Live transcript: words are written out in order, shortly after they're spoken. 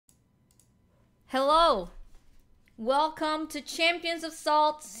Hello, welcome to Champions of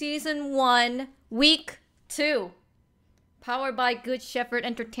Salt Season 1, Week 2, powered by Good Shepherd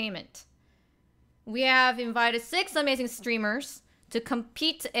Entertainment. We have invited 6 amazing streamers to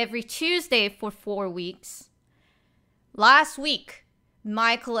compete every Tuesday for 4 weeks. Last week,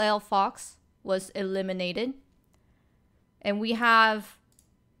 Michael L. Fox was eliminated, and we have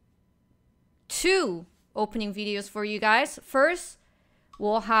 2 opening videos for you guys. First,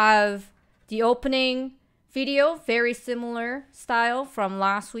 we'll have the opening video, very similar style from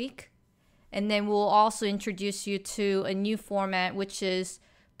last week. And then we'll also introduce you to a new format, which is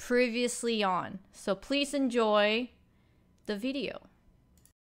Previously On. So please enjoy the video.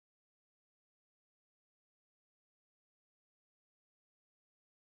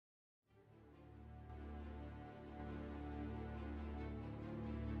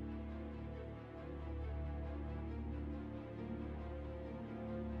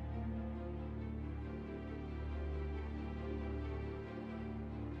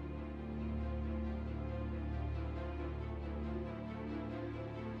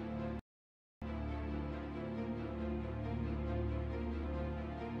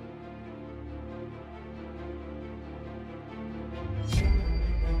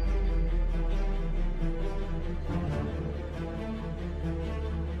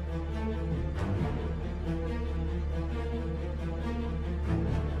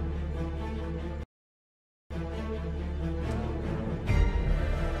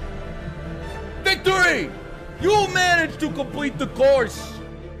 Victory! You managed to complete the course!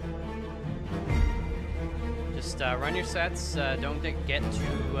 Just run your sets, don't get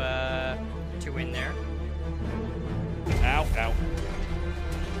too in there. Ow, ow.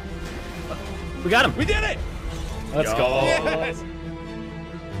 We got him! We did it! Let's go! Yes!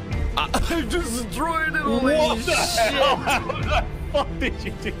 I destroyed it! What the hell? How the fuck did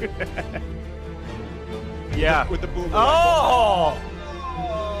you do that? Yeah. With the boom. Oh!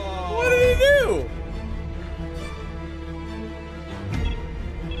 What did he do?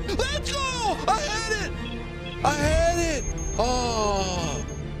 Let's go! I had it! I had it! Oh!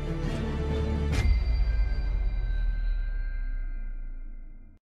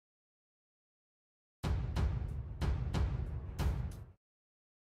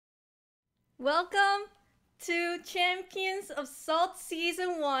 Welcome to Champions of Salt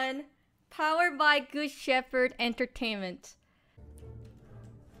Season 1, powered by Good Shepherd Entertainment.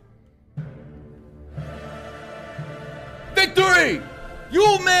 Victory!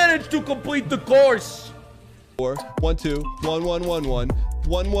 You managed to complete the course! 4 1 2 1 1 1 1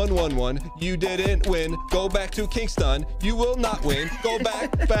 1 1 1 1. You didn't win. Go back to Kingston. You will not win. Go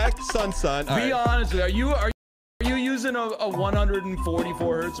back, son. All Be right. honest, are you using a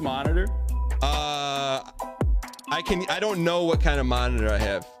 144 hertz monitor? I don't know what kind of monitor I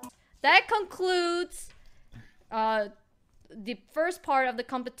have. That concludes the first part of the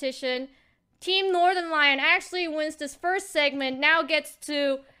competition. Team Northern Lion actually wins this first segment, now gets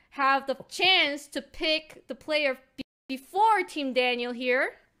to have the chance to pick the player before Team Daniel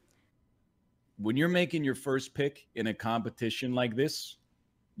here. When you're making your first pick in a competition like this,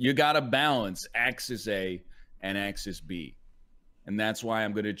 you got to balance axis A and axis B. And that's why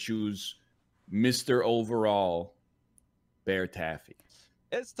I'm going to choose Mr. Overall, Bear Taffy.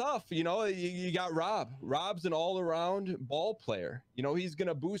 It's tough, you know. You got Rob. Rob's an all-around ball player. You know, he's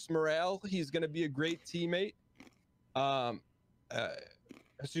gonna boost morale. He's gonna be a great teammate.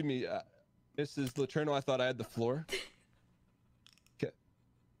 Excuse me, Mrs. Laterno. I thought I had the floor.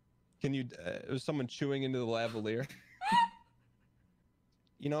 Can you? Was someone chewing into the lavalier?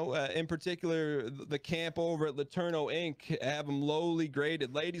 You know, in particular, the camp over at Laterno Inc. have them lowly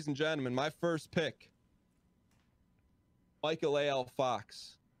graded. Ladies and gentlemen, my first pick. Michael A.L.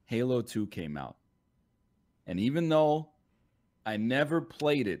 Fox. Halo 2 came out. And even though I never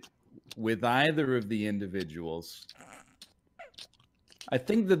played it with either of the individuals, I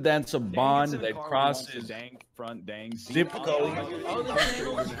think that that's a bond that crosses dank front dang zip code.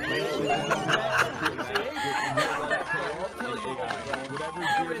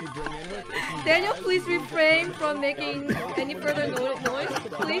 Daniel, please refrain from making any further noise,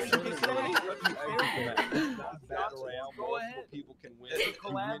 please. Battle Royale, multiple people can win. You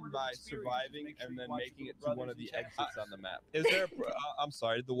win by surviving and then making it to one of the exits on the map. Is there? I'm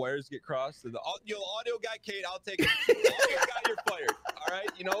sorry. Did the wires get crossed? The audio guy, Kate. I'll take it. Audio guy, you're fired. All right.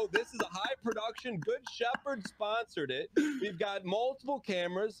 You know this is a high production. Good Shepherd sponsored it. We've got multiple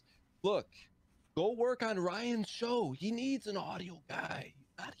cameras. Look, go work on Ryan's show. He needs an audio guy.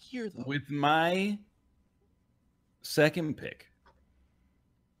 Not here though. With my second pick,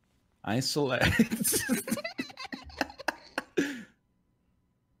 I select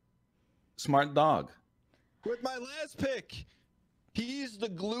Smart dog. With my last pick, he's the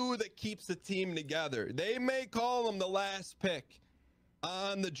glue that keeps the team together. They may call him the last pick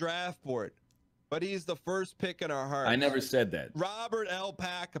on the draft board, but he's the first pick in our hearts. I never said that. Robert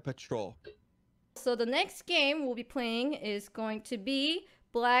Alpaca Patrol. So the next game we'll be playing is going to be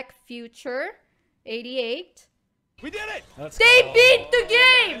Black Future 88. We did it! They beat the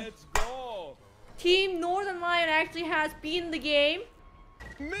game! Let's go. Team Northern Lion actually has beaten the game.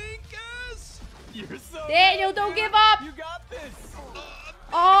 Minkus! You're so Daniel, good, don't dude. give up! You got this!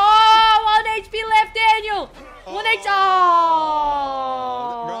 Oh, 1 HP left, Daniel! 1 HP.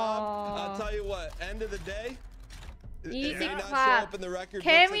 Rob, I'll tell you what, end of the day, Easy it may not show clap. up in the record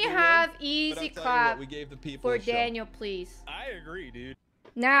Can books we as a win, have but easy I'll tell you what, clap we gave the people for a show. Daniel, please? I agree, dude.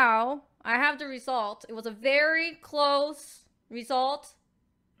 Now, I have the result. It was a very close result.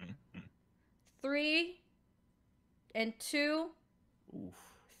 3 and 2.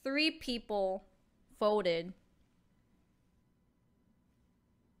 3 people voted.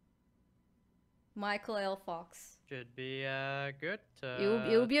 Michael L. Fox. Should be good.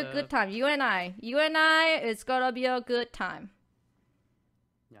 It'll be a good time. You and I, it's gonna be a good time.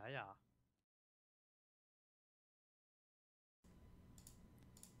 Yeah, yeah.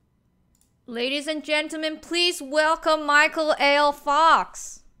 Ladies and gentlemen, please welcome Michael L.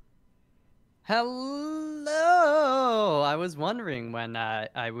 Fox. Hello! I was wondering when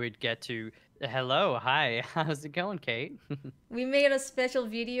I would get to... Hello, hi. How's it going, Kate? We made a special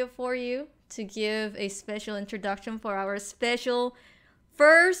video for you to give a special introduction for our special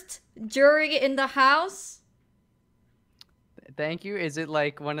first jury in the house. Thank you. Is it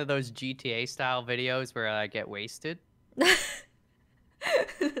like one of those GTA style videos where I get wasted? No,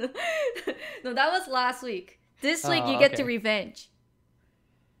 that was last week. This week you get to okay. revenge.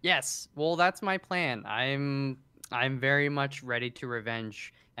 Yes. Well, that's my plan. I'm very much ready to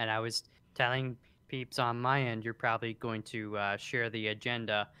revenge, and I was telling peeps on my end you're probably going to share the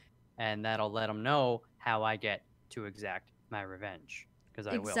agenda, and that'll let them know how I get to exact my revenge, because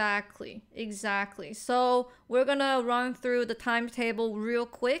I will. Exactly. So we're gonna run through the timetable real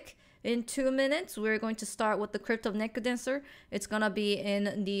quick. In 2 minutes, we're going to start with the Crypt of Necrodancer. It's gonna be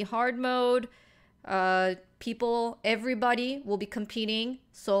in the hard mode. Everybody will be competing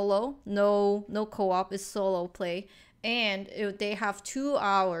solo. No co-op, is solo play. And they have 2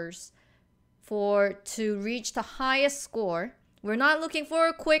 hours to reach the highest score. We're not looking for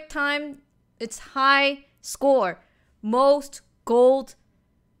a quick time. It's high score. Most gold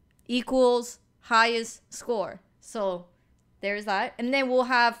equals highest score. So there's that. And then we'll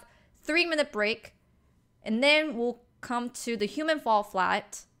have 3-minute break. And then we'll come to the human fall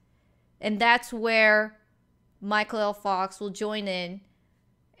flat. And that's where Michael L. Fox will join in.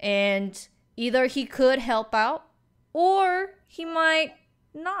 And either he could help out or he might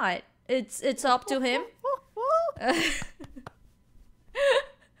not. It's up to him.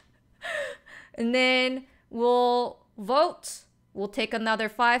 And then we'll vote. We'll take another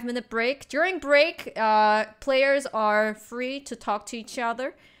 5-minute break. During break, players are free to talk to each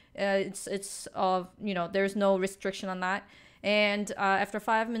other. There's no restriction on that. And after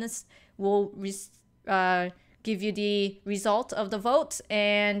 5 minutes, we'll give you the result of the vote,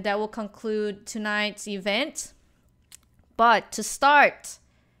 and that will conclude tonight's event. But to start,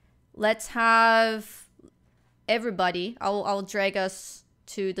 let's have everybody. I'll drag us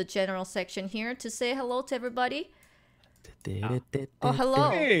to the general section here to say hello to everybody. Oh, hello.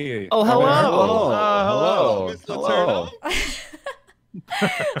 Hey. Oh, hello. Hello. Hello.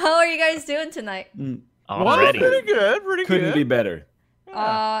 How are you guys doing tonight? Well, pretty good. Couldn't be better.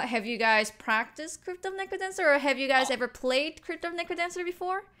 Have you guys practiced Crypt of Necrodancer, or have you guys ever played Crypt of Necrodancer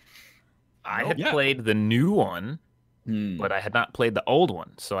before? I had played the new one, Hmm. but I had not played the old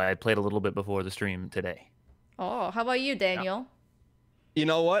one, so I had played a little bit before the stream today. Oh, how about you, Daniel? You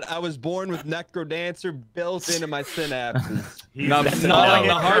know what? I was born with Necrodancer built into my synapses. Not That's on a the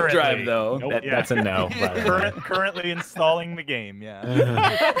no. hard Currently. drive, though. Nope. That's a no. by the way. Currently installing the game, yeah.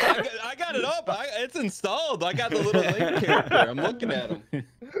 I got it up. It's installed. I got the little Link character. I'm looking at him.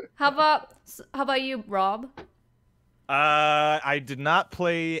 How about you, Rob? I did not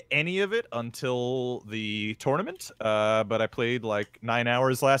play any of it until the tournament, but I played like 9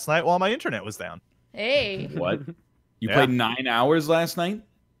 hours last night while my internet was down. Hey. What? You Yeah. played 9 hours last night?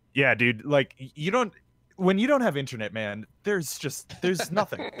 Yeah, dude. Like when you don't have internet, man, there's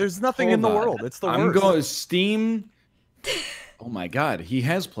nothing. There's nothing in the Hold on. world. It's the I'm worst. going Steam. Oh my God, he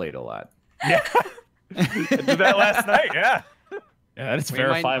has played a lot. Yeah. I did that last night. Yeah. Yeah, that's We might-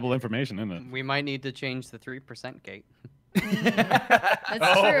 verifiable information, isn't it? We might need to change the 3%, Kate. That's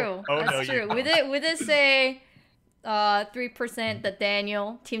Oh, true. oh, no, That's you true. don't. We did say 3% that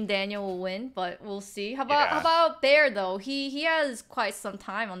Team Daniel will win, but we'll see. How about Bear though? He has quite some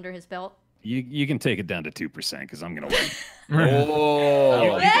time under his belt. You can take it down to 2% because I'm gonna win. Let's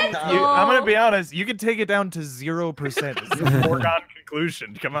go. I'm gonna be honest. You can take it down to 0%. It's a foregone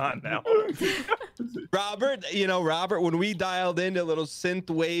conclusion. Come on now. Robert, Robert, when we dialed into little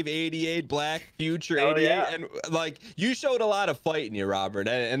synthwave 88 Black Future 88, and like you showed a lot of fight in you, Robert,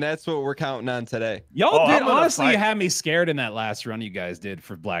 and that's what we're counting on today. Y'all did honestly. You had me scared in that last run you guys did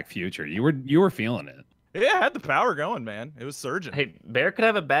for Black Future. You were feeling it. Yeah, I had the power going, man. It was surging. Hey, Bear could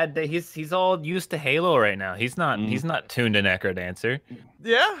have a bad day. He's all used to Halo right now. He's not tuned to Necrodancer.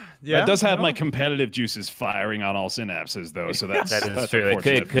 Yeah. It does have my competitive juices firing on all synapses though, so that's true.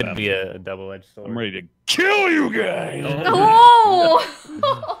 It could be a double-edged sword. I'm ready to kill you guys.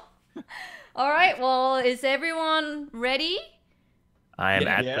 Oh! All right. Well, is everyone ready? I am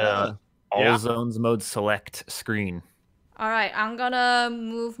at the all zones mode select screen. All right. I'm gonna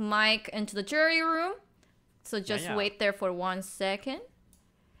move Mike into the jury room. So just wait there for 1 second.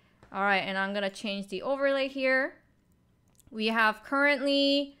 All right, and I'm gonna change the overlay here. We have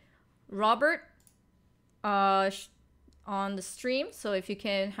currently Robert on the stream. So if you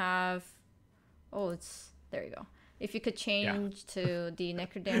can have, there you go. If you could change to the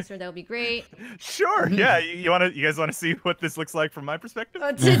Necrodancer, that would be great. Sure. Yeah. You guys wanna see what this looks like from my perspective?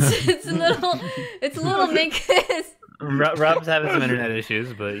 It's a little Minkus. Rob's having some internet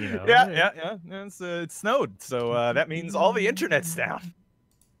issues, but you know. Yeah. It's snowed, so that means all the internet's down.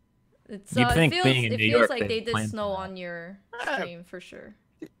 It feels like they did snow on your stream for sure.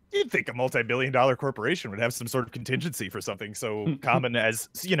 You'd think a multi-billion-dollar corporation would have some sort of contingency for something so common as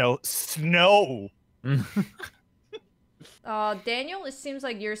snow. Daniel, it seems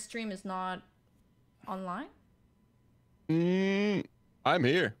like your stream is not online. I'm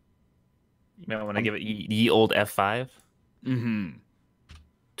here. You might want to give it ye old F5.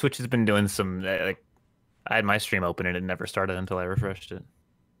 Twitch has been doing some I had my stream open and it never started until I refreshed it.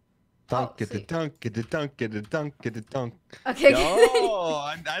 Dunk it, the dunk it, the dunk it, the dunk it, the dunk. Okay. Oh,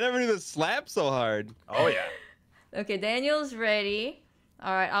 I never knew the slap so hard. Oh yeah. Okay, Daniel's ready.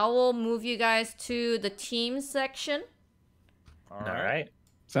 All right, I will move you guys to the team section. All right.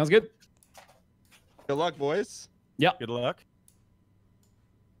 Sounds good. Good luck, boys. Yeah. Good luck.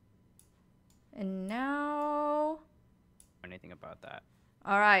 And now... Anything about that.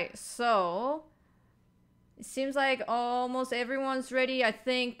 All right, so... It seems like almost everyone's ready. I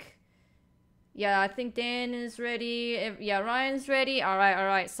think Dan is ready. Ryan's ready. All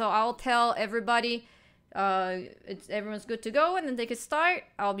right. So I'll tell everybody everyone's good to go, and then they can start.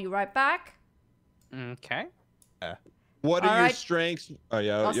 I'll be right back. Okay. What are your strengths? Oh,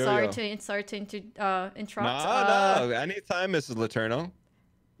 yeah. Sorry to interrupt. No. Anytime, Mrs. Letourneau.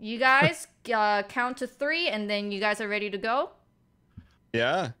 You guys count to 3, and then you guys are ready to go?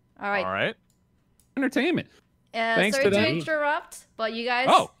 Yeah. All right. Entertainment. Thanks sorry for to that. interrupt, but you guys,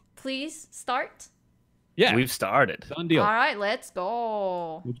 please start. Yeah, we've started. Done deal. All right, let's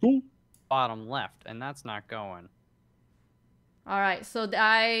go. Let's go. Bottom left, and that's not going. All right, so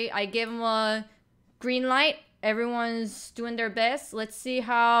I gave him a green light. Everyone's doing their best. Let's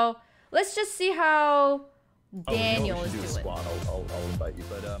just see how Daniel is doing. I'll invite you,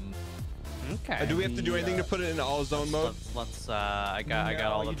 but Okay. do we have to do anything to put it in all zone mode? Let's I got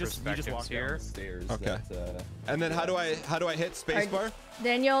all the perspectives here. Okay. And then how do I hit spacebar?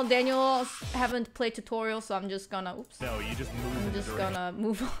 Daniel haven't played tutorial, so I'm just gonna No, you just move. I'm just gonna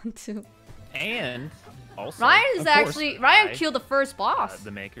move on to. And also, Ryan killed the first boss.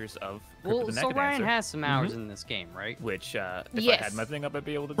 The makers of Well, the so Necrodancer, Ryan has some hours in this game, right? which if I Yes. had my thing up, I'd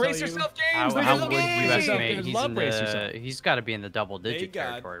be able to Brace tell you. yourself, James. How would you Brace yourself, estimate James. he's Love in brace yourself. he's got to be in the double-digit got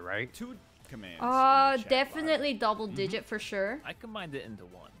territory, right? 2 commands. Definitely double digit for sure. I combined it into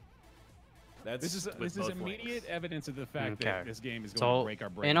one. This is both immediate links. evidence of the fact that this game is going So, to break our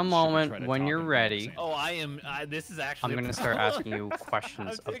brains. in a should we try moment, to when talk you're and ready- do the same. Oh, I am. This is actually. I'm going to start asking you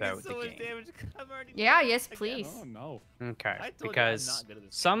questions about the game. Yeah, yes, please. Oh no. Okay, I told you I'm because not good at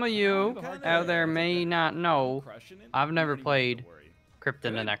this some of you out there may not know, Crushing it? I've never played Crypton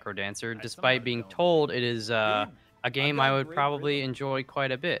the Necrodancer, despite being told it is a game I would probably enjoy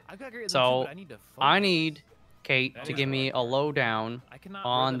quite a bit. So, I need Kate to give me a lowdown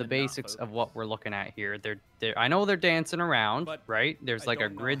on the basics of what we're looking at here. I know they're dancing around, right? There's like a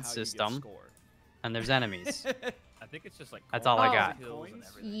grid system, and there's enemies. I think it's just like That's all I got.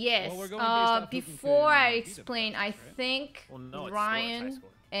 Yes. Well, we're going based off who can Before fit in I the beat of explain, that, I right? think Well, no, it's Ryan score.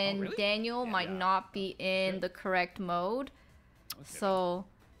 and really? Daniel might not be in the correct mode. So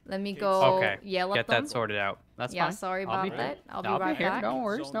let me go Okay, yell at get them. that sorted out. That's Yeah, fine. sorry I'll be about that. I'll be I'll right be here. back. No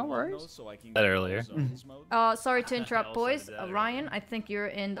worries. No worries. That earlier. Sorry to interrupt, Also boys. did that Ryan, I think you're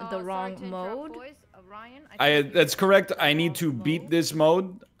in the wrong mode. That's correct. I need to beat this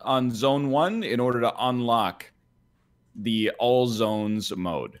mode on zone 1 in order to unlock the all zones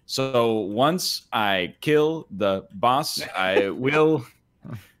mode. So once I kill the boss, I will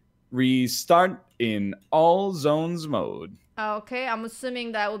restart in all zones mode. Okay, I'm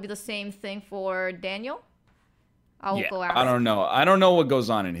assuming that will be the same thing for Daniel. I'll Yeah, go ask. I don't know. I don't know what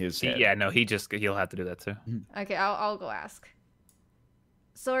goes on in his head. Yeah, no, he'll have to do that too. Okay, I'll go ask.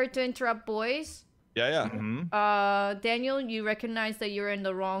 Sorry to interrupt, boys. Yeah. Daniel, you recognize that you're in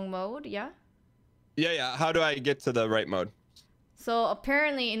the wrong mode, yeah? Yeah. How do I get to the right mode? So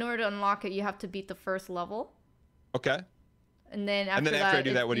apparently, in order to unlock it, you have to beat the first level, Okay. and then And after then after I that,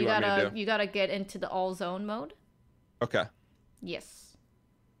 do that, what do you want me to do? You gotta get into the all zone mode. Okay. Yes.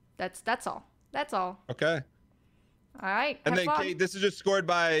 That's all. That's all. Okay. All right. And have then fun. Kate, this is just scored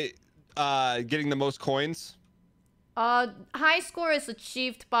by getting the most coins. High score is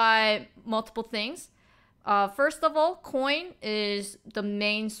achieved by multiple things. First of all, coin is the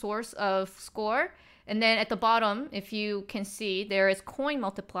main source of score. And then at the bottom, if you can see, there is coin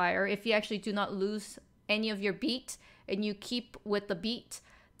multiplier. If you actually do not lose any of your beat and you keep with the beat,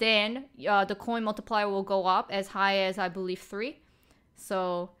 then the coin multiplier will go up as high as, I believe, 3.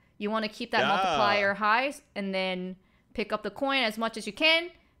 So you want to keep that multiplier high and then pick up the coin as much as you can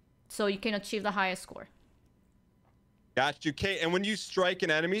so you can achieve the highest score. Got you, Kate. And when you strike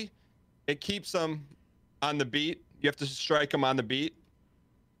an enemy, it keeps them on the beat. You have to strike them on the beat.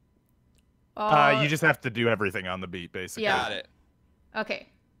 You just have to do everything on the beat, basically. Yeah. Got it. Okay.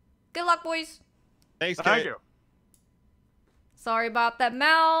 Good luck, boys. Thanks, Kate. Thank you. Sorry about that,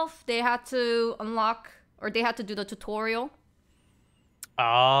 Malf. They had to unlock, or they had to do the tutorial.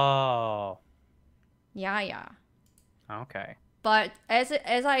 Oh. Yeah. Okay. But as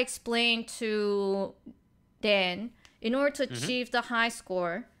I explained to Dan, in order to achieve the high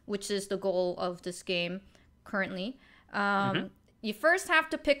score, which is the goal of this game currently, you first have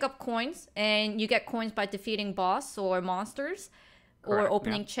to pick up coins, and you get coins by defeating boss or monsters, or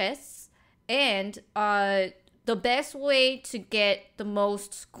opening chests. And the best way to get the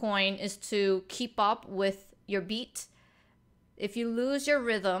most coin is to keep up with your beat. If you lose your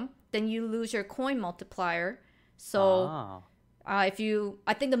rhythm, then you lose your coin multiplier. So I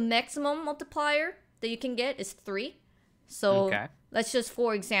think the maximum multiplier that you can get is 3. So let's just,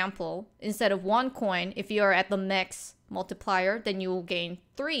 for example, instead of 1 coin, if you're at the max multiplier, then you will gain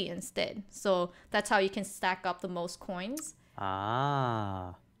 3 instead. So that's how you can stack up the most coins.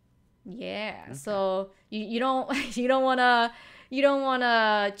 Yeah. So you don't wanna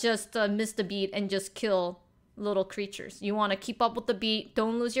just miss the beat and just kill little creatures. You want to keep up with the beat,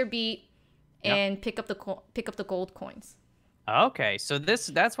 don't lose your beat, and pick up the gold coins. Okay, so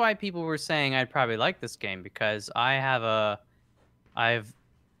that's why people were saying I'd probably like this game, because I've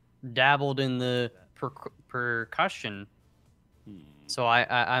dabbled in the percussion, so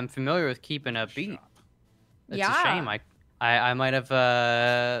I'm familiar with keeping a beat. It's a shame I might have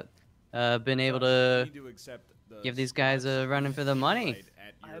been able to give these guys a run in for the money.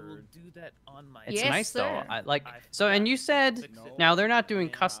 I will do that on my. It's Yes, nice though. sir. And you said now they're not doing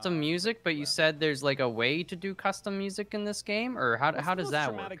custom music, but you said there's like a way to do custom music in this game, or how does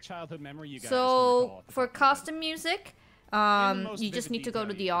that work? So for custom music, you just need to go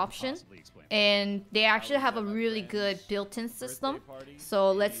to the option, and they actually have a really good built-in system.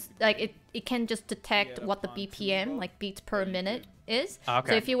 So it can just detect what the BPM, like beats per minute, is. Okay.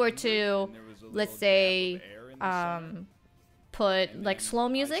 So if you were to, let's say, put like slow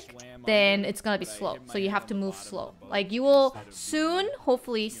music, then it's gonna be slow. So you have to move slow. Like you will soon,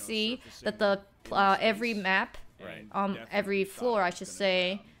 hopefully, see that the every map, every floor, I should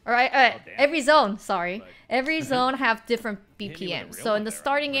say. Every zone, sorry. Every zone have different BPM. So in the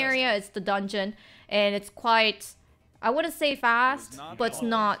starting area, it's the dungeon, and it's quite, I wouldn't say fast, but it's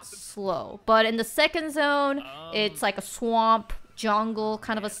not slow. But in the second zone, it's like a swamp, jungle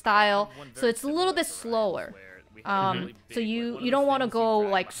kind of a style. So it's a little bit slower. So you don't want to go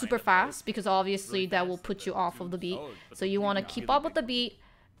like super fast, because obviously that will put you off of the beat. So you want to keep up with the beat,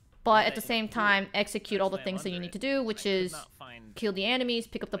 but at the same time execute all the things that you need to do, which is kill the enemies,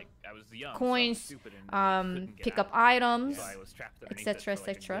 pick up the coins, pick up items, etc.,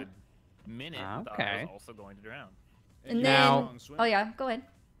 etc. Okay. And Now- then, oh yeah, go ahead.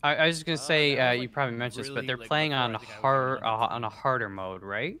 I was just gonna say you probably mentioned this, but they're playing on on a harder mode,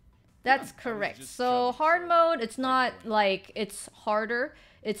 right? That's correct. So hard mode, it's not like it's harder.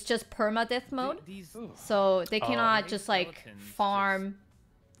 It's just permadeath mode. So they cannot just like farm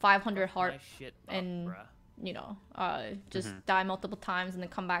 500 heart and you know, just die multiple times and then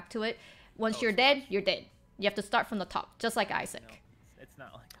come back to it. Once you're dead, you're dead. You have to start from the top, just like Isaac. It's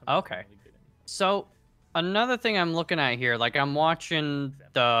not like Okay. So another thing I'm looking at here, like I'm watching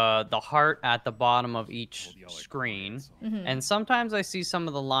the heart at the bottom of each screen, and sometimes I see some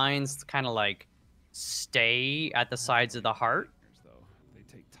of the lines kind of like stay at the sides of the heart.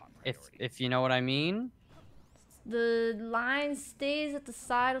 If you know what I mean. The line stays at the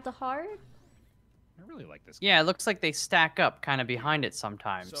side of the heart? I really like this. Yeah, it looks like they stack up kind of behind it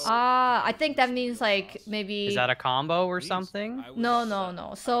sometimes. I think that means like maybe... Is that a combo or something?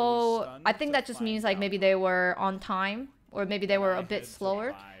 No. So I think that just means like maybe they were on time or maybe they were a bit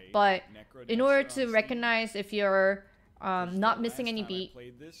slower. But in order to recognize if you're not missing any beat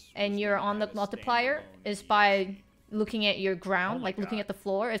and you're on the multiplier is by looking at your ground, like looking at the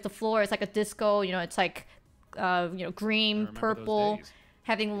floor. If the floor is like a disco, you know, it's like green, purple,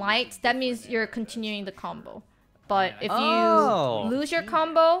 having lights, that means you're continuing the combo. But if you lose your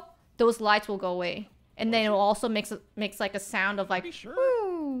combo, those lights will go away. And then it will also makes like a sound of like,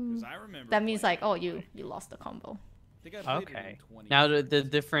 woo. That means like, oh, you lost the combo. Okay. Now the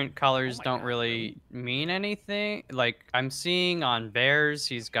different colors don't really mean anything. Like I'm seeing on Bears,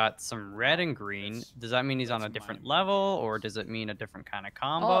 he's got some red and green. Does that mean he's on a different level, or does it mean a different kind of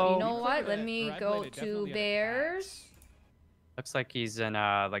combo? Oh, you know what? Let me go to Bears. Looks like he's in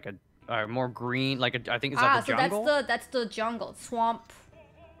like a more green, like I think it's like a jungle. So that's the jungle swamp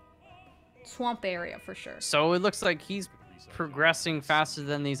area for sure. So it looks like he's progressing faster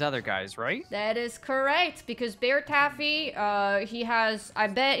than these other guys, right? That is correct, because Bear Taffy, I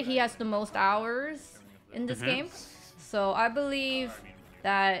bet he has the most hours in this game. So I believe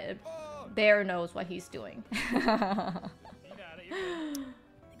that Bear knows what he's doing. So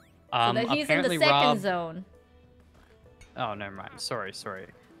that he's in the second zone. Oh, never mind. Sorry.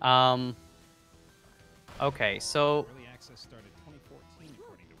 Okay, so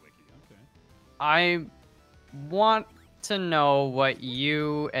I want to know what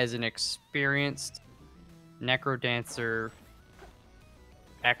you, as an experienced necrodancer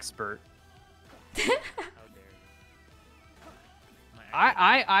expert,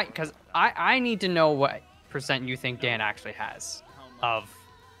 I need to know what percent you think Dan actually has of.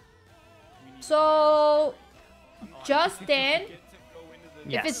 So, just Dan.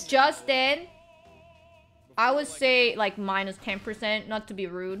 Yes. If it's just Dan, I would say like minus 10%. Not to be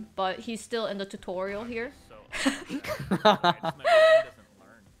rude, but he's still in the tutorial here.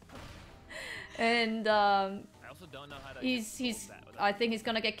 And I think he's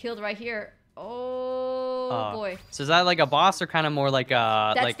gonna get killed right here. Oh boy. So is that like a boss or kind of more like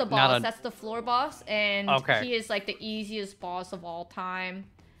a That's like the boss. That's the floor boss, and he is like the easiest boss of all time.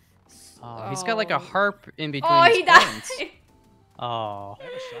 Oh, he's got like a harp in between. Oh, his he died. Oh. I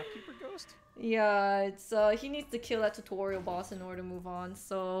have a shopkeeper ghost? Yeah, it's he needs to kill that tutorial boss in order to move on.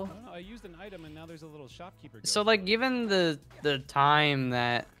 So I don't know, I used an item and now there's a little shopkeeper ghost. So like given the time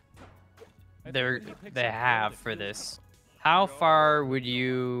that they have for this, how far would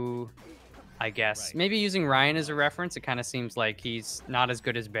you, I guess, maybe using Ryan as a reference, it kind of seems like he's not as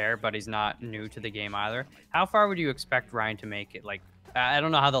good as Bear, but he's not new to the game either. How far would you expect Ryan to make it? Like, I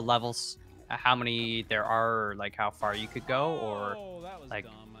don't know how the levels, how many there are, or like how far you could go, or like.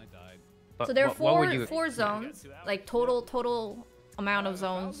 Dumb. I died. But so there are what would you... four zones, like total amount of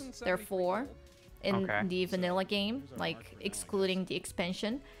zones. There are 4 in the vanilla game, like excluding the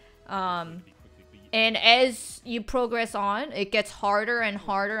expansion. And as you progress on, it gets harder and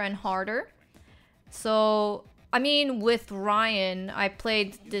harder and harder. So, I mean, with Ryan, I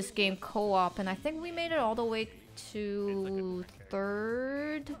played this game co-op, and I think we made it all the way to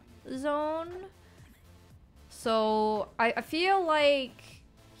 3rd zone. So, I feel like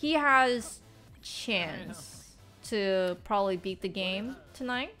he has chance to probably beat the game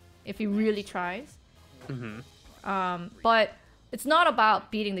tonight, if he really tries. But it's not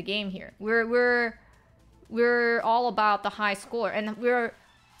about beating the game here. We're all about the high score, and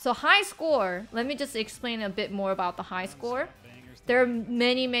so high score. Let me just explain a bit more about the high score. There are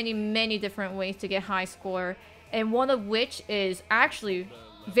many different ways to get high score, and one of which is actually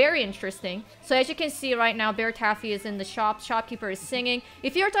very interesting. So as you can see right now, Bear Taffy is in the shop. Shopkeeper is singing.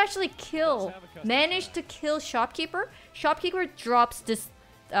 If you were to actually manage to kill Shopkeeper drops this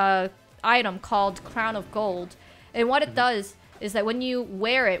item called Crown of Gold, and what it does is that when you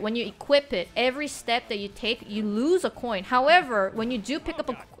wear it, when you equip it, every step that you take, you lose a coin. However, when you do pick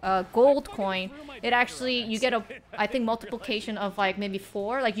up a gold coin, it actually, you get I think multiplication of like maybe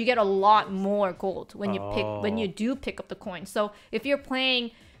 4. Like you get a lot more gold when you do pick up the coin. So if you're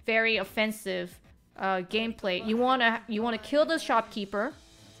playing very offensive gameplay, you wanna kill the shopkeeper,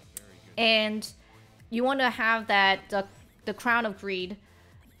 and you want to have that the Crown of Greed,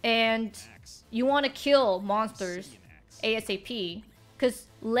 and you want to kill monsters ASAP, because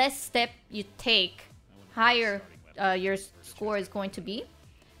less step you take, higher your score is going to be,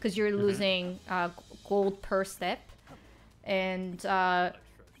 because you're losing gold per step. And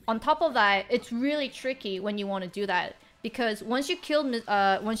on top of that, it's really tricky when you want to do that, because once you kill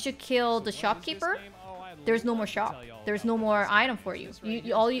the shopkeeper, there's no more shop. There's no more item for you.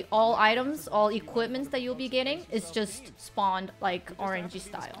 All items, all equipments that you'll be getting is just spawned like RNG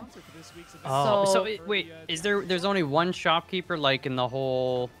style. Oh, so wait, there's only one shopkeeper like in the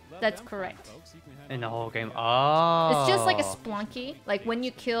whole? That's correct. In the whole game. Oh. It's just like a Splunky. Like when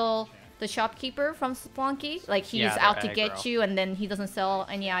you kill the shopkeeper from Splunky, like he's out to get you, and then he doesn't sell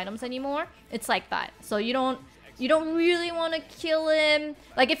any items anymore. It's like that. So you don't really want to kill him.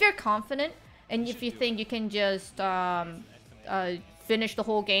 Like if you're confident and if you think you can just finish the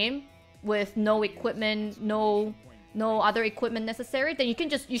whole game with no equipment, no other equipment necessary, then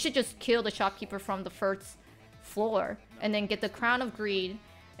you should just kill the shopkeeper from the first floor and then get the Crown of Greed,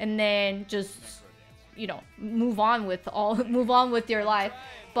 and then just move on with your life.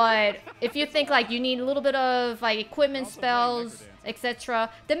 But if you think like you need a little bit of like equipment, spells,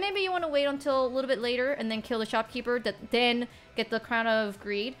 etc., then maybe you want to wait until a little bit later and then kill the shopkeeper, then get the Crown of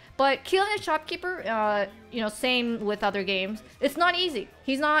Greed. But killing a shopkeeper, same with other games, it's not easy.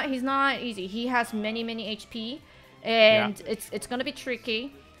 He's not easy. He has many HP, and it's gonna be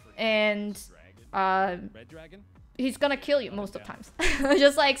tricky, and he's gonna kill you most of the times.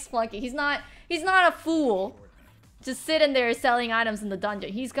 Just like Splunky, he's not a fool just sitting there selling items in the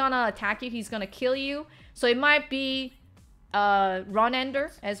dungeon. He's gonna attack you, he's gonna kill you. So it might be run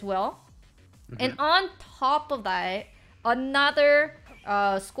ender as well. And on top of that, another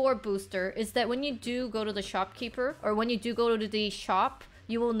score booster is that when you do go to the shopkeeper, or when you do go to the shop,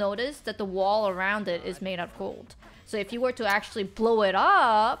 you will notice that the wall around it is made of gold. So if you were to actually blow it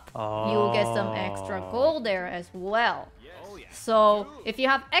up, you will get some extra gold there as well. So if you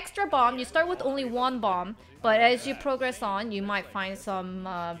have extra bomb, you start with only one bomb, but as you progress on, you might find some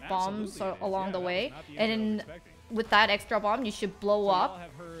bombs along the way, and then with that extra bomb, you should blow up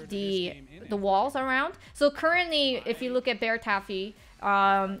the walls around. So currently, if you look at Bear Taffy,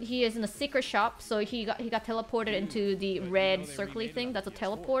 he is in a secret shop, so he got teleported into the red circly thing. That's a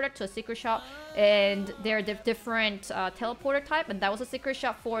teleporter to a secret shop, and there are different teleporter type, and that was a secret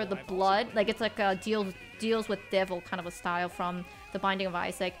shop for the blood. Like it's like a deals with devil kind of a style from the Binding of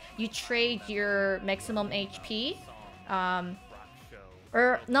Isaac. You trade your maximum HP,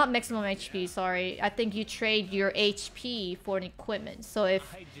 or not maximum HP, sorry. I think you trade your HP for an equipment. So if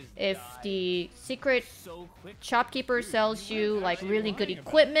the secret shopkeeper sells you like really good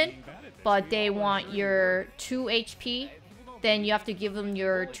equipment, but they want your 2 HP, then you have to give them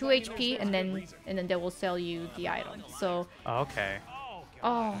your 2 HP, and then they will sell you the item. So okay.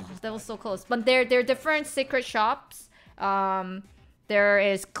 Oh, that was so close. But they're different secret shops. There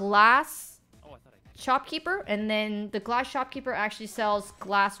is glass shopkeeper, and then the glass shopkeeper actually sells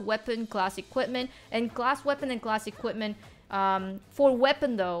glass weapon, glass equipment, and glass weapon and glass equipment. For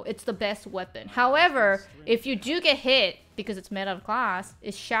weapon though, it's the best weapon. However, if you do get hit because it's made out of glass,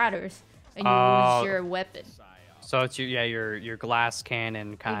 it shatters and you lose your weapon. So it's your glass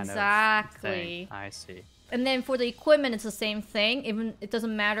cannon kind of thing. I see. And then for the equipment, it's the same thing. Even it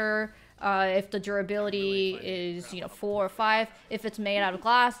doesn't matter if the durability is 4 or 5. If it's made out of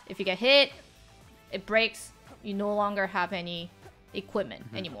glass, if you get hit, it breaks. You no longer have any equipment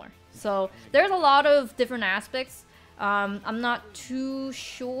anymore. So there's a lot of different aspects. I'm not too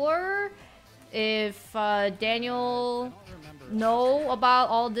sure if Daniel know about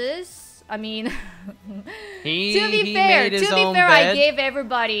all this. I mean, to be fair, I gave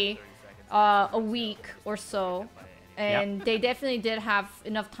everybody a week or so, and they definitely did have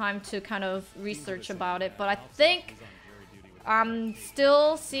enough time to kind of research about it. But I think I'm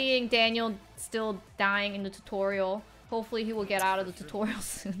still seeing Daniel still dying in the tutorial. Hopefully he will get out of the tutorial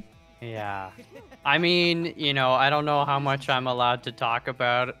soon. Yeah. I mean, I don't know how much I'm allowed to talk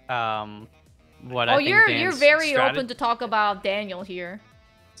about what I think you're very open to talk about Daniel here.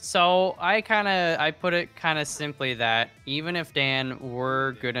 So I put it kind of simply that even if Dan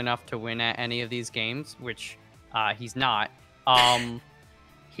were good enough to win at any of these games, which he's not,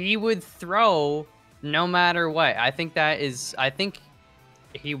 he would throw no matter what. I think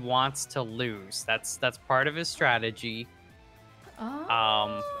he wants to lose. That's part of his strategy.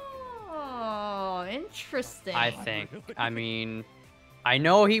 Oh, interesting. I think. I mean, I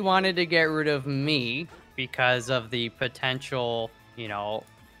know he wanted to get rid of me because of the potential,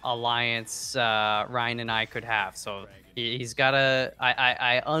 alliance Ryan and I could have. So he's gotta.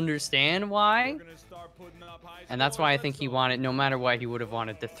 I understand why, And that's why I think he wanted, no matter what, he would have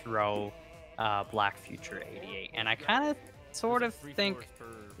wanted to throw Black Future 88. And I kind of sort of think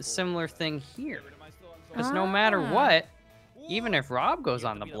a similar thing here. Because no matter what, even if Rob goes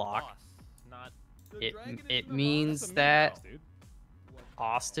on the block, it means that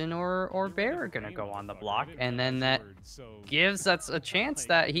Austin or Bear are going to go on the block, and then that gives us a chance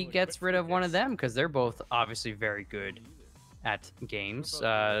that he gets rid of one of them, because they're both obviously very good at games.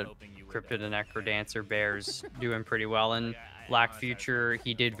 Crypto the Necrodancer, Bear's doing pretty well in. Black Future,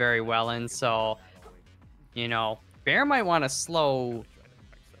 he did very well in, so, you know, Bear might want to slow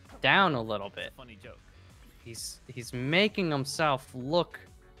down a little bit. He's making himself look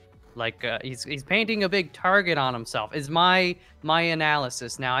like he's painting a big target on himself. Is my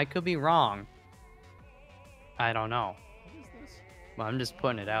analysis. Now I could be wrong. I don't know. Well, I'm just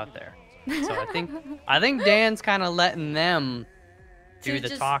putting it out there. So I think Dan's kind of letting them do the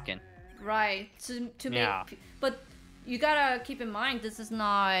talking. Right. To make. But you gotta keep in mind, this is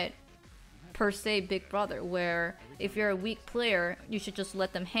not per se Big Brother, where if you're a weak player, you should just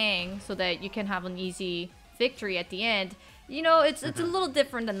let them hang so that you can have an easy victory at the end. You know, it's a little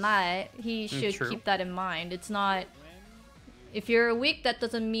different than that. He should keep that in mind. It's not, if you're weak, that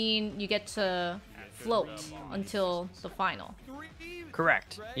doesn't mean you get to float until the final.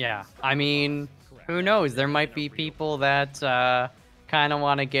 Correct. Yeah. I mean, who knows? There might be people that kind of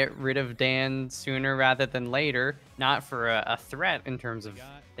want to get rid of Dan sooner rather than later. Not for a threat in terms of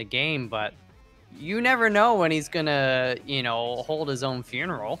the game, but you never know when he's gonna, you know, hold his own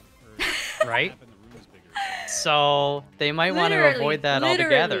funeral, right? So they might want to avoid that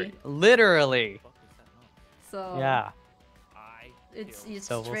altogether. Literally. So yeah. It's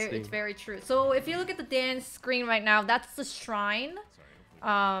very true. So if you look at the dance screen right now, that's the shrine.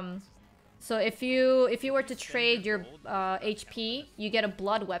 So if you were to trade your HP, you get a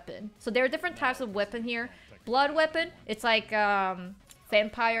blood weapon. So there are different types of weapon here. Blood weapon, it's like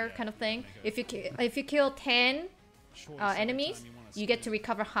vampire kind of thing. If you kill 10 enemies, you get to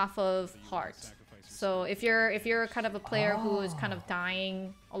recover half of heart. So if you're kind of a player who is kind of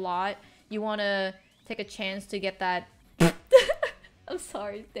dying a lot, you want to take a chance to get that. I'm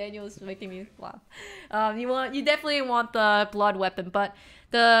sorry, Daniel is making me laugh. You definitely want the blood weapon, but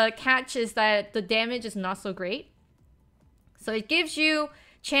the catch is that the damage is not so great. So it gives you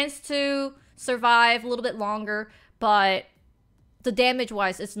chance to survive a little bit longer, but the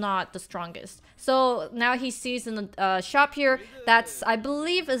damage-wise, it's not the strongest. So now he sees in the shop here, that's, I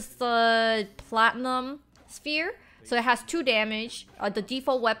believe, is the Platinum Sphere. So it has 2 damage. The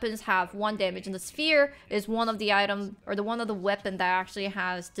default weapons have 1 damage, and the sphere is one of the item, or one of the weapon that actually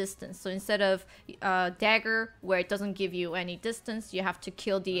has distance. So instead of dagger, where it doesn't give you any distance, you have to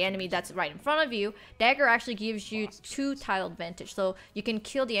kill the enemy that's right in front of you. Dagger actually gives you 2 tile advantage, so you can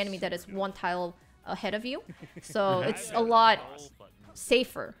kill the enemy that is 1 tile ahead of you. So it's a lot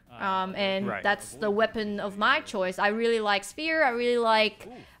safer, and that's the weapon of my choice. I really like spear. I really like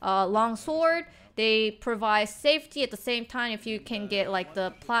long sword. They provide safety at the same time. If you can get like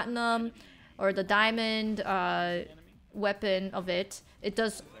the platinum or the diamond weapon of it, it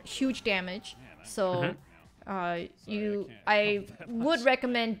does huge damage. So I would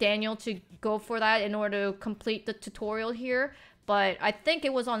recommend Daniel to go for that in order to complete the tutorial here. But I think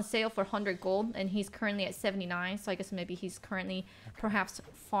it was on sale for 100 gold, and he's currently at 79. So I guess maybe he's currently perhaps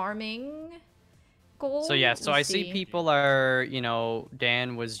farming gold. So yeah, so I see people are, you know,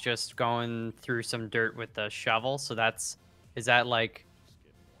 Dan was just going through some dirt with the shovel. So is that like,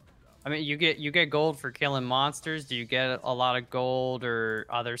 I mean, you get gold for killing monsters. Do you get a lot of gold or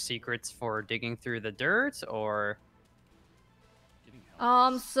other secrets for digging through the dirt, or?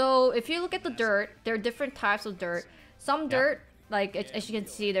 So if you look at the dirt, there are different types of dirt. Some dirt, like as you can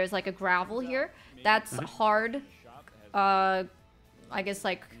see, there's like a gravel here. That's hard, I guess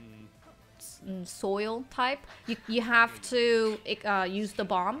like soil type. You have to use the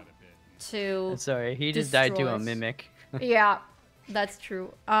bomb to. Sorry, he just died to a mimic. Yeah, that's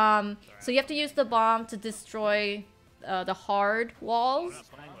true. So you have to use the bomb to destroy the hard walls.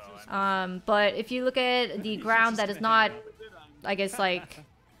 But if you look at the ground that is not, I guess like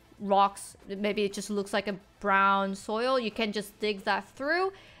rocks, maybe it just looks like a brown soil, you can just dig that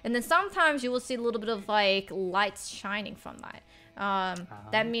through, and then sometimes you will see a little bit of like lights shining from that.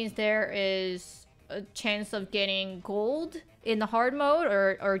 That means there is a chance of getting gold in the hard mode,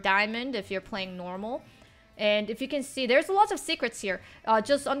 or diamond if you're playing normal. And if you can see, there's lots of secrets here.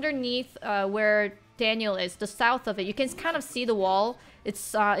 Just underneath where Daniel is, the south of it, you can kind of see the wall.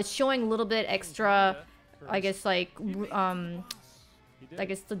 It's showing a little bit extra, I guess like Like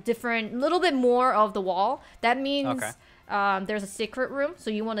it's the different, little bit more of the wall. That means there's a secret room, so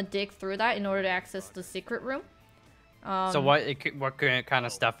you want to dig through that in order to access the secret room. So what kind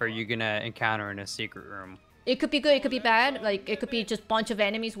of stuff are you gonna encounter in a secret room? It could be good, it could be bad. Like it could be just a bunch of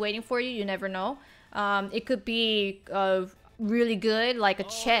enemies waiting for you. You never know. It could be really good, like a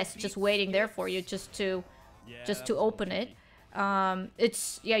chest just waiting there for you, just to open it.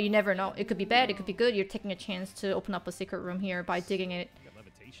 You never know. It could be bad, it could be good. You're taking a chance to open up a secret room here by digging it.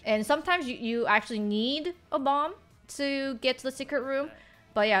 And sometimes you actually need a bomb to get to the secret room.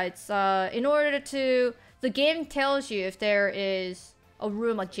 But yeah, it's in order to, the game tells you if there is a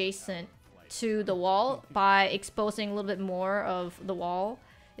room adjacent to the wall by exposing a little bit more of the wall.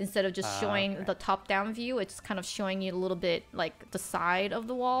 Instead of just showing the top-down view, it's kind of showing you a little bit like the side of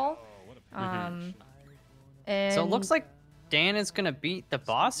the wall. And so it looks like Dan is gonna beat the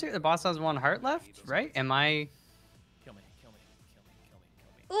boss here. The boss has 1 heart left, right? Am I?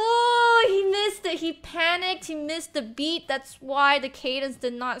 Oh, he missed it. He panicked. He missed the beat. That's why the Cadence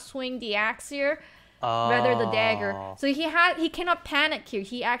did not swing the axe here, rather the dagger. So he cannot panic here.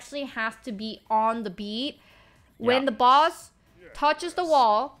 He actually has to be on the beat. When the boss touches the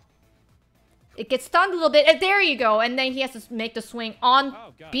wall, it gets stunned a little bit, and there you go. And then he has to make the swing on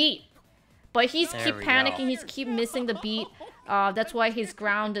beat. But he's keep panicking. He's keep missing the beat. That's why his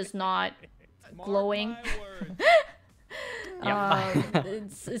ground is not glowing.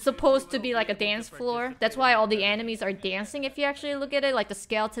 It's supposed to be like a dance floor. That's why all the enemies are dancing. If you actually look at it, like the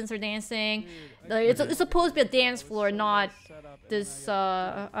skeletons are dancing. It's supposed to be a dance floor, not this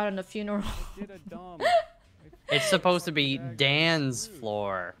I don't know, funeral. It's supposed to be Dan's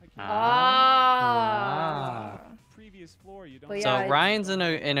floor. So Ryan's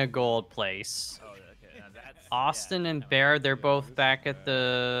in a gold place. Austin and Bear, they're both back at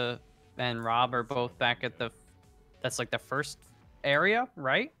the, and Rob are both back at the, that's like the first area,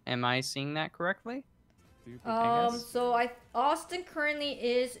 right? Am I seeing that correctly? Austin currently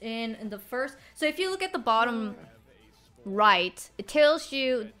is in the first. So if you look at the bottom right, it tells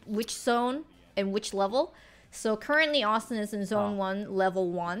you which zone and which level. So currently Austin is in zone 1,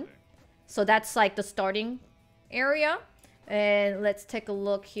 level 1. So that's like the starting area. And let's take a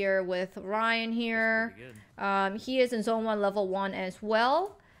look here with Ryan here. He is in zone 1, level 1 as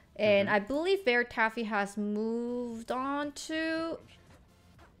well. And I believe Bear Taffy has moved on to...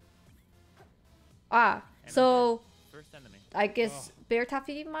 so I guess Bear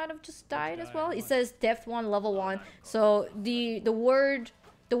Taffy might have just died as well. It says depth 1, level 1. So the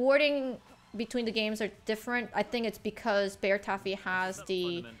wording between the games are different. I think it's because Bear Taffy has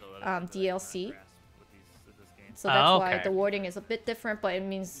the DLC. So that's why the wording is a bit different, but it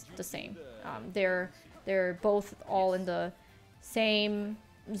means the same. They're both all in the same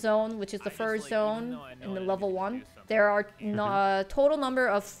zone, which is the first zone in the level 1. There are a total number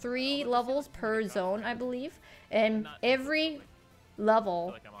of 3 levels per zone, I believe, and every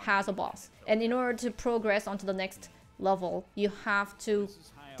level has a boss. And in order to progress onto the next level, you have to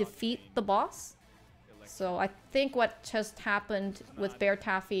defeat the boss. So I think what just happened with Bear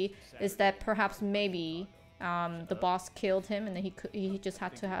Taffy is that perhaps maybe the boss killed him, and then he just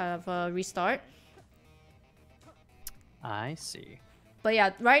had to have a restart. I see. But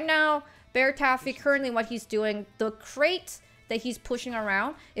yeah, right now, Bear Taffy, currently what he's doing, the crate that he's pushing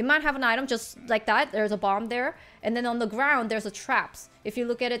around, it might have an item just like that. There's a bomb there. And then on the ground, there's a traps. If you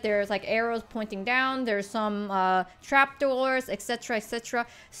look at it, there's like arrows pointing down. There's some trapdoors, etc., etc.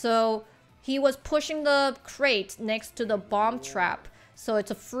 So he was pushing the crate next to the bomb trap. So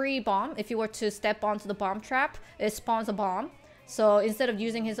it's a free bomb. If you were to step onto the bomb trap, it spawns a bomb. So instead of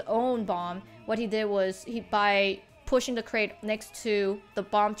using his own bomb, what he did was by pushing the crate next to the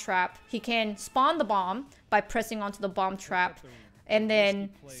bomb trap, he can spawn the bomb by pressing onto the bomb trap, and then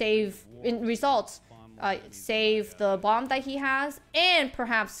save the bomb that he has, and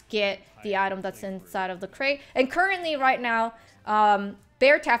perhaps get the item that's inside of the crate. And currently, right now,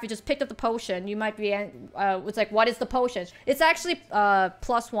 Bear Taffy just picked up the potion. You might be, it's like, what is the potion? It's actually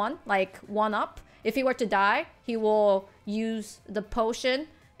 +1, like 1 up. If he were to die, he will use the potion,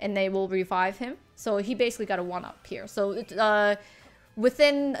 and they will revive him. So he basically got a 1 up here. So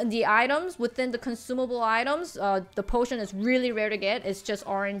within the items, within the consumable items, the potion is really rare to get. It's just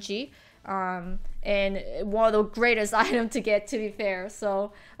RNG. And one of the greatest items to get, to be fair.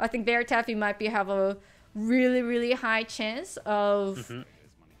 So I think Bear Taffy might have a really, really high chance of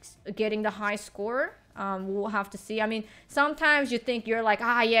getting the high score. We'll have to see. I mean, sometimes you think you're like,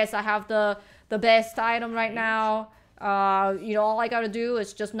 yes, I have the best item right now. You know, all I gotta do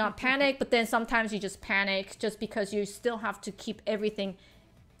is just not panic. But then sometimes you just panic just because you still have to keep everything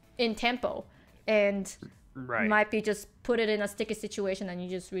in tempo. And Right. might be just put it in a sticky situation and you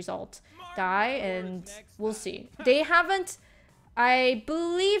just result die, and we'll see. They haven't. I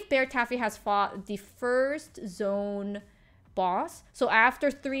believe Bear Taffy has fought the first zone boss. So after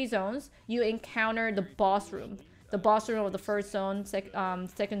 3 zones, you encounter the boss room. The boss room of the first zone,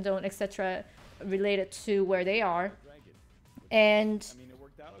 second zone, etc., related to where they are. And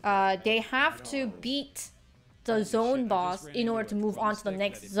they have to beat the zone boss in order to move on to the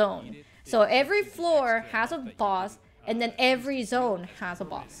next zone. So every floor has a boss, and then every zone has a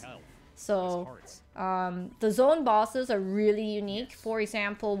boss. So the zone bosses are really unique. For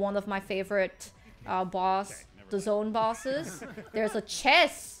example, one of my favorite the zone bosses, there's a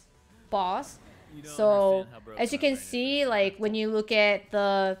chess boss. So as you can see, like when you look at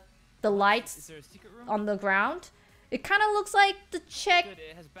the lights on the ground, it kind of looks like the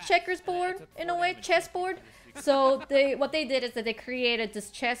checkers board in a way, chessboard. So what they did is that they created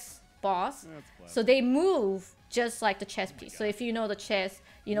this chess boss. So they move just like the chess piece. So if you know the chess,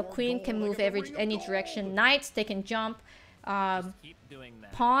 you know, queen can move any direction. Knights, they can jump.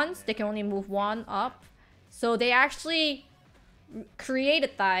 Pawns, they can only move 1 up. So they actually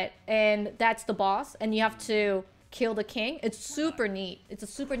created that, and that's the boss. And you have to kill the king. It's super neat. It's a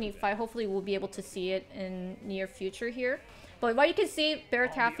super neat fight. Hopefully we'll be able to see it in near future here. But what you can see, Bear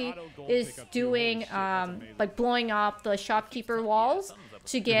Taffy is doing like blowing up the shopkeeper walls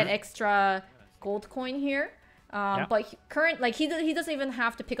to get extra gold coin here. But he doesn't even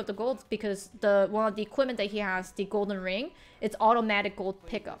have to pick up the gold, because one of the equipment that he has, the golden ring, it's automatic gold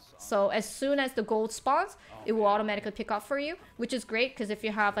pickup. So as soon as the gold spawns, it will automatically pick up for you, which is great, because if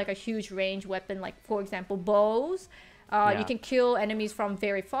you have like a huge range weapon, like for example bows, you can kill enemies from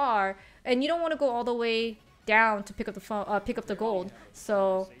very far, and you don't want to go all the way down to pick up the gold.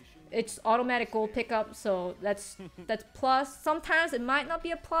 So it's automatic gold pickup, so that's plus. Sometimes it might not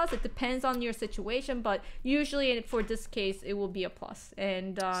be a plus, it depends on your situation, but usually for this case it will be a plus.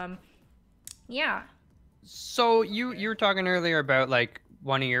 And yeah. So you were talking earlier about like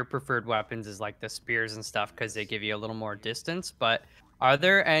one of your preferred weapons is like the spears and stuff because they give you a little more distance, but are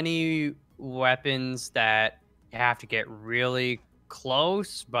there any weapons that you have to get really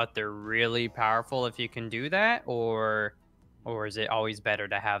close but they're really powerful if you can do that, or is it always better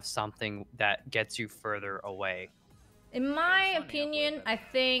to have something that gets you further away? In my opinion, I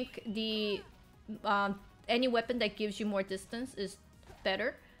think the any weapon that gives you more distance is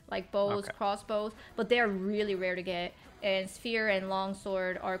better, like bows, crossbows, but they're really rare to get, and spear and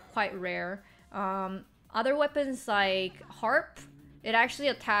longsword are quite rare. Other weapons like harp, it actually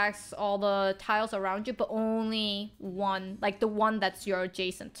attacks all the tiles around you, but only one, like the one that's you're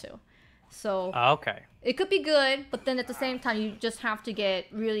adjacent to. So it could be good, but then at the same time, you just have to get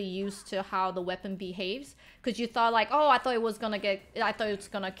really used to how the weapon behaves. Because you thought like, oh, I thought it was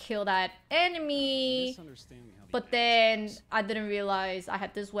gonna kill that enemy. But then I didn't realize I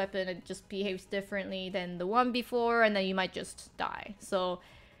had this weapon. It just behaves differently than the one before, and then you might just die. So,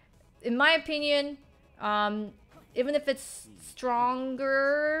 in my opinion, even if it's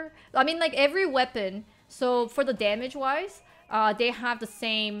stronger, I mean, like every weapon. So for the damage wise, they have the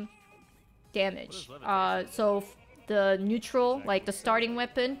same damage. So the neutral, like the starting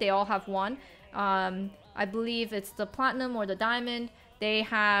weapon, they all have 1. I believe it's the platinum or the diamond. They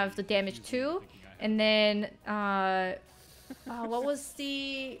have the damage 2, and then what was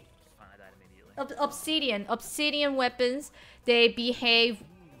the obsidian weapons? They behave.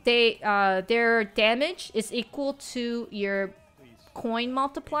 Their damage is equal to your coin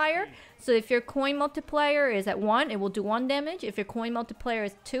multiplier. So if your coin multiplier is at 1, it will do 1 damage. If your coin multiplier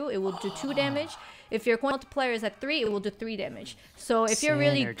is 2, it will do 2 damage. If your coin multiplier is at 3, it will do 3 damage. So if you're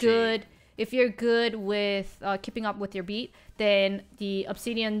really good, if you're good with keeping up with your beat, then the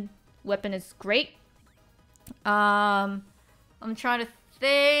obsidian weapon is great. I'm trying to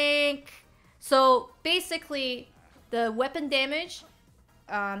think. So basically, the weapon damage,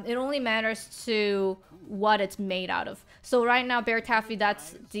 it only matters to what it's made out of. So right now, Bear Taffy,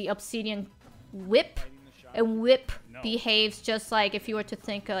 that's the obsidian whip. And whip behaves just like, if you were to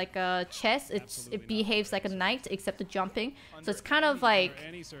think like a chess, it behaves like a knight, except the jumping. So it's kind of like,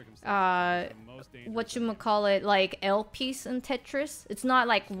 whatchamacallit, like L piece in Tetris. It's not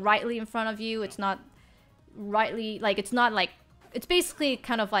like rightly in front of you. It's not rightly, like, it's not like, it's basically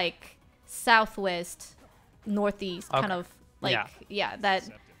kind of like southwest, northeast, kind of like, yeah, that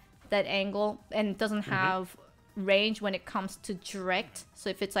angle, and it doesn't have range when it comes to direct. So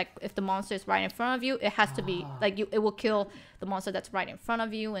if it's like, if the monster is right in front of you, it has to be like, it will kill the monster that's right in front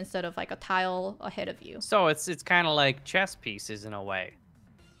of you instead of like a tile ahead of you. So it's kind of like chess pieces in a way.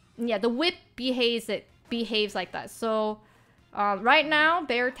 Yeah, the whip behaves like that. So Right now,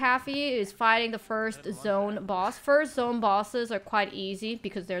 Bear Taffy is fighting the first zone boss. First zone bosses are quite easy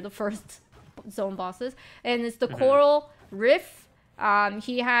because they're the first zone bosses. And it's the Coral Riff.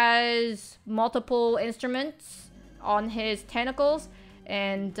 He has multiple instruments on his tentacles.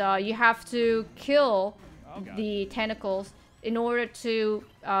 And you have to kill the tentacles in order to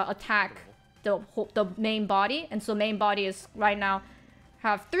attack the main body. And so main body is right now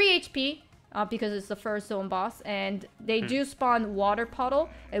have 3 HP. Because it's the first zone boss, and they do spawn water puddle,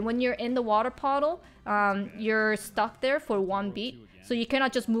 and when you're in the water puddle, you're stuck there for 1 beat, so you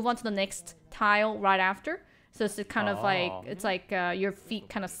cannot just move on to the next tile right after. So it's kind of like, it's like your feet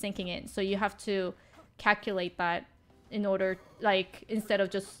kind of sinking in, so you have to calculate that in order, like, instead of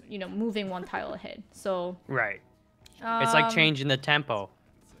just, you know, moving 1 tile ahead. So right, it's like changing the tempo.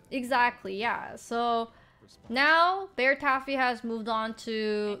 Exactly, yeah. So now, Bear Taffy has moved on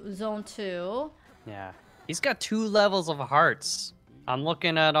to Zone 2. Yeah. He's got 2 levels of hearts. I'm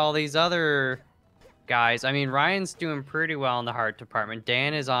looking at all these other guys. I mean, Ryan's doing pretty well in the heart department.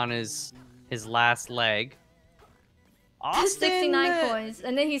 Dan is on his last leg. Austin... 69 coins,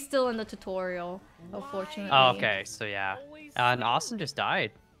 and then he's still in the tutorial, unfortunately. Oh, okay, so yeah. And Austin just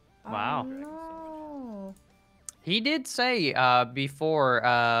died. Wow. Oh, no. He did say before...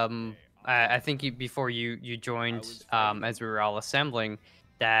 I think before you joined, as we were all assembling,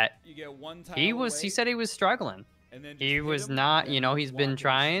 that he said he was struggling. He was not, you know, he's been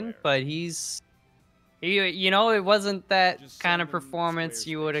trying, but you know, it wasn't that kind of performance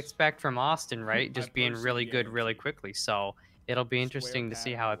you would expect from Austin, right? Just being really good really quickly. So it'll be interesting to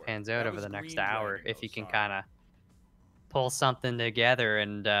see how it pans out over the next hour, if he can kind of pull something together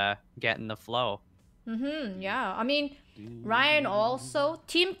and get in the flow. Yeah. I mean, Ryan also,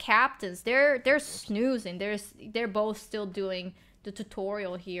 team captains, they're snoozing. They're both still doing the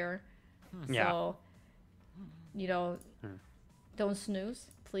tutorial here. So, you know, don't snooze,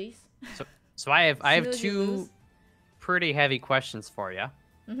 please. So I have 2 pretty heavy questions for you.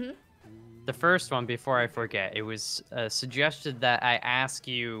 The first one, before I forget, it was suggested that I ask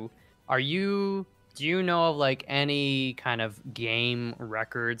you, do you know of like any kind of game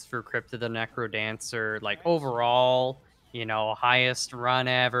records for Crypt of the NecroDancer, like overall, you know, highest run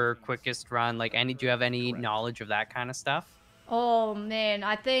ever, quickest run, like do you have any knowledge of that kind of stuff? Oh man,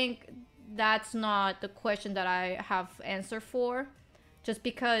 I think that's not the question that I have answer for, just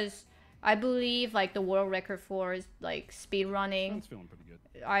because I believe like the world record for is like speed running. It's feeling pretty good.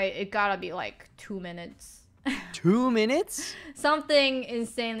 It gotta be like 2 minutes. 2 minutes? Something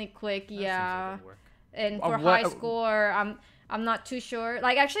insanely quick, yeah. And for high score, I'm not too sure.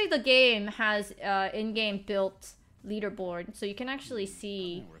 Like, actually, the game has in-game built leaderboard, so you can actually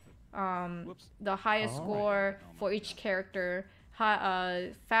see the highest score for each character,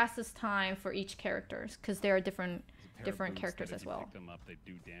 fastest time for each character, because there are different characters as well.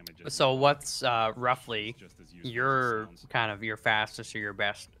 So what's roughly your fastest or your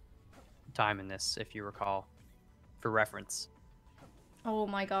best time in this, if you recall, for reference? Oh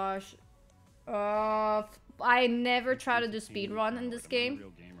my gosh. I never try to do speed run in this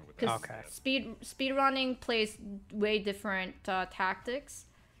game, because speed running plays way different tactics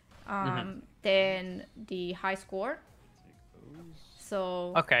than the high score.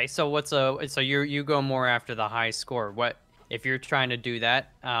 So okay, so so you go more after the high score. What if you're trying to do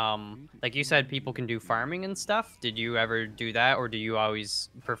that? Like you said, people can do farming and stuff. Did you ever do that, or do you always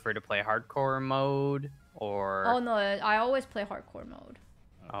prefer to play hardcore mode? Or oh no, I always play hardcore mode.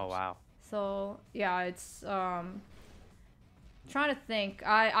 Oh wow. So yeah, it's trying to think.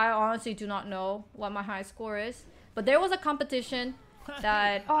 I honestly do not know what my high score is, but there was a competition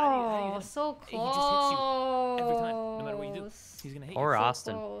that so close. He just hits you every time, no matter what you do. He's gonna hit or you.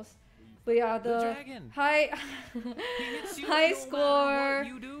 Austin. Close. But yeah, the high high score.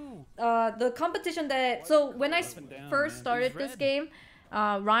 The competition that when I first started this game,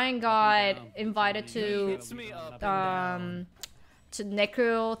 Ryan got invited to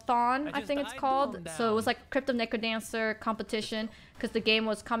Necrothon, I think it's called. So it was like Crypt of NecroDancer competition, because the game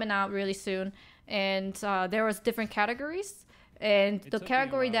was coming out really soon, and there was different categories. And the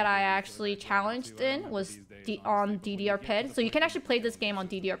category that I actually challenged in was on DDR-PED. So you can actually play this game on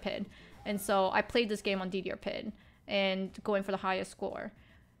DDR-PED. And so I played this game on DDR-PED and going for the highest score.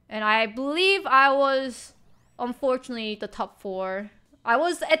 And I believe I was, unfortunately, the top 4. I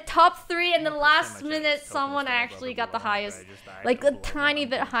was at top 3, and the last minute someone actually got the highest, like a tiny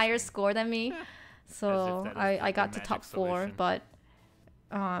bit higher score than me. So I got to top 4, but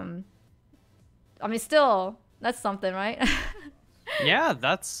I mean, still, that's something, right? Yeah,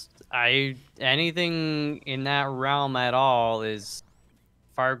 anything in that realm at all is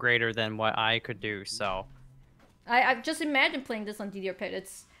far greater than what I could do. So I just imagine playing this on DDR Pit.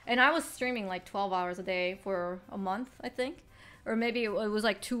 And I was streaming like 12 hours a day for a month, I think. Or maybe it was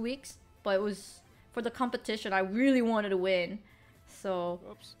like 2 weeks. But it was for the competition. I really wanted to win. So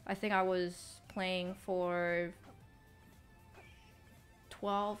I think I was playing for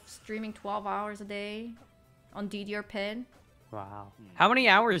streaming 12 hours a day on DDR Pit. Wow. How many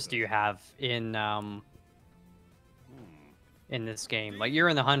hours do you have in this game? Like, you're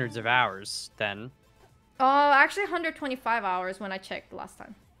in the hundreds of hours then. Actually 125 hours when I checked last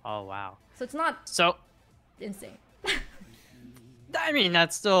time. Oh, wow. So it's not so insane. I mean,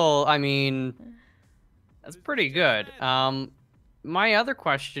 that's still, that's pretty good. My other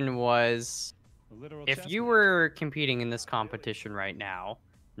question was, if you were competing in this competition right now,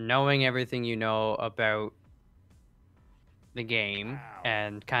 knowing everything you know about the game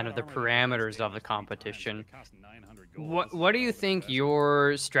and kind of the parameters of the competition, what do you think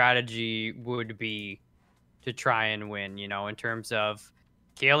your strategy would be to try and win, you know, in terms of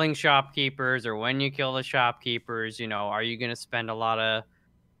killing shopkeepers, or when you kill the shopkeepers, you know, are you going to spend a lot of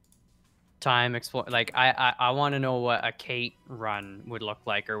time exploring? Like, I want to know what a Kate run would look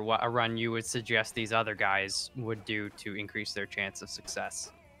like, or what a run you would suggest these other guys would do to increase their chance of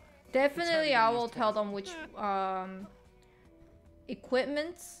success. Definitely, I will tell them which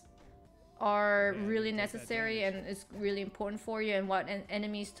equipments are really necessary and is really important for you, and what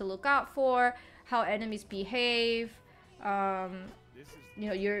enemies to look out for, how enemies behave. You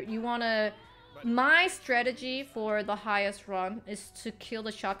know, you want to... My strategy for the highest run is to kill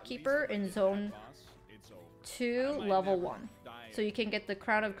the shopkeeper in zone 2, level 1. So you can get the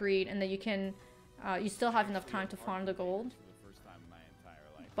Crown of Greed, and then you can... you still have enough time to farm the gold.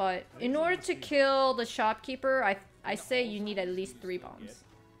 But in order to kill the shopkeeper, I say you need at least 3 bombs.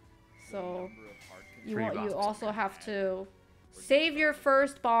 So you also have to save your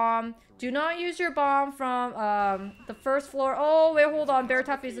first bomb. Do not use your bomb from the first floor. Oh wait, hold on. Bear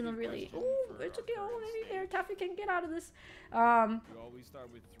Taffy isn't really. Ooh, it's okay. Oh, maybe Bear Taffy can get out of this. But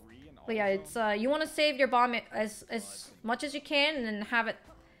yeah, it's you want to save your bomb as much as you can, and then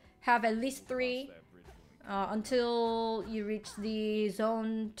have at least 3 until you reach the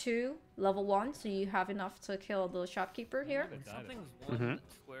zone 2, level 1. So you have enough to kill the shopkeeper here.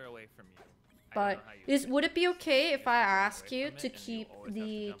 Square away from you. But would it be okay if I ask you to keep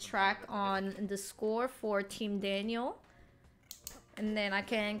the track on the score for Team Daniel? And then I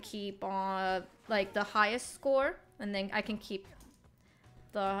can keep on like the highest score, and then I can keep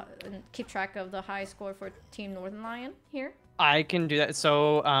track of the high score for Team Northern Lion here. I can do that.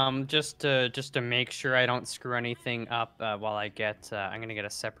 So just to make sure I don't screw anything up while I get I'm gonna get a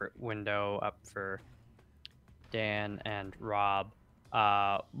separate window up for Dan and Rob.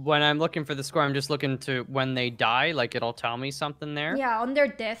 When I'm looking for the score, I'm just looking to when they die, like it'll tell me something there. Yeah, on their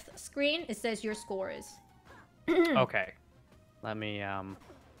death screen, it says your score is. Okay. Let me,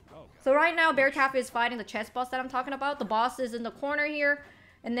 So right now, Bear Taffy is fighting the chess boss that I'm talking about. The boss is in the corner here.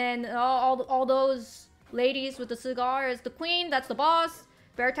 And then all those ladies with the cigar is the queen. That's the boss.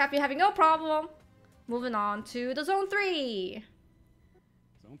 Bear Taffy having no problem. Moving on to the zone 3.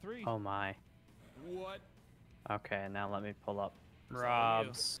 Zone 3. Oh my. What? Okay, now let me pull up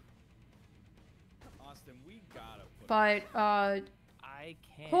Rob's. Austin, we gotta put But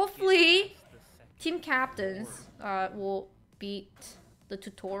hopefully team captains will beat the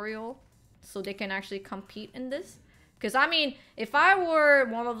tutorial so they can actually compete in this. Because I mean, if I were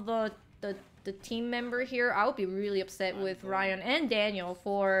one of the team member here, I would be really upset with Ryan and Daniel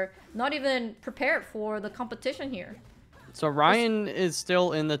for not even prepared for the competition here. So Ryan is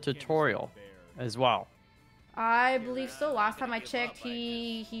still in the tutorial as well. I believe so. Last time I checked,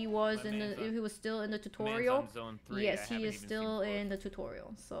 he was still in the tutorial. Yes, he is still in the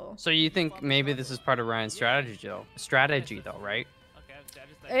tutorial. So you think maybe this is part of Ryan's strategy though, right?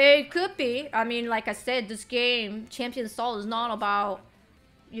 It could be. I mean, like I said, this game, Champion Assault, is not about,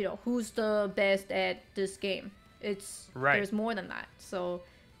 you know, who's the best at this game. It's there's more than that. So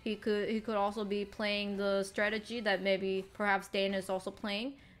he could also be playing the strategy that maybe perhaps Dana is also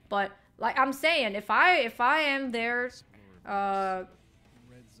playing. But like I'm saying, if I am their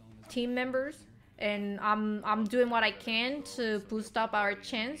team members, and I'm doing what I can to boost up our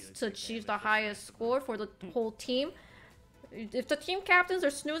chance to achieve the highest score for the whole team. If the team captains are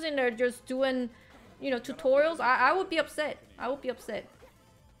snoozing, they're just doing, you know, tutorials, I would be upset. I would be upset.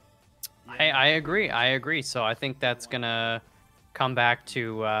 I agree. So I think that's gonna come back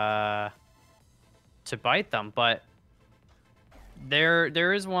to bite them. But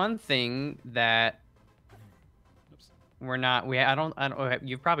there is one thing that I don't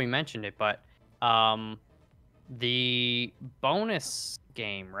you've probably mentioned it, but the bonus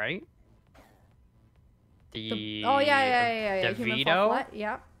game, right? Oh yeah. Human fall DeVito. flat.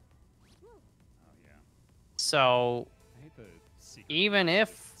 Yeah. So I hate the secret even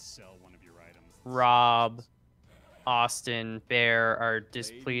if sell one of your items. Rob, Austin, Bear are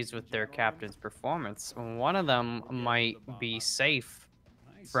displeased with their captain's performance, one of them might be safe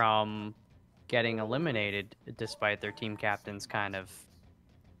from getting eliminated despite their team captains kind of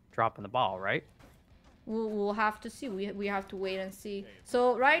dropping the ball, right? We'll have to see. We have to wait and see.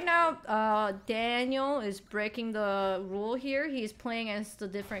 So right now, Daniel is breaking the rule here. He's playing as the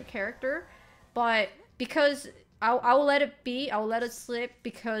different character, but because I will let it be, I will let it slip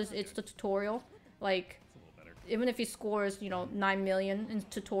because it's the tutorial. Like, even if he scores, 9 million in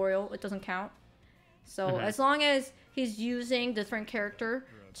tutorial, it doesn't count. So as long as he's using different character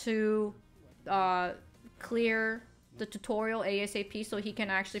to clear the tutorial ASAP so he can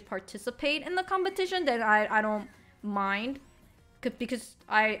actually participate in the competition, then I don't mind. Because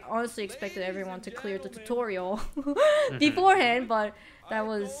I honestly expected everyone to clear the tutorial beforehand, but that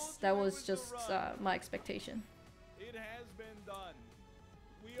was just my expectation. It has been done.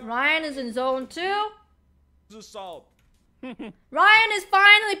 Ryan is in zone 2. Assault. Ryan is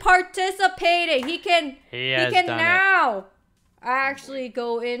finally participating. He can has done it. now actually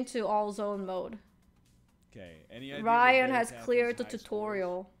go into all zone mode. Okay. Any idea Ryan what has Bearcat's cleared the high score is?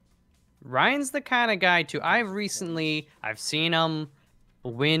 tutorial. Ryan's the kind of guy too. I've seen him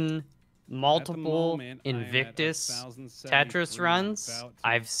win multiple Invictus Tetris runs.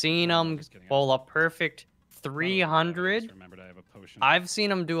 I've seen him bowl a perfect 300. I've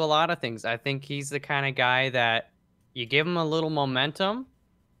seen him do a lot of things. I think he's the kind of guy that you give him a little momentum,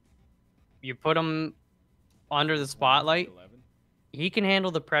 you put him under the spotlight, he can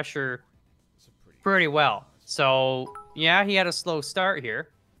handle the pressure pretty well. So, yeah, he had a slow start here.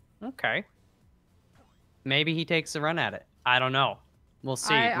 Okay. Maybe he takes a run at it. I don't know. We'll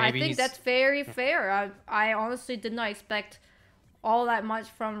see. I think that's very fair. I honestly did not expect all that much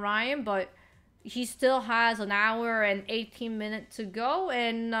from Ryan, but he still has an hour and 18 minutes to go,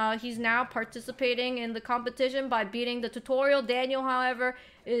 and he's now participating in the competition by beating the tutorial. Daniel, however,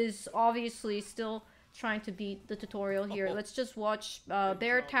 is obviously still trying to beat the tutorial here. Let's just watch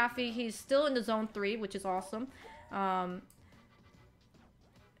Bear Taffy. He's still in the zone 3, which is awesome. And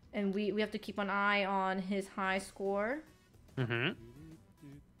we have to keep an eye on his high score.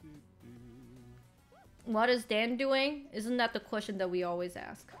 What is Dan doing? Isn't that the question that we always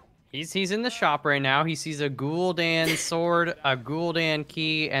ask? He's in the shop right now. He sees a Gul'dan sword, a Gul'dan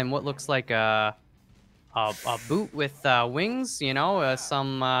key, and what looks like a boot with wings.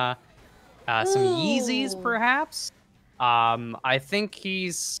 Some Yeezys perhaps. I think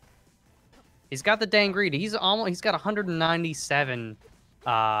he's got the dang greedy. He's got 197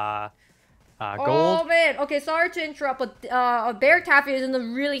 gold. Oh man, okay, sorry to interrupt, but Bear Taffy is in the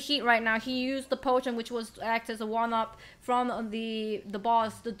really heat right now. He used the potion, which was act as a one-up from the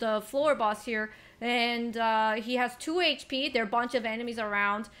boss, the floor boss here, and he has 2 HP. There are a bunch of enemies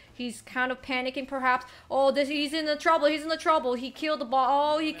around. He's kind of panicking, perhaps. Oh, he's in the trouble. He's in the trouble. He killed the boss.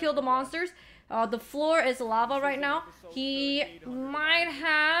 Oh, he killed the monsters. The floor is lava right now. He might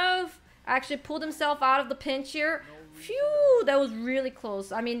have actually pulled himself out of the pinch here. Phew, that was really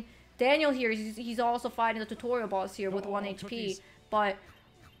close. I mean, Daniel here, he's also fighting the tutorial boss here with 1 HP. But,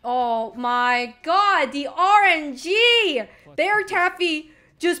 oh my god, the RNG! Bear Taffy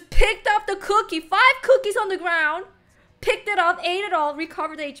just picked up the cookie. 5 cookies on the ground. Picked it up, ate it all,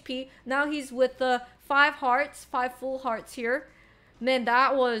 recovered HP. Now he's with the 5 hearts, 5 full hearts here. Man,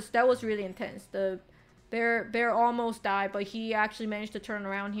 that was really intense. The bear almost died, but he actually managed to turn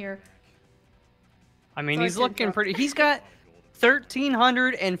around here. I mean, he's looking pretty. He's got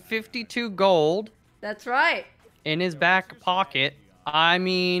 1,352 gold. That's right. In his back pocket. I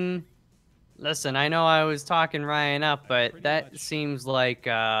mean, listen, I know I was talking Ryan up, but that seems like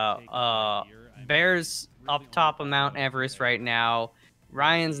Bear's up top of Mount Everest right now.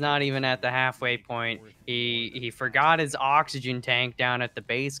 Ryan's not even at the halfway point. He forgot his oxygen tank down at the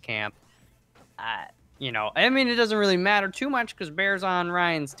base camp. I mean, it doesn't really matter too much because Bear's on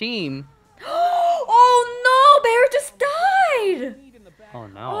Ryan's team. Oh no, Bear just died! Oh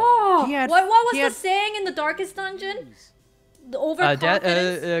no. Oh, what was the saying in the darkest dungeon? The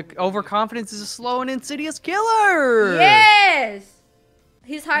overconfidence? Overconfidence is a slow and insidious killer! Yes!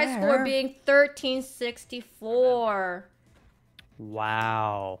 His high score being 1364.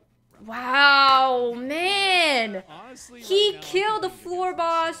 Wow. Wow, man! He killed the floor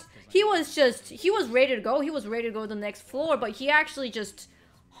boss. He was ready to go. He was ready to go to the next floor, but he actually just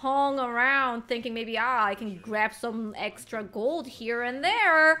hung around thinking maybe, I can grab some extra gold here and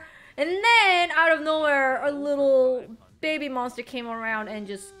there. And then, out of nowhere, a little baby monster came around and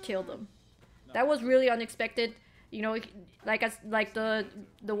just killed him. That was really unexpected. You know, like the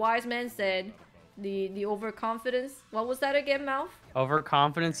wise man said, the overconfidence. What was that again, Mouth?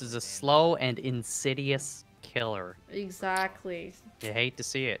 Overconfidence is a slow and insidious killer. Exactly. You hate to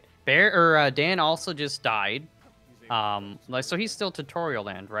see it. Dan also just died. So he's still tutorial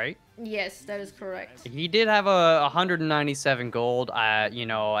land, right? Yes, that is correct. He did have a 197 gold. You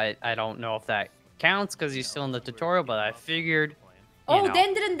know, I don't know if that counts because he's still in the tutorial, but I figured. Oh,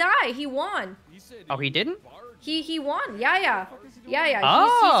 Dan didn't die. He won. Oh, he didn't? He won. Yeah.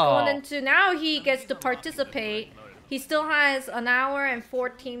 Oh. He's going into now. He gets to participate. He still has an hour and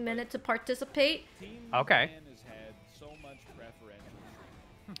 14 minutes to participate. Okay.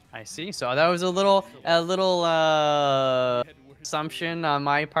 I see. So that was a little assumption on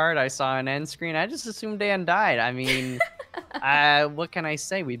my part. I saw an end screen. I just assumed Dan died. I mean, what can I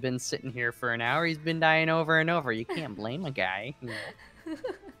say? We've been sitting here for an hour. He's been dying over and over. You can't blame a guy.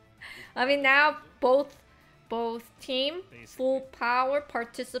 I mean, now both team full power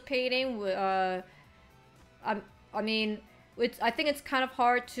participating. I mean, I think it's kind of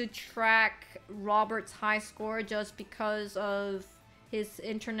hard to track Robert's high score just because of his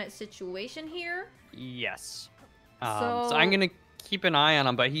internet situation here. Yes. So I'm gonna keep an eye on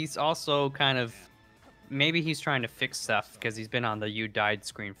him, but he's also kind of maybe he's trying to fix stuff because he's been on the "you died"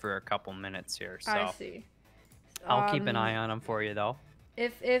 screen for a couple minutes here. So I see. I'll keep an eye on him for you, though.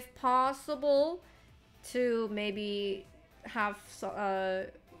 If possible, to maybe have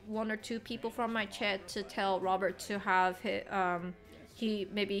one or two people from my chat to tell Robert to have he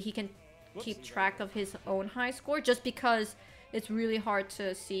can keep track of his own high score, just because it's really hard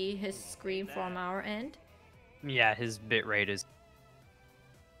to see his screen from our end. Yeah, his bitrate is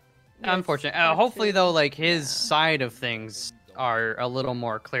Yes, unfortunate. that Hopefully, too. though, like his side of things are a little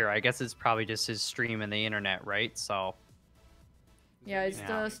more clear. I guess it's probably just his stream and the internet, right? So Yeah, it's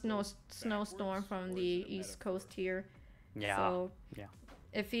Yeah. the snowstorm from the East Coast here. yeah, So yeah.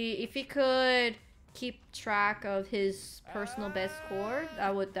 if he could keep track of his personal best score,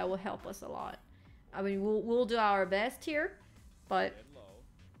 that would help us a lot. I mean, we'll do our best here, but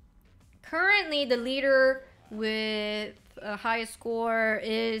currently the leader with a highest score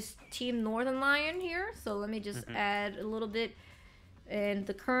is Team Northern Lion here. So let me just add a little bit. And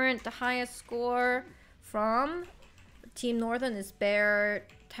the highest score from Team Northern is Bear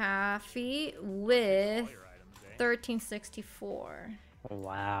Taffy with 1364.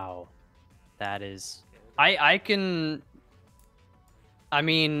 Wow, that is. I can. I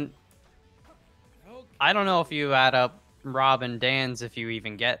mean, I don't know if you add up Rob and Dan's if you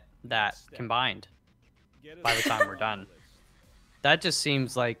even get that combined by the time we're done. That just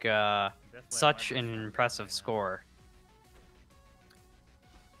seems like such an impressive score.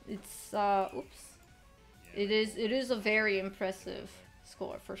 It's oops. It is a very impressive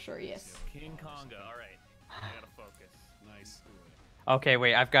score for sure. Yes. King Konga. All right. I gotta focus. Nice. Okay,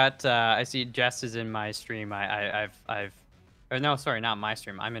 wait. I've got. I see Jess is in my stream. I've. Or no, sorry, not my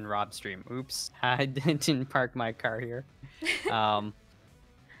stream. I'm in Rob's stream. Oops, I didn't park my car here.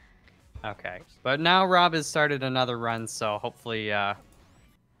 Okay, but now Rob has started another run, so hopefully,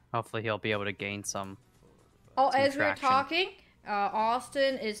 hopefully he'll be able to gain some. Oh, some as traction. we're talking,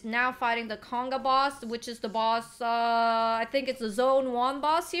 Austin is now fighting the Konga boss, which is the boss. I think it's the Zone 1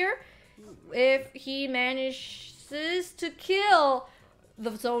 boss here. If he manages to kill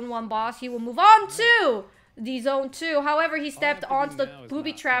the Zone 1 boss, he will move on to the Zone 2. However, he stepped onto the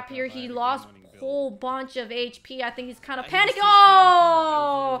booby trap here. He lost a whole bunch of HP. I think he's kind of panicking.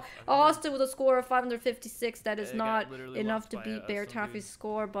 Oh! Austin with a score of 556. That is not enough to beat Bear Taffy's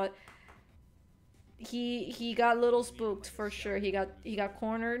score, but he got a little spooked for sure. He got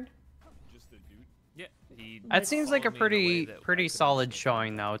cornered. Yeah. That seems like a pretty solid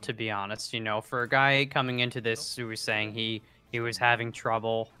showing, though. To be honest, you know, for a guy coming into this who was saying he was having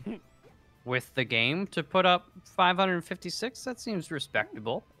trouble with the game, to put up 556, that seems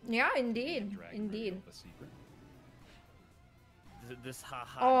respectable. Yeah, indeed. This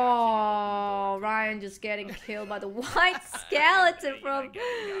Oh, Ryan just getting killed by the white skeleton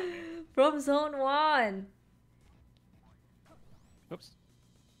from Zone 1. Oops.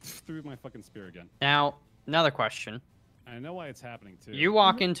 Threw my fucking spear again. Now, another question. I know why it's happening too. You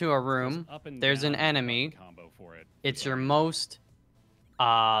walk into a room, Up and there's an down enemy. combo for it. It's your most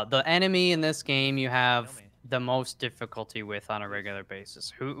the enemy in this game you have the most difficulty with on a regular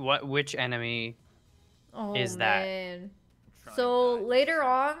basis. Which enemy Oh, is that? man. So later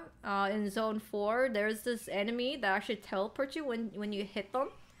on, in Zone 4, there's this enemy that actually teleports you when you hit them.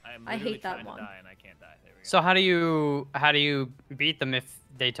 I'm I hate literally that trying to one. die and I can't die. There we So how do you beat them if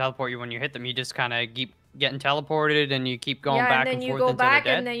they teleport you when you hit them? You just kind of keep getting teleported and you keep going back and and then you forth go until they're back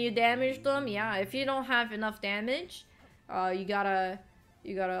dead? and then you damage them. Yeah, if you don't have enough damage, you gotta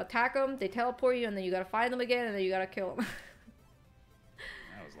attack them. They teleport you, and then you gotta find them again, and then you gotta kill them.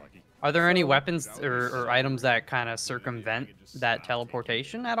 That was lucky. Are there any weapons or items that kind of circumvent that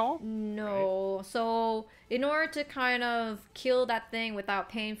teleportation at all? No. So in order to kind of kill that thing without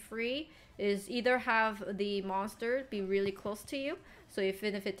pain free, is either have the monster be really close to you. So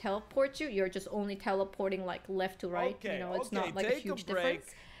even if it teleports you, you're just only teleporting like left to right. Okay, you know, it's not okay, like a take a huge break.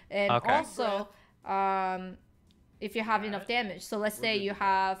 difference. And Okay. also, if you have enough damage. So let's say you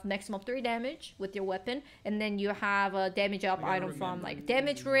have maximum 3 damage with your weapon, and then you have a damage up item from like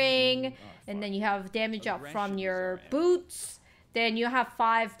damage ring, and then you have damage up from your boots. Then you have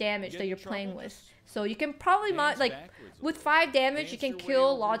 5 damage that you're playing with. So you can probably like with 5 damage you can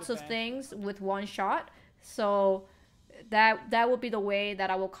kill lots of things with one shot. So that would be the way that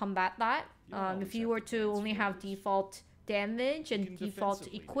I will combat that. If you were to only have default damage and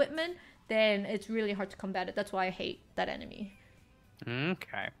default equipment, then it's really hard to combat it. That's why I hate that enemy.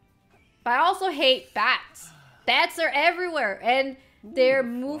 Okay. But I also hate bats. Bats are everywhere, and their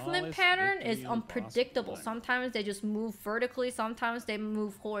movement pattern is unpredictable. Sometimes they just move vertically, sometimes they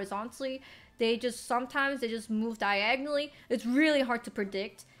move horizontally. Sometimes they just move diagonally. It's really hard to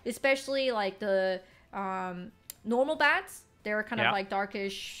predict, especially like the normal bats. They're kind of like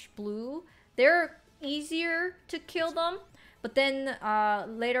darkish blue. They're easier to kill them. But then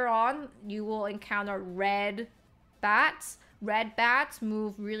later on, you will encounter red bats. Red bats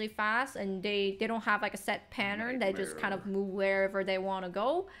move really fast, and they don't have like a set pattern. They just kind of move wherever they want to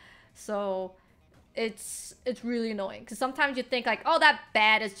go. So it's really annoying, because sometimes you think like, oh, that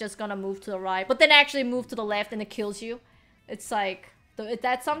bat is just gonna move to the right, but then actually move to the left and it kills you. It's like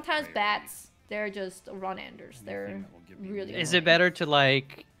that sometimes bats, they're just run-enders. They're really Is it better to,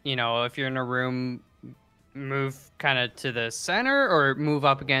 like, you know, if you're in a room, move kind of to the center or move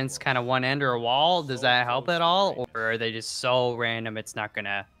up against kind of one end or a wall? Does that help at all, or are they just so random it's not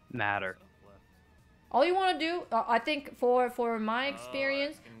gonna matter? All you want to do, I think for my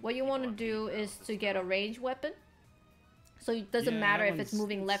experience, what you want to do is to get a ranged weapon. So it doesn't matter if it's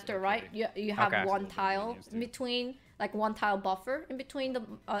moving left or right. You have one tile in between, like one tile buffer in between the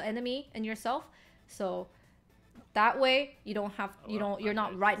enemy and yourself. So that way you're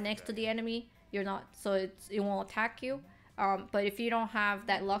not right next to the enemy. You're not, so it won't attack you. But if you don't have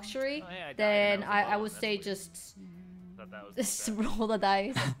that luxury, then I would say just roll the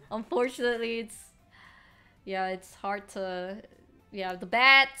dice. Unfortunately, it's hard to. Yeah, the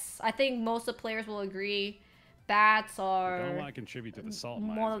bats. I think most of the players will agree. Bats are Don't want to contribute to the salt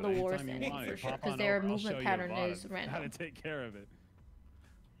mines, one of the but worst anytime you enemies want for it, sure, pop because on their over, I'll movement show you pattern a lot is of random. How to take care of it.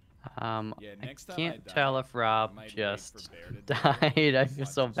 I next time can't I tell die, if Rob I might wait just for Bear to died. I feel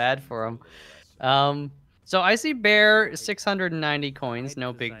so bad for him. So I see Bear 690 coins,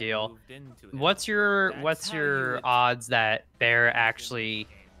 no big deal. What's your odds that Bear actually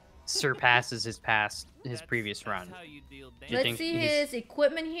surpasses his previous run? Let's see his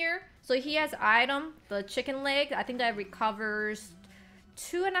equipment here. So he has item, the chicken leg. I think that recovers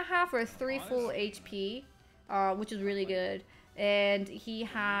 2.5 or 3 full HP, which is really good. And he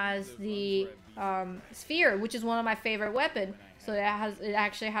has the sphere, which is one of my favorite weapons. So it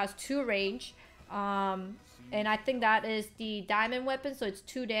actually has 2 range. And I think that is the diamond weapon, so it's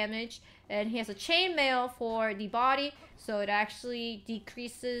 2 damage. And he has a chainmail for the body, so it actually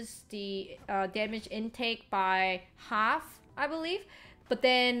decreases the damage intake by half, I believe. But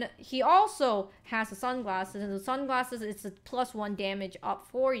then he also has the sunglasses, and the sunglasses, it's a +1 damage up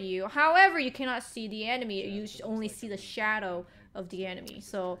for you. However, you cannot see the enemy. You only see the shadow of the enemy.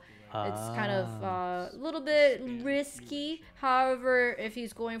 So it's kind of a little bit risky. However, if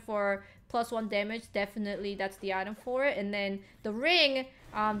he's going for +1 damage, definitely that's the item for it. And then the ring,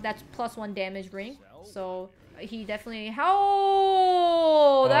 that's +1 damage ring. So he definitely...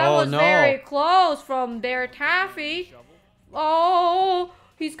 Oh, that was very close from Bear Taffy. Oh,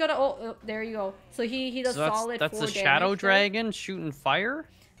 he's gonna... Oh, there you go. So he does solid 4 damage. That's the shadow dragon shooting fire?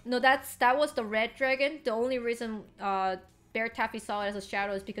 No, that was the red dragon. The only reason Bear Taffy saw it as a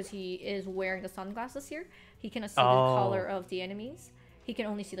shadow is because he is wearing the sunglasses here. He cannot see the color of the enemies. He can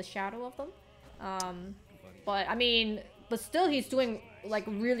only see the shadow of them. But I mean, but still he's doing like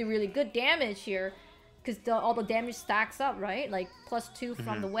really, really good damage here, because all the damage stacks up, right? Like +2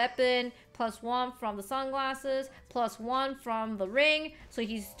 from the weapon, +1 from the sunglasses, +1 from the ring. So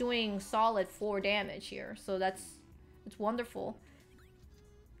he's doing solid 4 damage here. So it's wonderful.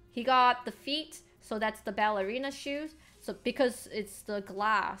 He got the feet, so that's the ballerina shoes. So because it's the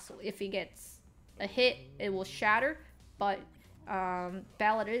glass, if he gets a hit, it will shatter. But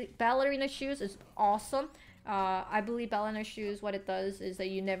ballerina shoes is awesome. I believe ballerina shoes, what it does is that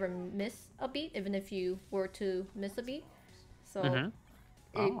you never miss a beat, even if you were to miss a beat. So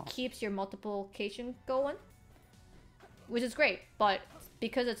it keeps your multiplication going, which is great. But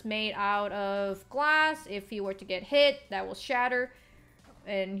because it's made out of glass, if he were to get hit, that will shatter,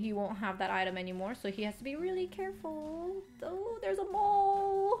 and he won't have that item anymore. So he has to be really careful. Oh, there's a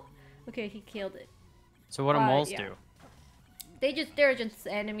mole. Okay, he killed it. So what do moles do? They're just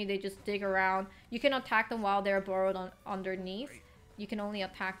enemy. They just dig around. You can attack them while they're burrowed underneath. You can only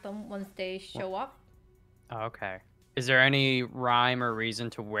attack them once they show up. Okay. Is there any rhyme or reason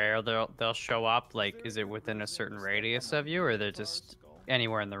to where they'll show up? Like, is it within a certain radius of you, or they're just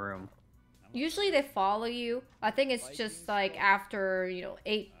anywhere in the room? Usually they follow you. I think it's just like after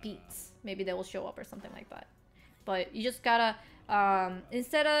 8 beats, maybe they will show up or something like that. But you just gotta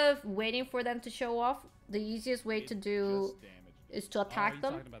instead of waiting for them to show off, the easiest way to do is to attack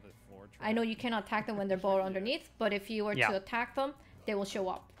them. I know you cannot attack them when they're burrowed underneath, but if you were to attack them, they will show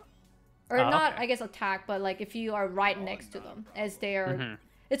up. Or not, I guess, attack, but like if you are right next to them as they are.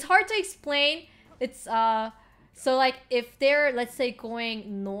 It's hard to explain. It's so like if they're, let's say,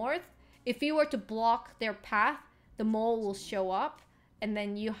 going north, if you were to block their path, the mole will show up, and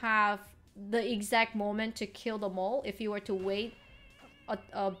then you have the exact moment to kill the mole. If you were to wait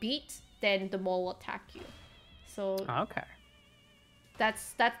a beat, then the mole will attack you. So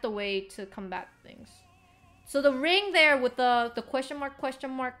that's the way to combat things. So the ring there with the question mark,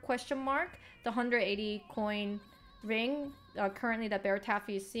 the 180 coin ring currently that Bear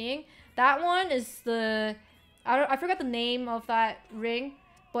Taffy is seeing, that one is the, I forgot the name of that ring,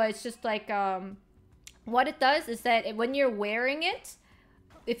 but it's just like, what it does is that when you're wearing it,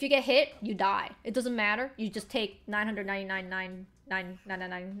 if you get hit, you die. It doesn't matter. You just take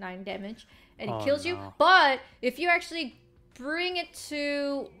 999,999 damage, and it kills you. But if you actually bring it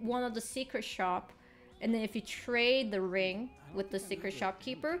to one of the secret shop, and then if you trade the ring with the secret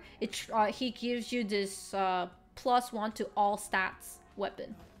shopkeeper, he gives you this +1 to all stats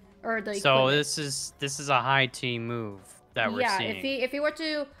weapon, or the so equipment. this is a high team move that we're seeing. Yeah, if he were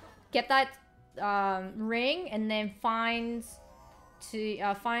to get that ring and then finds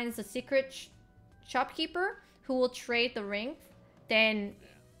the secret shopkeeper who will trade the ring, then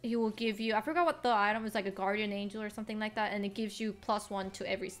he will give you, I forgot what the item is, like a guardian angel or something like that, and it gives you +1 to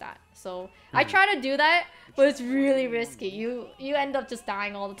every stat. So I try to do that, but it's really risky. You end up just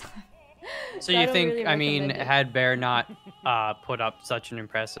dying all the time. So you think, really, I mean, had Bear not put up such an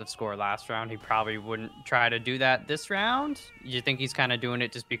impressive score last round, he probably wouldn't try to do that this round? You think he's kind of doing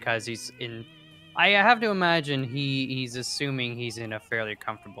it just because he's in... I have to imagine he's assuming he's in a fairly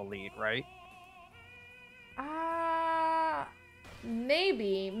comfortable lead, right?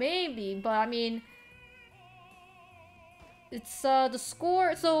 Maybe, but I mean, it's the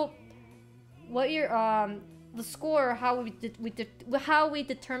score. So what you're the score, how we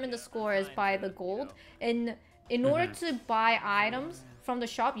determine the score is by the gold, and in order to buy items from the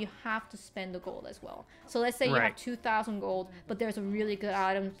shop, you have to spend the gold as well. So let's say you have 2,000 gold, but there's a really good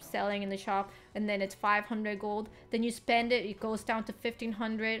item selling in the shop, and then it's 500 gold. Then you spend it, it goes down to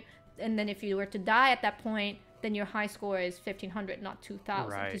 1,500, and then if you were to die at that point, then your high score is 1,500, not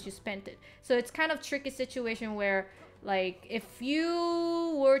 2,000, because you spent it. So it's kind of tricky situation where, like, if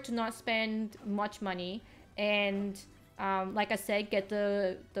you were to not spend much money and, like I said, get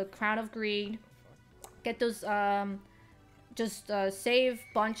the Crown of Greed, get those, save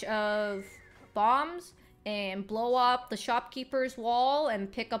bunch of bombs and blow up the shopkeeper's wall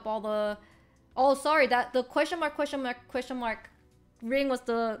and pick up all the... Oh, sorry, that the question mark ring was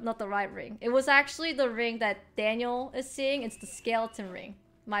not the right ring. It was actually the ring that Daniel is seeing. It's the skeleton ring.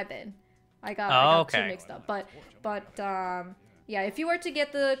 My bad. I got two mixed up. But yeah, if you were to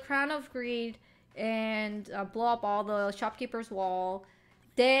get the Crown of Greed and blow up all the shopkeeper's wall,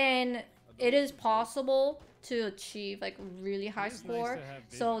 then it is possible to achieve like really high score.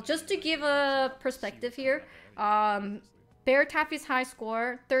 So just to give a perspective here, Bear Taffy's high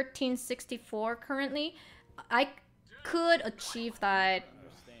score 1364 currently. I could achieve that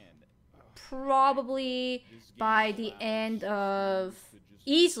probably by the end of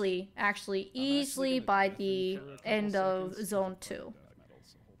easily by the end of Zone 2.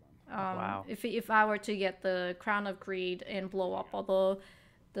 Wow. If I were to get the Crown of Greed and blow up all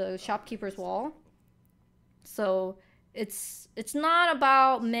the shopkeeper's wall. So it's not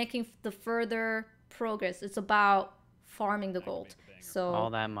about making the further progress. It's about farming the gold. So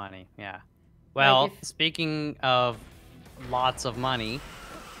all that money, yeah. Well, like speaking of lots of money,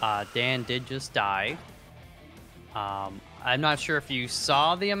 Dan did just die. I'm not sure if you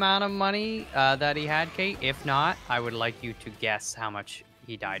saw the amount of money that he had, Kate. If not, I would like you to guess how much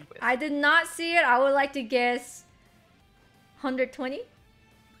he died with. I did not see it. I would like to guess 120.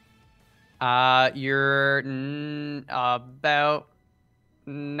 You're about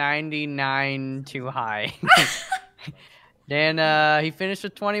 99 too high. Then he finished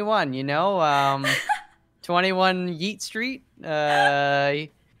with 21. You know, 21 Yeet Street. You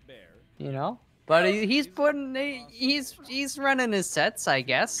know. But he's putting he's running his sets, I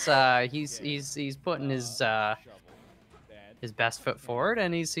guess. He's putting his best foot forward,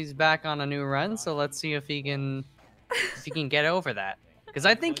 and he's back on a new run. So let's see if he can get over that. Because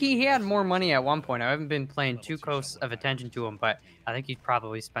I think he had more money at one point. I haven't been paying too close of attention to him, but I think he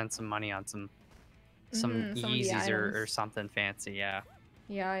probably spent some money on some Yeezys or something fancy. Yeah.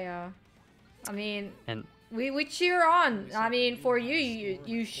 Yeah. I mean. And. We cheer on. I mean, for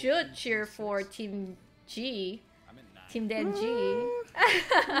you should cheer for Team G, Team Dan G.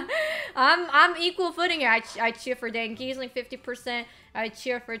 I'm equal footing here. I cheer for Dan Giesling 50%. I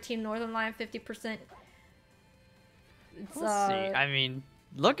cheer for Team Northern Lion 50%. We'll see. I mean,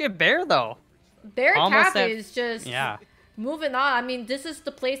 look at Bear though. Bear Cafe is just yeah. Moving on. I mean, this is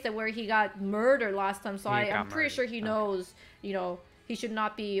the place where he got murdered last time, so I'm pretty sure he knows. You know. He should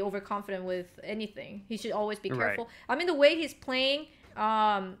not be overconfident with anything. He should always be careful. Right. I mean, the way he's playing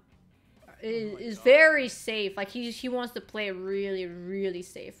is very safe. Like, he wants to play really, really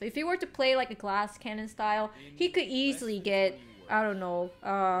safe. If he were to play like a glass cannon style, he could easily get, I don't know,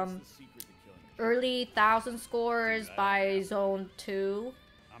 early 1,000 scores by zone 2.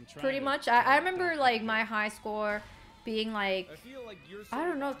 Pretty much. I remember, like, my high score being like, I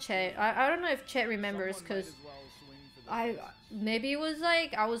don't know, Chet. I don't know if Chet remembers, because maybe it was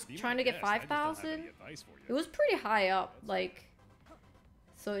like I was trying to get 5,000. It was pretty high up, like.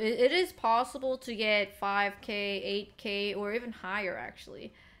 So it is possible to get 5K, 8K, or even higher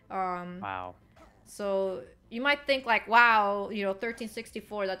actually. Wow. So you might think like, wow, you know,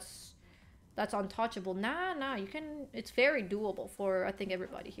 1364. That's untouchable. Nah. You can. It's very doable for I think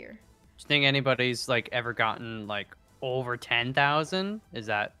everybody here. Do you think anybody's like ever gotten like over 10,000? Is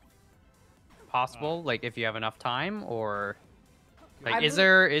that possible? Like if you have enough time, or like is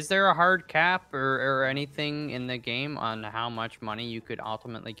there a hard cap or anything in the game on how much money you could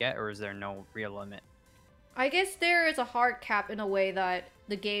ultimately get, or is there no real limit? I guess there is a hard cap in a way that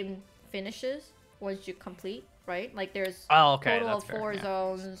the game finishes once you complete, right? Like there's total of 4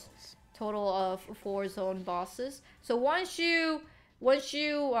 zones, total of 4 zone bosses. So once you you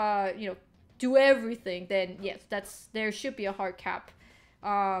know, do everything, then yes, there should be a hard cap.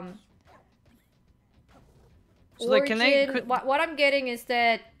 So Origin, like, what I'm getting is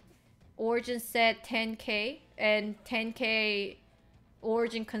that Origin said 10K, and 10K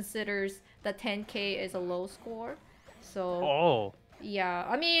Origin considers that 10K is a low score. So yeah,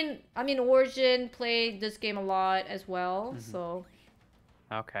 I mean Origin played this game a lot as well. So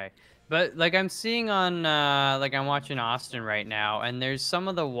okay, but like I'm seeing on like I'm watching Austin right now, and there's some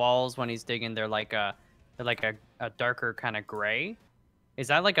of the walls when he's digging, they're like a darker kind of gray. Is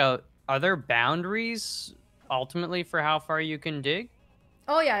that like are there boundaries ultimately for how far you can dig?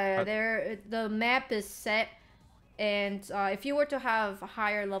 Oh yeah, the map is set, and if you were to have a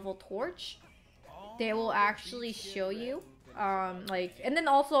higher level torch, they will actually show you like, and then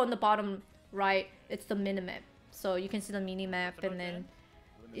also on the bottom right, it's the minimap, so you can see the mini map, and then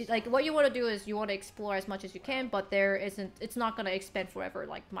like what you want to do is you want to explore as much as you can, but it's not gonna expand forever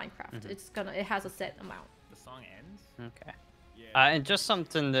like Minecraft. It has a set amount. The song ends. Okay. And just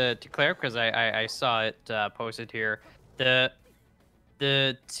something to clear, because I saw it posted here. The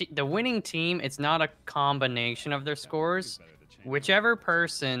winning team, it's not a combination of their scores. Whichever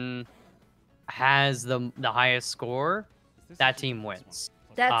person has the highest score, that team wins.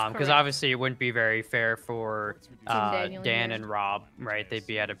 That's because obviously it wouldn't be very fair for Dan and Rob, right? They'd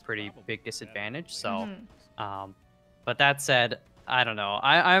be at a pretty big disadvantage. So, but that said, I don't know.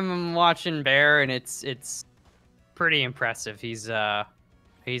 I'm watching Bear, and it's pretty impressive. He's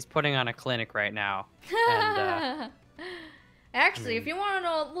putting on a clinic right now. And, actually, if you want to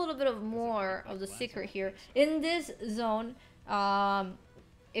know a little bit more of the secret here, in this zone,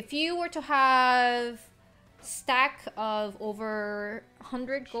 if you were to have stack of over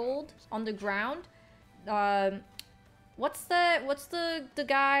 100 gold on the ground, what's the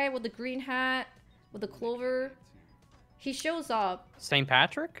guy with the green hat with the clover? He shows up. St.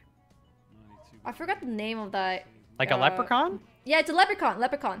 Patrick? I forgot the name of that. Like a leprechaun? Yeah, it's a leprechaun.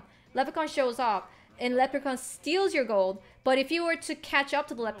 Leprechaun shows up, and Leprechaun steals your gold. But if you were to catch up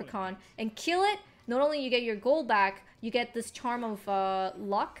to the Leprechaun and kill it, not only you get your gold back, you get this charm of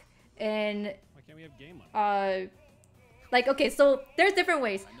luck, and Like, okay, so there's different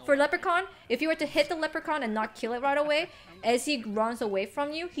ways. For Leprechaun, if you were to hit the Leprechaun and not kill it right away, as he runs away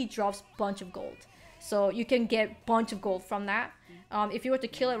from you, he drops a bunch of gold. So you can get bunch of gold from that. If you were to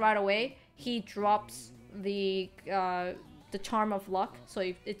kill it right away, he drops the Charm of Luck. So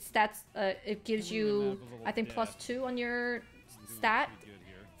it gives you, I think, +2 on your stat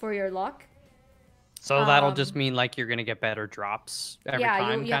for your luck. So that'll just mean like you're gonna get better drops every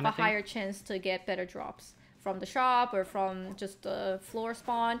time. Yeah, you have a higher chance to get better drops from the shop or from just the floor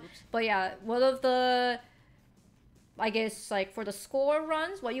spawn. But yeah, one of the, I guess, like for the score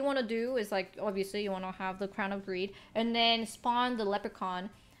runs, what you want to do is like, obviously you want to have the Crown of Greed and then spawn the Leprechaun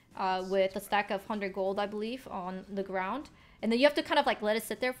with a stack of 100 gold, I believe, on the ground. And then you have to kind of like let it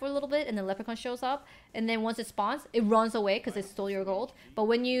sit there for a little bit and the Leprechaun shows up. And then once it spawns, it runs away because it stole your gold. But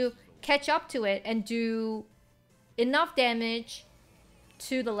when you catch up to it and do enough damage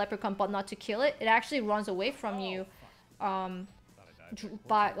to the Leprechaun but not to kill it, it actually runs away from you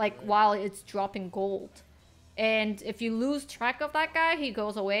while it's dropping gold. And if you lose track of that guy, he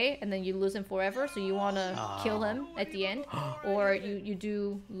goes away and then you lose him forever. So you want to kill him at the end, or you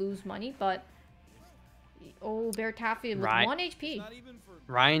do lose money. But Bear Taffy with 1 HP.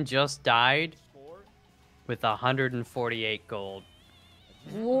 Ryan just died with 148 gold.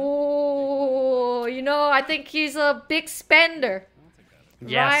 Whoa, you know, I think he's a big spender.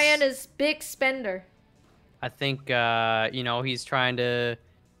 Yes. Ryan is big spender. I think you know, he's trying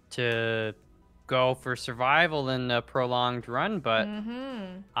to go for survival in a prolonged run, but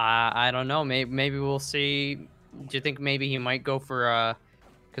I don't know. Maybe we'll see. Do you think maybe he might go for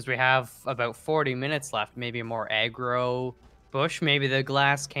because we have about 40 minutes left, maybe a more aggro bush, maybe the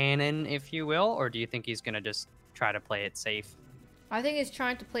glass cannon, if you will, or do you think he's gonna just try to play it safe? I think he's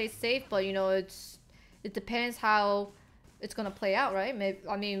trying to play safe, but you know, it depends how it's gonna play out, right?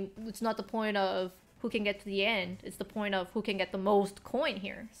 I mean, it's not the point of who can get to the end. It's the point of who can get the most coin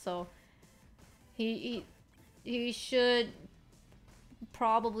here. So he should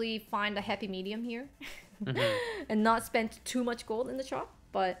probably find a happy medium here and not spend too much gold in the shop.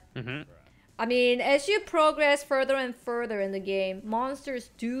 But I mean, as you progress further and further in the game, monsters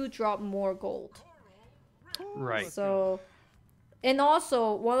do drop more gold. Right. So. And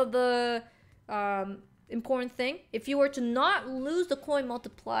also, one of the important thing, if you were to not lose the coin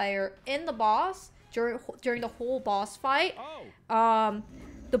multiplier in the boss during the whole boss fight,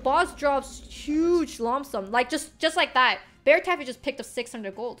 the boss drops huge lump sum, like just like that. Bear Taffy just picked up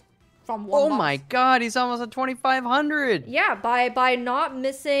 600 gold from one boss. My god, he's almost at 2,500. Yeah, by not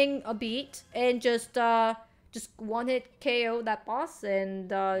missing a beat and just one hit KO that boss, and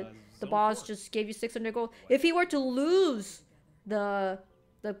the boss just gave you 600 gold. If he were to lose the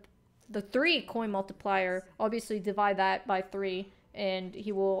 3 coin multiplier, obviously divide that by 3 and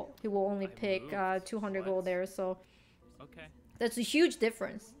he will only pick 200 gold there. So that's a huge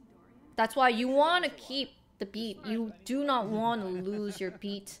difference. That's why you want to keep the beat. You do not want to lose your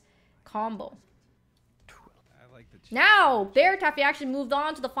beat combo. Now Bear Taffy actually moved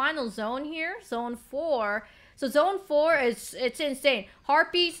on to the final zone here, zone 4. So zone 4 it's insane.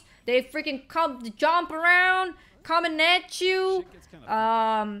 Harpies, they freaking jump around, coming at you.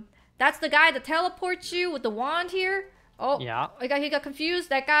 That's the guy that teleports you with the wand here. Oh, yeah. He got confused.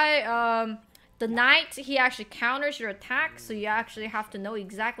 That guy, the knight, he actually counters your attack, so you actually have to know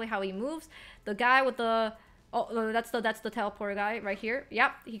exactly how he moves. The guy with the that's the teleporter guy right here.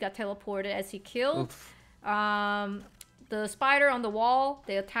 Yep, he got teleported as he killed. The spider on the wall,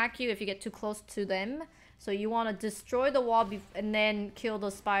 they attack you if you get too close to them. So you want to destroy the wall and then kill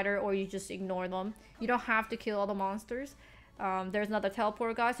the spider, or you just ignore them. You don't have to kill all the monsters. There's another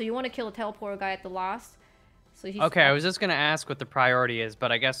teleporter guy, so you want to kill the teleporter guy at the last. So he's okay, I was just gonna ask what the priority is,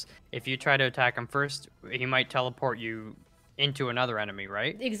 but I guess if you try to attack him first, he might teleport you into another enemy,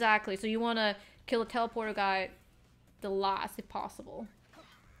 right? Exactly. So you want to kill the teleporter guy the last, if possible.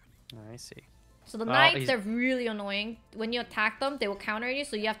 I see. So the knights, they're really annoying. When you attack them, they will counter you,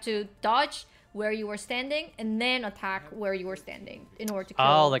 so you have to dodge where you were standing and then attack where you were standing in order to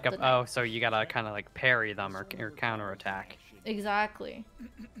kill so you gotta kind of like parry them or counter attack. Exactly.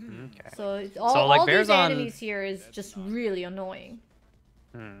 Okay. So all these enemies here is just really annoying.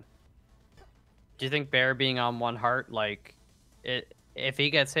 Do you think Bear being on 1 heart, like, if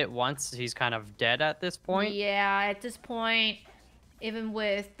he gets hit once, he's kind of dead at this point? Yeah, at this point, even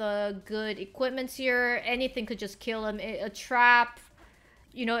with the good equipment here, anything could just kill him. A trap,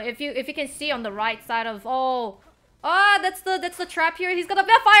 you know, if you can see on the right side of that's the trap here. He's gonna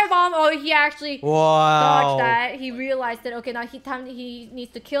be a firebomb. Oh, he actually dodged that. He realized that. Okay, now he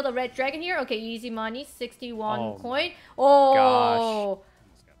needs to kill the red dragon here. Okay, easy money, 61 coin. Oh,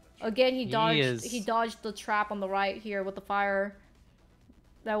 gosh. Again, he dodged. is- He dodged the trap on the right here with the fire.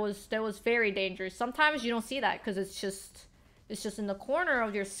 That was very dangerous. Sometimes you don't see that because it's just in the corner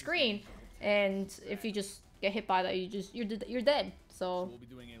of your screen, and if you just get hit by that, you're dead. So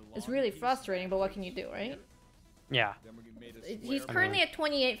it's really frustrating. But what can you do, right? Yeah. He's currently at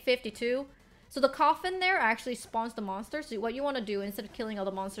 2852. So the coffin there actually spawns the monsters. So what you want to do, instead of killing all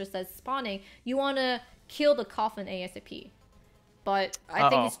the monsters that's spawning, you want to kill the coffin ASAP. But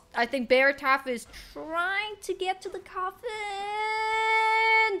I think Bear Taff is trying to get to the coffin.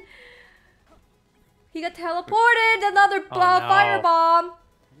 He got teleported. Another no. firebomb.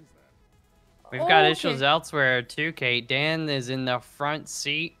 We've got Okay. issues elsewhere too, Kate. Dan is in the front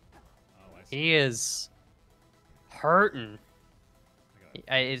seat. He is hurting.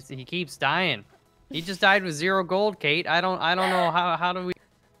 He keeps dying. He just died with 0 gold, Kate. I don't know how do we.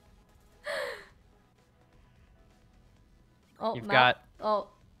 Oh, You've Matt. got.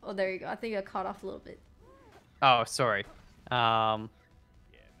 Oh, there you go. I think I cut off a little bit. Oh, sorry. Yeah,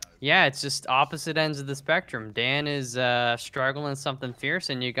 it's just opposite ends of the spectrum. Dan is struggling something fierce,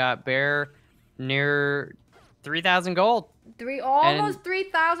 and you got Bear near 3,000 gold. Almost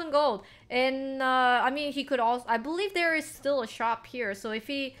 3,000 gold. And I mean, he could also. I believe there is still a shop here. So if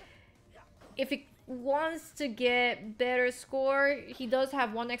he wants to get better score, he does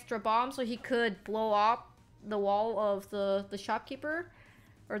have 1 extra bomb, so he could blow up the wall of the shopkeeper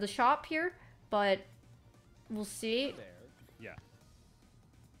or the shop here. But we'll see. Yeah.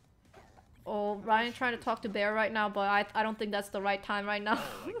 Oh, Ryan trying to talk to Bear right now, but I don't think that's the right time right now.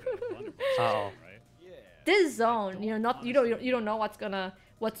 Oh. This zone, you know, you don't know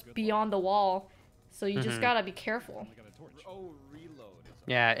what's beyond the wall, so you just gotta be careful.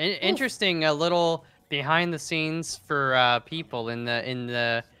 Yeah, interesting. A little behind the scenes for people in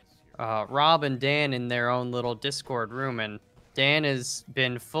the Rob and Dan in their own little Discord room, and Dan has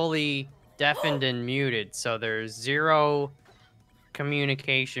been fully deafened and muted, so there's 0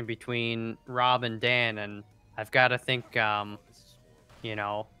 communication between Rob and Dan, and I've got to think, you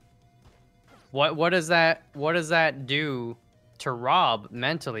know, what does that do to Rob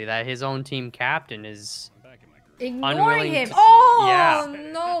mentally, that his own team captain is Ignoring unwilling him. to- Oh Yeah.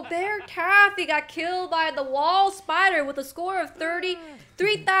 no, Bear Taffy got killed by the wall spider with a score of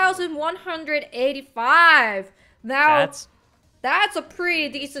 33,185. Now that's a pretty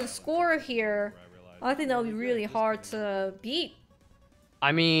decent score here. I think that'll be really hard to beat.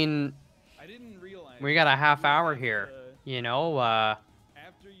 I mean, we got a half hour here. You know,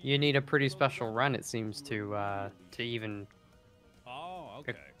 you need a pretty special run, it seems, to even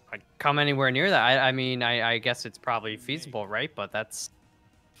like, come anywhere near that. I mean, I guess it's probably feasible, right? But that's.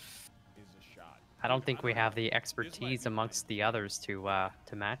 I don't think we have the expertise amongst the others to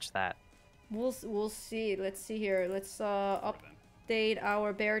match that. We'll see. Let's see here. Let's update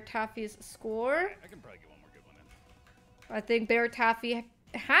our Bear Taffy's score. I can probably get one more good one in. I think Bear Taffy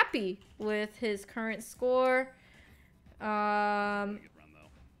happy with his current score. Good run though.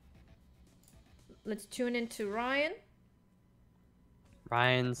 Let's tune into Ryan.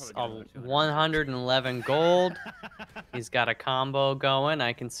 Ryan's 111 gold. He's got a combo going.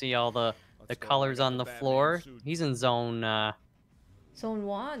 I can see all the colors on the floor. He's in zone Zone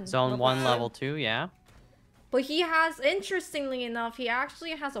 1. zone 1 level 2, yeah. But he has, interestingly enough, he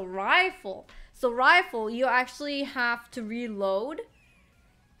actually has a rifle. So rifle, you actually have to reload.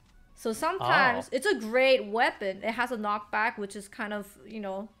 So sometimes it's a great weapon. It has a knockback, which is kind of, you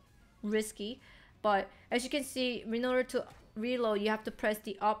know, risky. But as you can see, in order to reload, you have to press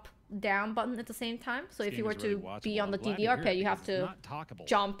the up down button at the same time. So if you were to be on the DDR pad, you have to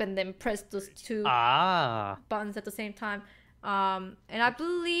jump and then press those 2 buttons at the same time. And I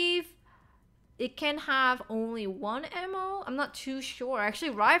believe it can have only 1 ammo. I'm not too sure.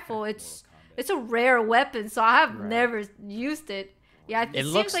 Actually, rifle, it's a rare weapon, so I have never used it. Yeah, it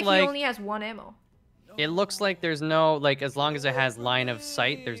seems like he only has 1 ammo. It looks like there's no, like, as long as it has line of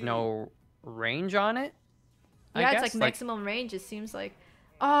sight, there's no range on it. Yeah, it's like maximum range, it seems like.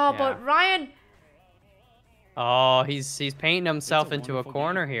 Oh, Yeah. but Ryan... Oh, he's painting himself into a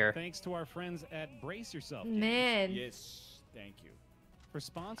corner here. Thanks to our friends at Brace Yourself. Man. Yes, thank you For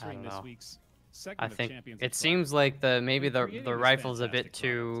sponsoring this week's segment I of think Champions it of seems like maybe the rifle's a bit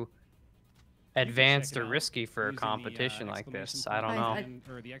too advanced or risky for a competition like this. I don't know.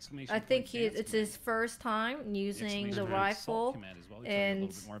 I think it's his first time using the rifle,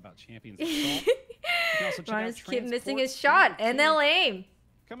 and Ryan's keep missing his shot. NL aim.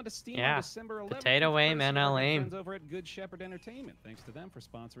 Coming to Steam Yeah. on December 11th. Potato aim, First, NL our aim. friends over at Good Shepherd Entertainment. Thanks to them for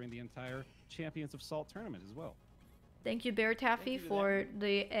sponsoring the entire Champions of Salt tournament as well. Thank you, Bear Taffy, for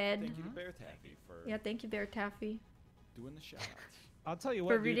the ad. Thank you to Bear Taffy for Yeah, thank you, Bear Taffy. doing the shout I'll tell you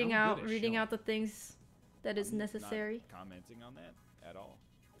what, for dude, reading I'm good out at reading shilling. out the things that is I'm necessary. Not commenting on that at all.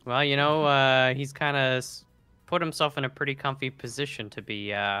 Well, you know, he's kind of put himself in a pretty comfy position to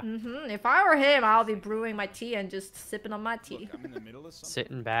be If I were him, I'll be brewing my tea and just sipping on my tea. Look, I'm in the middle of something.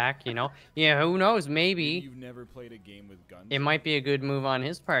 sitting back, you know. Yeah, who knows? Maybe Maybe you've never played a game with guns. it might be a good move on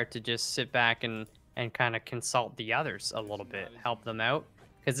his part to just sit back and kind of consult the others a little bit, help them out,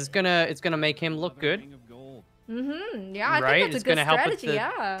 because it's gonna make him look good. Yeah, I Right? think that's It's a good gonna help with strategy.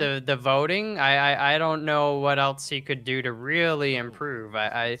 Yeah. the voting. I don't know what else he could do to really improve.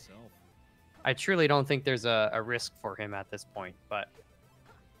 I truly don't think there's a risk for him at this point, but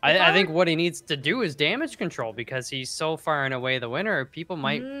I think what he needs to do is damage control, because he's so far and away the winner. People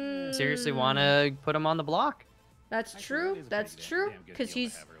might seriously want to put him on the block. That's Actually, true. that is a That's pretty true. damn good Because deal to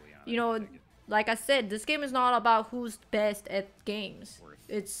he's, have early on. you know, I dig it. like I said, this game is not about who's best at games.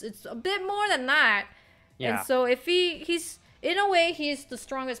 It's a bit more than that. Yeah. And so if he's in a way he's the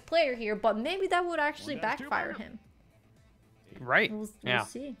strongest player here, but maybe that would actually One dash two, backfire bam. him. Right. We'll Yeah.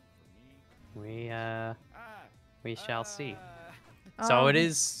 see. We shall see. So it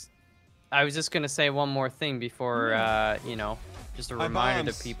is. I was just gonna say one more thing before, you know, just a Hi,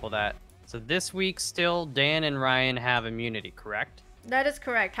 reminder Bombs. to people that. So this week still, Dan and Ryan have immunity, correct? That is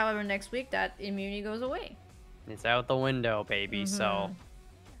correct. However, next week that immunity goes away. It's out the window, baby. So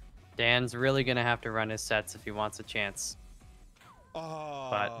Dan's really gonna have to run his sets if he wants a chance.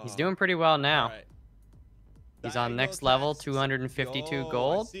 But he's doing pretty well now. Alright. He's on Diagonal next level, attacks. 252 Yo, I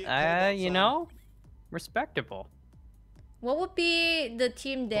gold. see it, Cobalt You Sun. know, respectable. What would be the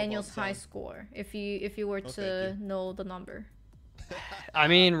Team Daniel's Son. high score if you were thank to know the number? I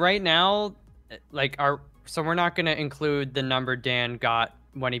mean, right now, like so we're not gonna include the number Dan got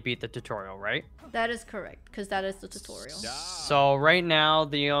when he beat the tutorial, right? That is correct, because that is the tutorial. So right now,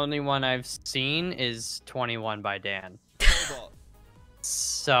 the only one I've seen is 21 by Dan. Cobalt.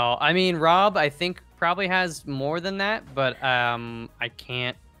 So I mean, Rob, I think probably has more than that, but I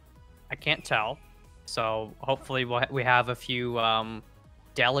can't tell. So hopefully we have a few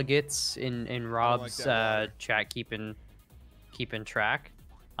delegates in Rob's that chat keeping track.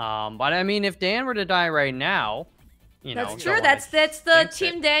 But I mean, if Dan were to die right now, you know, That's true. so That's the think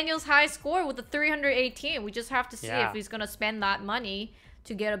Team that- Daniel's high score with the 318. We just have to see Yeah. if he's gonna spend that money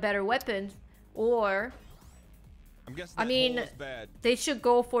to get a better weapon, or I'm guessing I that mean, hole is bad. they should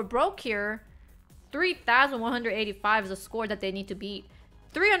go for broke here. 3,185 is a score that they need to beat.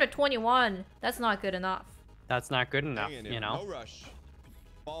 321, that's not good enough. that's not good enough, Hang in you there. know. No rush.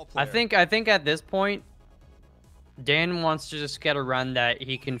 Ball I player. think at this point, Dan wants to just get a run that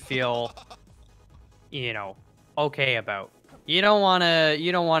he can feel, you know, okay about. You don't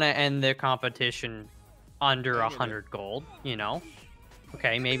wanna end the competition under Hang in there. 100 gold, you know.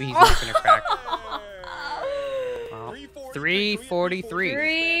 Okay, maybe he's not gonna crack. Well, 343.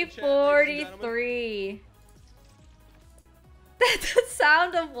 343. The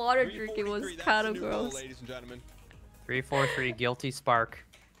sound of water drinking was 343, that's kind the of new goal, gross. ladies and gentlemen. 343 guilty spark.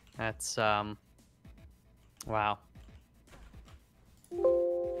 That's wow.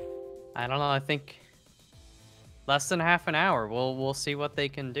 I don't know. I think less than half an hour. We'll see what they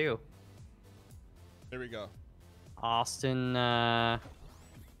can do. There we go. Austin, All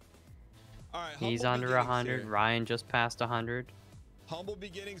right. he's humble under beginnings 100. here. Ryan just passed 100. Humble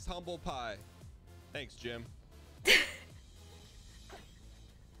beginnings, humble pie. Thanks, Jim.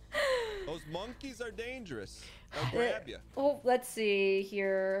 Those monkeys are dangerous. They'll grab you. Oh, let's see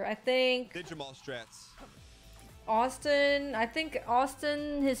here. I think Digimal strats. Austin,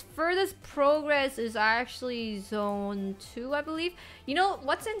 his furthest progress is actually zone 2, I believe. You know,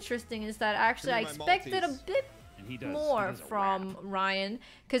 what's interesting is that actually I Give me my expected a Maltese. bit And he more does a from rap. Ryan,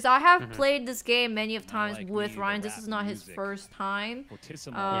 because I have played this game many of I times like with me the Ryan. This rap is not his music. first time.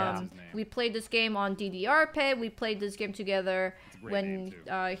 Fortissimo Yeah. is his name. We played this game on DDR we played this game together It's a great when name,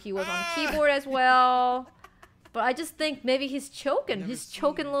 too. he was on keyboard as well. But I just think maybe he's choking. never He's seen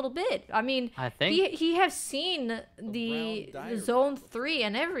choking a little bit. I mean, I think he has seen the zone 3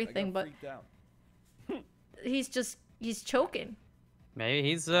 and everything, but he's choking. maybe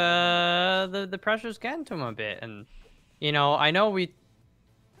he's the pressure's getting to him a bit, and you know, I know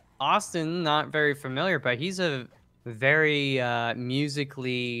Austin, not very familiar, but he's a very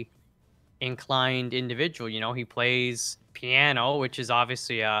musically inclined individual. You know, he plays piano, which is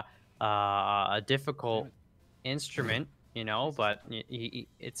obviously a difficult instrument, you know, but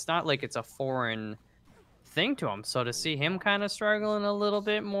it's not like it's a foreign thing to him. So to see him kind of struggling a little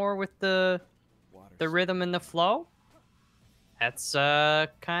bit more with the rhythm and the flow, that's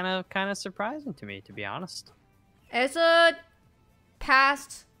kind of surprising to me, to be honest. As a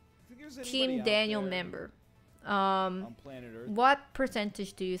past Team Daniel member, on planet Earth what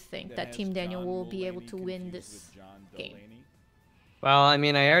percentage do you think that has Team Daniel John will be able Mulaney to win confused this with John game? Delaney? Well, I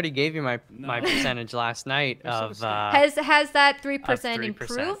mean, I already gave you my No. percentage last night They're so of. scared. Has that 3% 3%.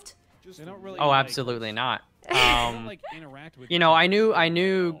 improved? They don't really. Oh, like, absolutely not. they don't, like, interact with You each know, other I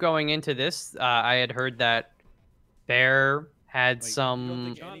knew at all. going into this. I had heard that Bear had Like, you don't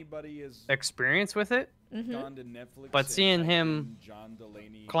some think anybody is experience with it, Mm-hmm. gone to Netflix but and seeing typed him in John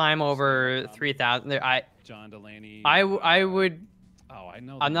Delaney climb over stand-up 3,000. John Delaney. I would. Oh, I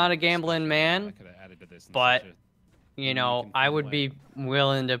know. I'm the not a numbers, gambling especially. man, I could've added to this in but- such a You know, unique and I fun would way. be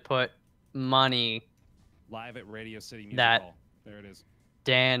willing to put money Live at Radio City Music that- Hall. There it is.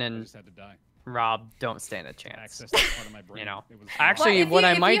 Dan I and just had to die. Rob don't stand a To chance. access that part of my brain. You know. It was Actually, But what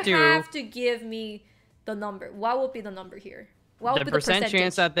I if might you do- have to give me the number, what would be the number here? What would The be percent the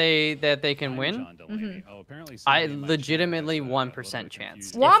chance percentage? that they can I'm win. John Delaney. Mhm. Oh, apparently I somebody in my chat legitimately has, 1% a little bit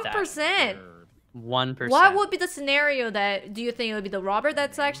chance. confused. If One that. 1%. Third. 1%. What would be the scenario that do you think it would be the Robert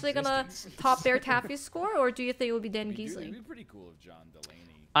that's actually gonna top Bear Taffy's score, or do you think it would be Dan It'd be Giesling? pretty cool if John Delaney.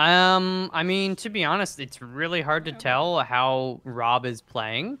 I mean, to be honest, it's really hard to tell how Rob is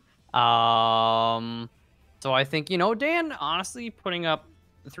playing. So I think, you know, Dan honestly putting up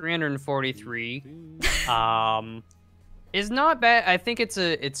 343 is not bad. I think it's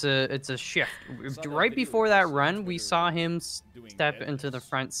a shift. Right before that run, we saw him step into the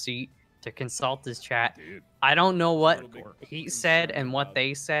front seat to consult his chat. Dude, I don't know what Little bit he said concerned and what about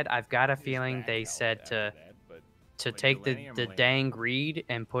they said. I've got a his feeling back they health said after to that, but to Like take Delaney or the Mulaney? dang greed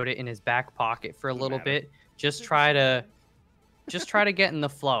and put it in his back pocket for a Doesn't little matter. bit. Just try to get in the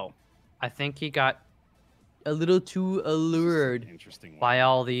flow. I think he got a little too allured interesting by one.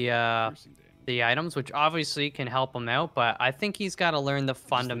 all the Piercing, Daniel. the items, which obviously can help him out, but I think he's got to learn the I just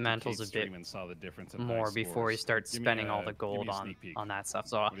looked at fundamentals Kate's a bit stream and saw the difference in more high before he scores. starts Give me spending all a- the give me gold a on sneak peek. on that stuff.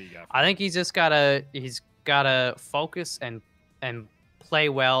 So What do you got for I me? think he's gotta focus and play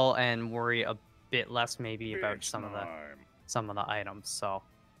well and worry a bit less maybe about Big some of time. the items. So,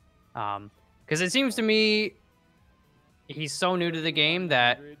 because it seems to me he's so new to the game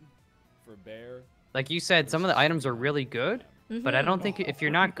that, for Bear, like you said, some of the items are really good, but I Mhm. don't think if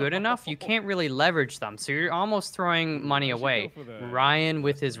you're not good enough, you can't really leverage them. So you're almost throwing money I should go away. for the- Ryan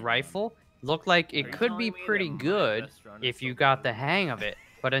with his Run. rifle looked like Are it you could telling be me that pretty my good best run is if you something got the that- hang of it.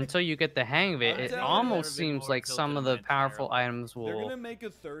 But until you get the hang of it, I'm it telling you, almost I've never been seems more like some tilted of the in my entire powerful life. items they're will gonna make a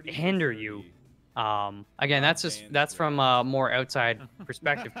 30 for hinder you. 30. Again, that's Not that's from fans, a more outside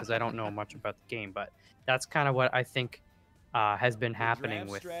perspective because I don't know much about the game, but that's kind of what I think has been The happening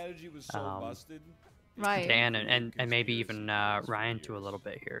draft with strategy was so busted. Right. Dan and maybe even Ryan to a little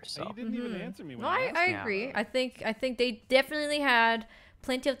bit here. Hey, So you didn't even Mhm. answer me when No, I I asked you. Yeah. agree. I think they definitely had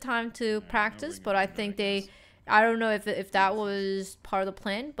plenty of time to no practice, ring but I around think your they. fingers. I don't know if that was part of the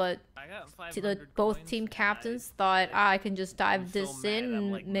plan, but I got the 500 both coins, team and captains thought I can just I'm dive so this mad, in I'm,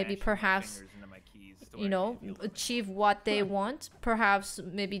 and like, maybe mashing my perhaps fingers into my keys to you where I know can feel the achieve what they want. Perhaps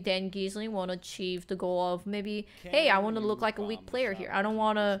maybe Dan Giesling want to achieve the goal of maybe hey I want to look like a weak player here. I don't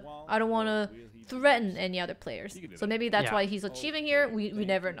want to threaten any other players. You can do So that. maybe that's Yeah. why he's achieving here. We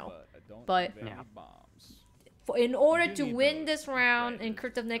never know. But- Yeah. In order do to need win those this round in red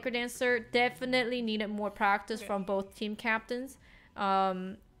Crypt of Necrodancer, definitely needed more practice from both team captains.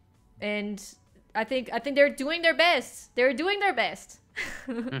 And I think they're doing their best. They're doing their best.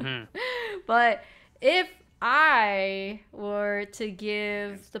 Mhm. But if I were to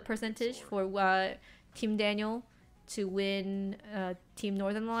give the percentage for Team Daniel to win Team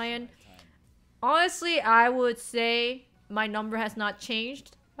Northern Lion, honestly, I would say my number has not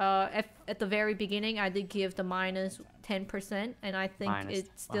changed. At the very beginning, I did give the minus 10%, and I think Minus- it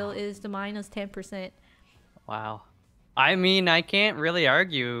still wow. is the minus 10%. Wow. I mean, I can't really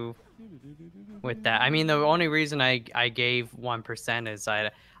argue with that. I mean, the only reason I gave 1% is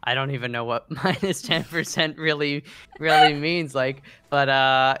I don't even know what minus 10% really means. Like,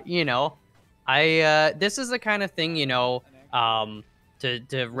 but you know, this is the kind of thing, you know,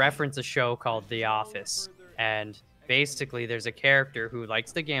 to reference a show called The Office, and basically there's a character who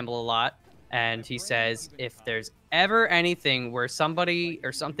likes to gamble a lot, and he says if there's ever anything where somebody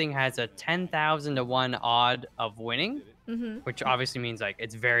or something has a 10,000 to 1 odd of winning, Mm-hmm. which obviously means like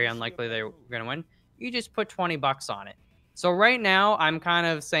it's very unlikely they're gonna win, you just put 20 bucks on it. So right now I'm kind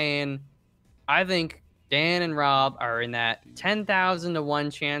of saying I think Dan and Rob are in that 10,000 to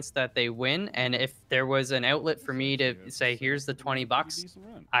 1 chance that they win, and if there was an outlet for me to say here's the 20 bucks,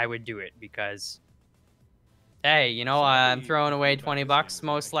 I would do it because hey, you know, I'm throwing away 20 bucks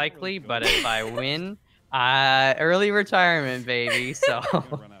most likely, but if I win, early retirement, baby. So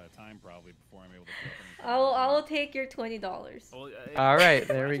I will take your $20. Well, all right,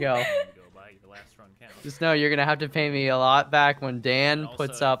 there we go. The last run Just know you're gonna have to pay me a lot back when Dan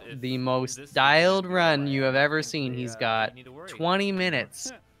puts up the most dialed run you have ever seen. He's got 20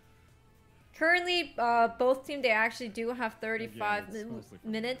 minutes. Currently, both teams, they actually do have 35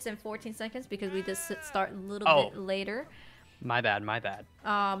 minutes and 14 seconds because we just start a little bit later. My bad, my bad.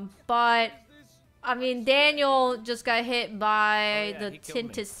 But, I mean, Daniel just got hit by the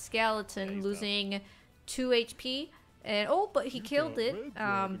Tinted Skeleton, losing 2 HP. And, but he killed it.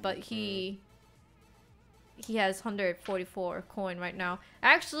 But he has 144 coin right now.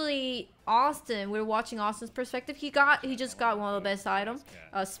 Actually, Austin, we're watching Austin's perspective. He just got one of the best items,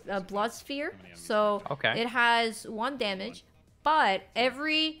 a Blood Sphere. So it has 1 damage, but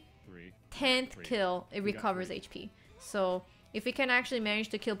every 10th kill it recovers HP. So if he can actually manage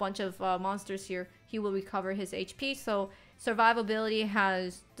to kill a bunch of monsters here, he will recover his HP. So the survivability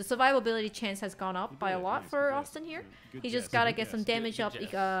chance has gone up by a lot for Austin here. He just gotta get some damage up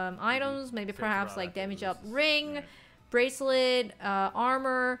items, maybe perhaps like damage up ring, bracelet,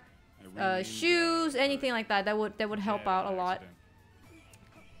 armor, shoes, anything like that. That would help out a lot.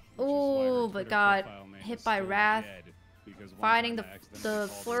 Ooh, but got hit by Wrath. Fighting the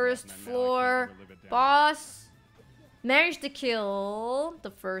first floor boss. Managed to kill the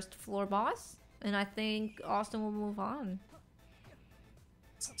first floor boss, and I think Austin will move on.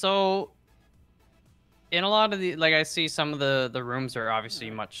 So, in a lot of the, like, I see some of the rooms are obviously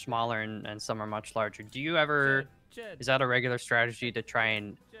much smaller and some are much larger. Do you ever, is that a regular strategy to try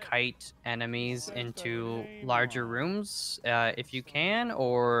and kite enemies into larger rooms if you can?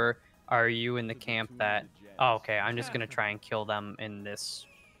 Or are you in the camp that, oh, okay, I'm just going to try and kill them in this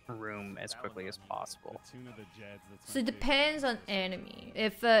room as quickly as possible? So it depends on enemy.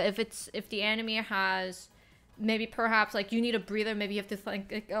 If the enemy has maybe perhaps like you need a breather, maybe you have to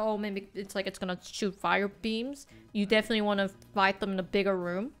think like, oh, maybe it's like it's gonna shoot fire beams, you definitely want to fight them in a bigger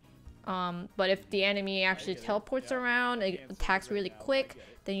room. But if the enemy actually teleports around, it attacks really quick,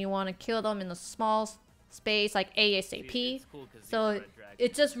 then you want to kill them in a small space like ASAP. So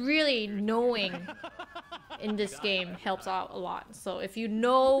it's just really knowing in this game helps out a lot. So if you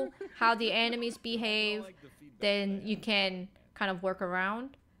know how the enemies behave, then you can kind of work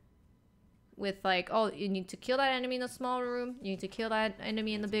around with like, oh, you need to kill that enemy in a small room, you need to kill that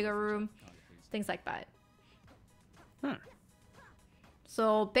enemy in the bigger room, things like that.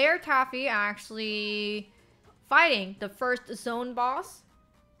 So Bear Taffy actually fighting the first zone boss,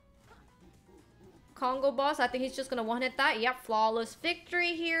 Congo boss. I think he's just gonna one-hit that. Yep, flawless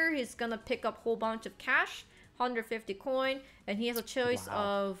victory here. He's gonna pick up a whole bunch of cash, 150 coin, and he has a choice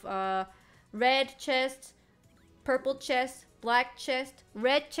of red chest, purple chest, black chest.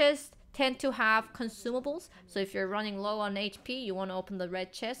 Red chest tend to have consumables, so if you're running low on HP, you want to open the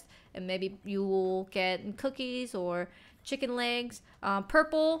red chest, and maybe you will get cookies or chicken legs.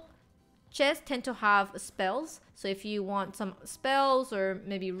 Purple chests tend to have spells, so if you want some spells or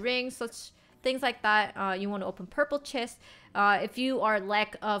maybe rings, such things like that, you want to open purple chest. If you are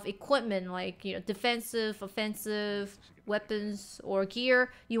lack of equipment, like defensive, offensive weapons or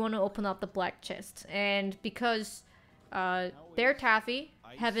gear, you want to open up the black chest. And because Bear Taffy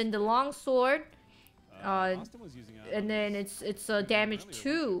having the long sword, and then it's a damage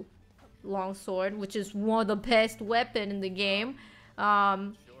 2 long sword, which is one of the best weapon in the game.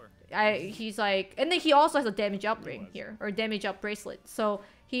 He's like, and then he also has a damage up ring here, or damage up bracelet, so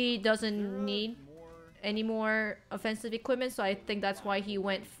he doesn't need any more offensive equipment. So I think that's why he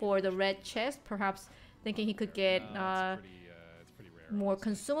went for the red chest, perhaps thinking he could get more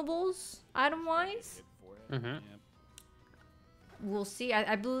consumables item wise. We'll see.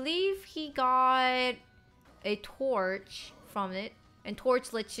 I believe he got a torch from it, and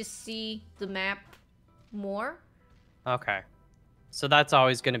torch lets you see the map more. Okay, so that's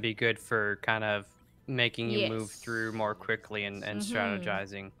always going to be good for kind of making you move through more quickly and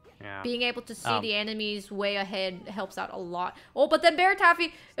strategizing. Yeah. Being able to see the enemies way ahead helps out a lot. Oh, but then Bear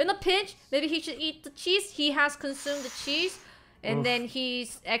Taffy in the pinch, maybe he should eat the cheese. He has consumed the cheese, and then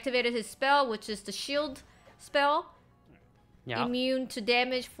he's activated his spell, which is the shield spell. Yeah. Immune to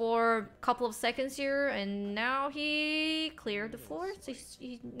damage for a couple of seconds here, and now he cleared the floor, so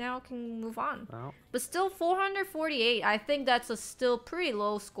he now can move on. Oh. But still 448. I think that's a still pretty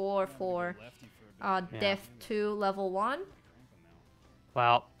low score for Death 2 level 1.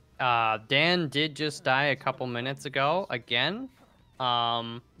 Well, Dan did just die a couple minutes ago again.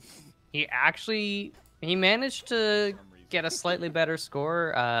 He managed to get a slightly better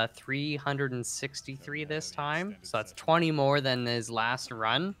score, 363 this time, so that's 20 more than his last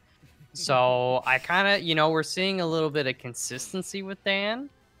run. So I kind of, we're seeing a little bit of consistency with Dan,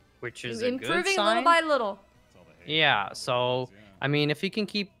 which is a good sign. Improving little by little. Yeah, so I mean, if he can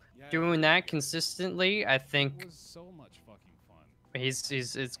keep doing that consistently, I think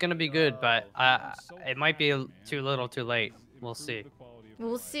it's gonna be good. But it might be too little, too late. We'll see.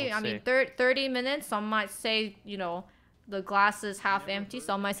 We'll see. I mean, 30 minutes. Some might say, you know, the glass is half empty.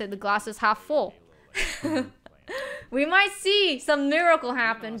 Some might say the glass is half full. We might see some miracle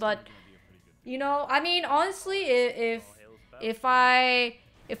happen, but you know, I mean, honestly, if I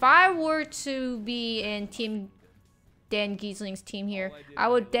were to be in Team Dan Giesling's team here, I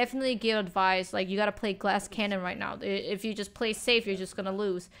would definitely give advice like you gotta play glass cannon right now. If you just play safe, you're just gonna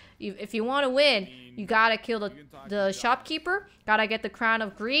lose. If you want to win, you gotta kill the shopkeeper, gotta get the crown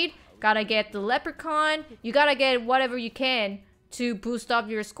of greed, gotta get the leprechaun, you gotta get whatever you can to boost up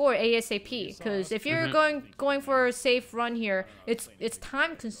your score ASAP. Because if you're going for a safe run here, it's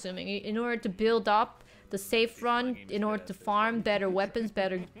time consuming in order to build up the safe run, in order to farm better weapons,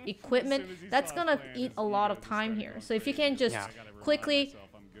 better equipment. That's gonna eat a lot of time here. So if you can just quickly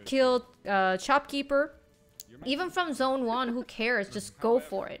kill shopkeeper, even from zone 1, who cares? Just go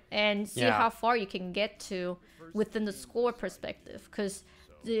for it and see how far you can get to within the score perspective. Because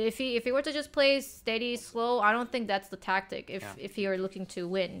if he were to just play steady, slow, I don't think that's the tactic if you're looking to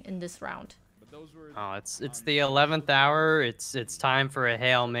win in this round. Oh, it's the 11th hour. It's time for a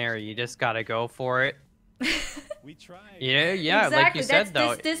Hail Mary. You just gotta go for it. Yeah, exactly. Like you said,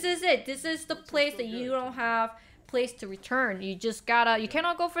 though. This is it. This is the place that you don't have place to return. You just gotta. You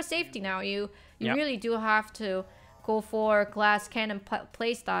cannot go for safety now. You really do have to go for glass cannon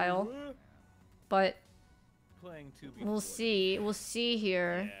play style. But we'll see. We'll see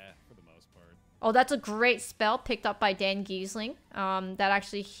here. Oh, that's a great spell picked up by Dan Giesling. That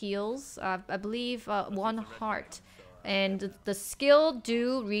actually heals, I believe, 1 heart. And the skill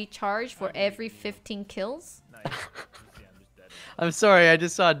do recharge for every 15 kills. I'm sorry, I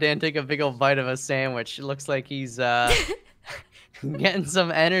just saw Dan take a big old bite of a sandwich. It looks like he's getting some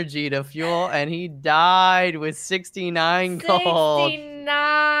energy to fuel, and he died with 69 gold.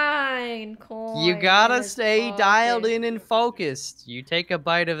 69 coins. You gotta stay dialed in and focused. You take a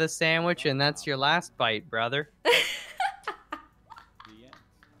bite of a sandwich, and that's your last bite, brother.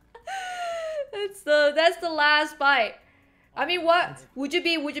 That's the last bite. I mean, what would you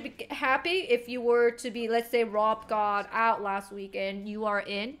be happy if you were to be, let's say Rob got out last week and you are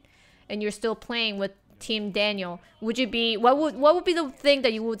in and you're still playing with Team Daniel? Would you be what would be the thing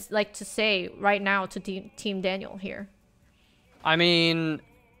that you would like to say right now to Team Daniel here? I mean,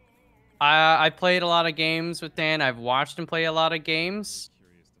 I played a lot of games with Dan. I've watched him play a lot of games.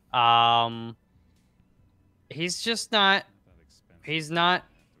 He's just not. He's not.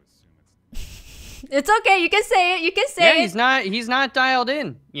 It's okay. You can say it. You can say it. He's not dialed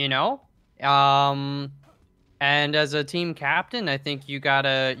in, you know? And as a team captain, I think you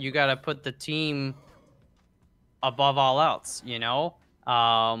gotta put the team above all else, you know?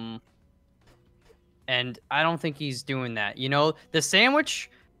 And I don't think he's doing that. You know, the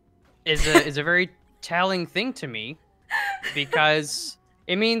sandwich is a very telling thing to me, because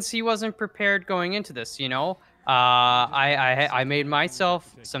it means he wasn't prepared going into this, you know? I made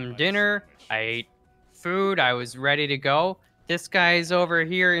myself some dinner. I ate food. I was ready to go. This guy's over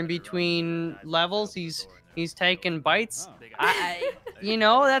here in between levels. He's taking bites. You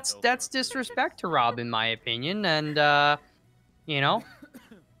know, that's disrespect to Rob, in my opinion. And you know,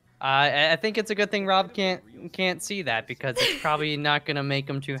 I think it's a good thing Rob can't see that, because it's probably not gonna make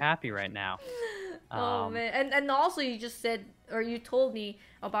him too happy right now. Oh man, and also you just said, or you told me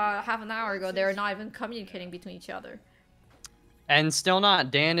about half an hour ago, they're not even communicating between each other. And still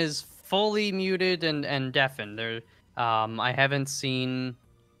not. Dan is fully muted and deafened. There, I haven't seen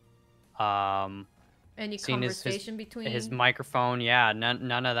any conversation between his microphone. Yeah,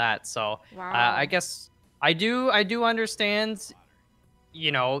 none of that. So wow. I guess I do understand.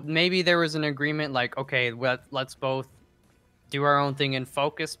 You know, maybe there was an agreement, like, okay, let's both do our own thing and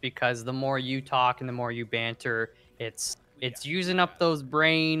focus, because the more you talk and the more you banter, it's using up those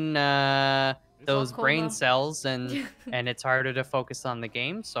brain cells, and and it's harder to focus on the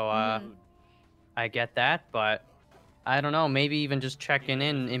game. So I get that, but I don't know, maybe even just checking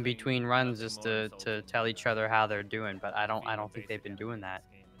in between runs just to tell each other how they're doing. But I don't think they've been doing that.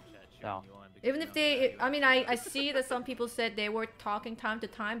 So even if they, I mean, I see that some people said they were talking time to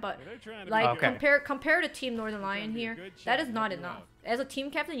time, but like compare to Team Northern Lion here, that is not enough. As a team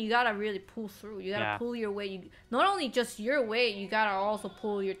captain, you gotta really pull through. You gotta pull your weight. Not only just your weight, you gotta also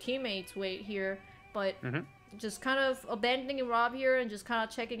pull your teammates' weight here. But just kind of abandoning Rob here and just kind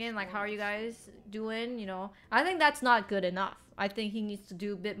of checking in, like, how are you guys doing? You know, I think that's not good enough. I think he needs to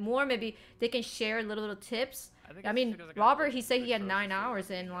do a bit more. Maybe they can share little tips. I mean, Robert, he said he had 9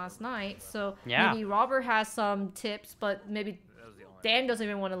 hours in last night, so maybe Robert has some tips, but maybe Dan doesn't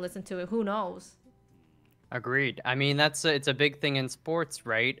even want to listen to it. Who knows? Agreed. I mean, it's a big thing in sports,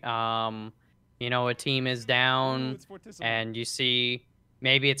 right? You know, a team is down, and you see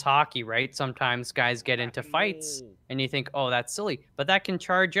maybe it's hockey, right? Sometimes guys get into fights, and you think, oh, that's silly, but that can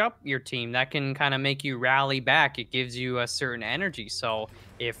charge up your team. That can kind of make you rally back. It gives you a certain energy. So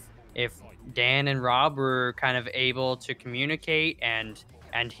if Dan and Rob were kind of able to communicate and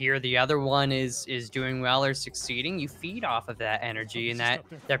hear the other one is doing well or succeeding, you feed off of that energy, and that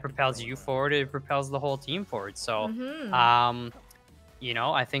propels you forward. It propels the whole team forward. So, you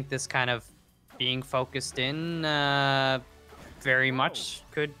know, I think this kind of being focused in very much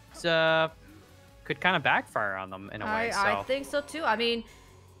could kind of backfire on them in a way. I think so too. I mean,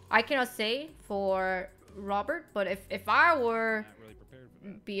 I cannot say for Robert, but if I were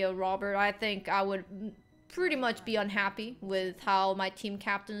be a Robert, I think I would pretty much be unhappy with how my team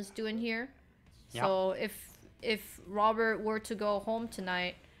captain is doing here. Yep. So if Robert were to go home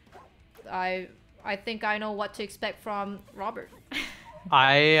tonight, I think I know what to expect from Robert.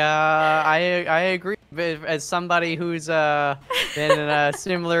 I agree. As somebody who's been in a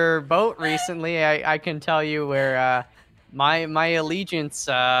similar boat recently, I can tell you where my allegiance.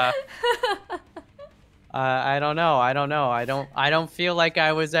 I don't know. I don't feel like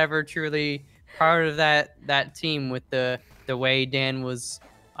I was ever truly part of that team with the way Dan was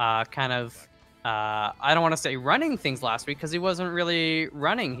kind of I don't want to say running things last week, because he wasn't really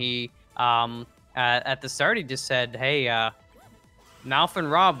running. He at the start he just said, hey, Malf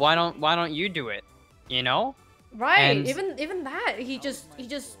and Rob, why don't you do it? You know? Right. And even that,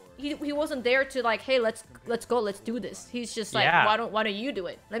 he wasn't there to like, hey, let's go, let's do this. He's just like, why don't you do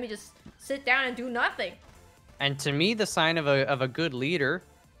it? Let me just sit down and do nothing. And to me, the sign of a good leader,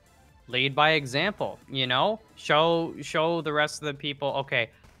 lead by example. You know, show the rest of the people, okay,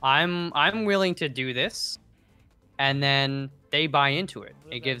 I'm willing to do this, and then they buy into it.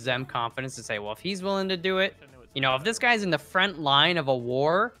 It gives them confidence to say, well, if he's willing to do it, you know, if this guy's in the front line of a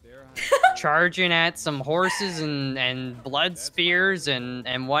war, charging at some horses and blood spears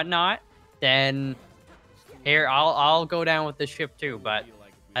and whatnot, then here I'll go down with the ship too. But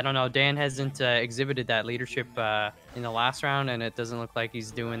I don't know, Dan hasn't exhibited that leadership in the last round, and it doesn't look like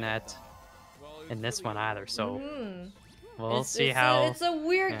he's doing that in this one either. So we'll see how. It's a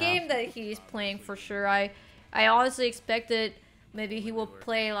weird game that he's playing for sure. I honestly expected maybe he will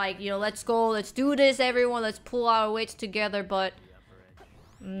play like, you know, let's go, let's do this, everyone, let's pull our weights together. But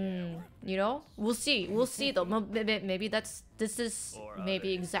you know, we'll see though. Maybe this is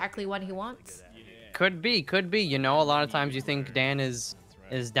maybe exactly what he wants. Could be. You know, a lot of times you think Dan is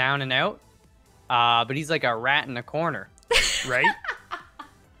down and out, but he's like a rat in a corner, right?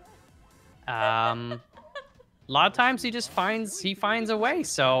 A lot of times he just finds a way.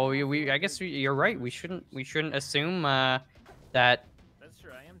 So I guess you're right. We shouldn't assume that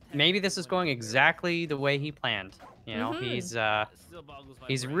maybe this is going exactly the way he planned. You know,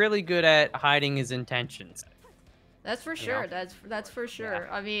 he's really good at hiding his intentions. That's for sure. You know? That's for sure.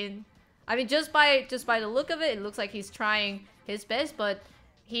 Yeah. I mean, just by the look of it, it looks like he's trying his best, but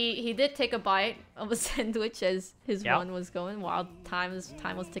he did take a bite of a sandwich as his run was going while time was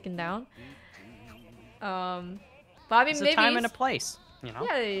ticking down. But I mean, It's maybe a time and a place, you know.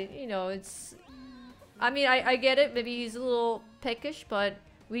 Yeah, you know, it's. I mean, I get it. Maybe he's a little peckish, but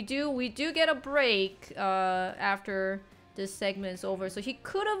we do get a break after this segment is over. So he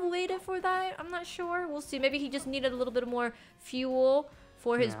could have waited for that. I'm not sure. We'll see. Maybe he just needed a little bit more fuel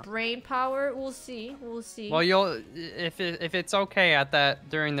for his brain power. We'll see. Well, if it's okay at that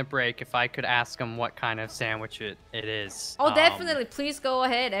during the break, if I could ask him what kind of sandwich it is. Oh, definitely. Please go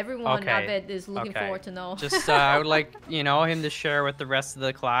ahead. Everyone, I bet, is looking forward to know. Just I would like, you know, him to share with the rest of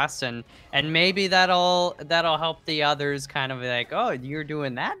the class, and maybe that'll help the others kind of be like, oh, you're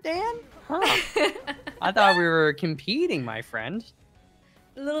doing that, Dan? Huh. I thought we were competing, my friend.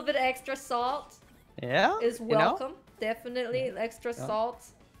 A little bit extra salt. Yeah. Is welcome. You know? Definitely extra salt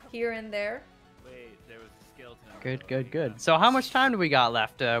here and there. Good. So how much time do we got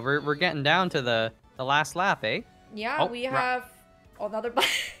left? We're getting down to the last lap, eh? Yeah, we have another.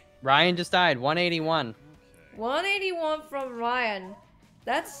 Ryan just died. 181. 181 from Ryan.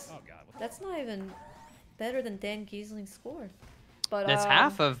 That's not even better than Dan Giesling's score. But that's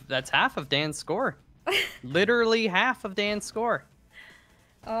half of Dan's score. Literally half of Dan's score.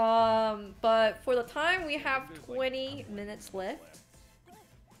 But for the time, we have 20 minutes left.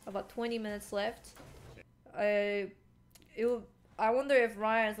 About 20 minutes left. I wonder if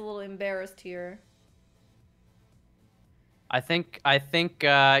Ryan's a little embarrassed here. I think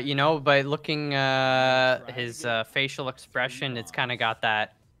you know, by looking his facial expression, it's kind of got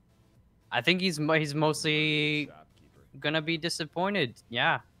that. I think he's mostly gonna be disappointed.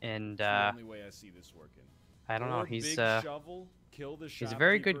 Yeah, and It's the only way I see this working. I don't know. Or He's Big Shovel, kill the he's a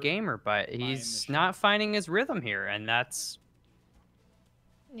very good shopkeeper, gamer, but mine he's the not finding his rhythm here, and that's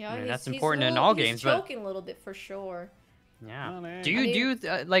Yeah, I mean, he's, that's he's important a in little- all he's games, but- choking a little bit for sure. yeah. Oh, man. Do you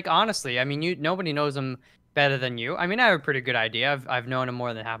I mean- like honestly? I mean, nobody knows him better than you. I mean, I have a pretty good idea. I've known him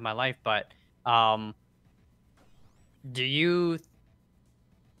more than half my life, but do you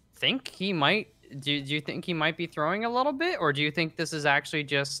think he might? Do you think he might be throwing a little bit, or do you think this is actually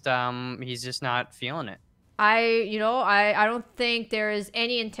just he's just not feeling it? I don't think there is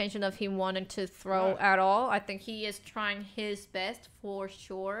any intention of him wanting to throw at all. I think he is trying his best for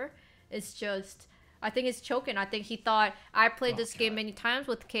sure. It's just, I think he's choking. I think he thought, I played this game many times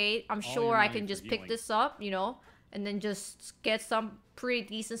with Kate. I'm All sure your I money can for just pick healing. this up, and then just get some pretty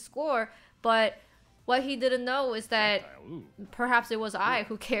decent score. But what he didn't know is that Ooh. perhaps it was I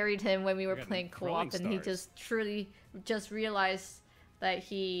who carried him when we were got playing throwing co-op, and he stars. just truly just realized that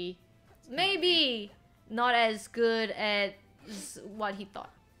he maybe not as good as what he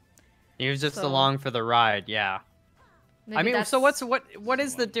thought. He was just So- along for the ride, yeah. I Maybe mean, so that's- what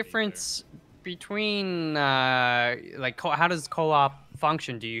is the difference between like how does co-op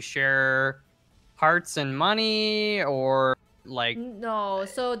function? Do you share hearts and money, or like No,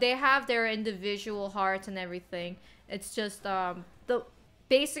 so they have their individual hearts and everything. It's just the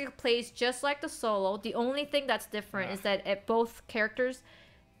basic plays just like the solo. The only thing that's different is that at both characters,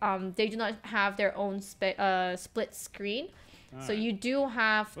 they do not have their own split screen. So you do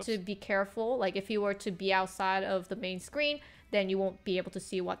have to be careful. Like if you were to be outside of the main screen, then you won't be able to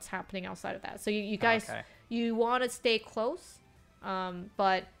see what's happening outside of that. So you guys, Okay. you want to stay close,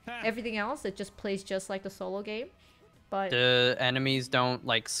 but everything else, it just plays just like the solo game. But the enemies don't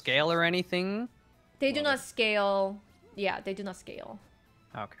like scale or anything? they do not scale. Yeah, they do not scale.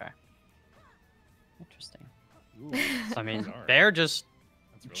 Okay. Interesting. Ooh, So, I mean, bizarre. they're just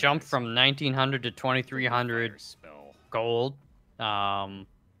That's really jumped nice. from 1900 to 2300 Fire spell. gold.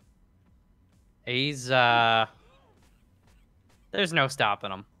 He's there's no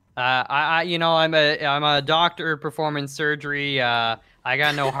stopping him. I'm a doctor performing surgery. I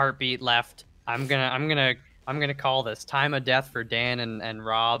got no heartbeat left. I'm gonna call this time of death for Dan and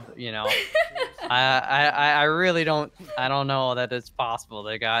Rob. I really don't know that it's possible.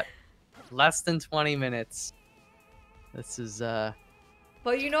 They got less than 20 minutes. This is But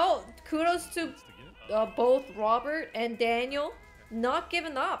kudos to both Robert and Daniel, not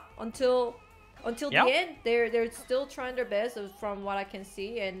giving up until Yep. the end. They're still trying their best, from what I can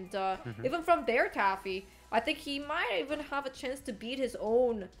see, and even from Bear Taffy, I think he might even have a chance to beat his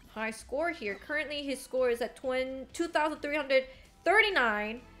own high score here. Currently, his score is at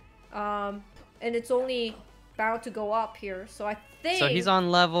 2,339, and it's only bound to go up here. So I think. so he's on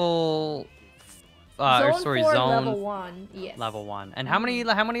level. Zone sorry, 4, zone level 1. Yes. level 1. And how many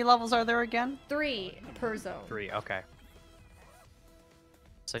levels are there again? 3 per zone. 3. Okay.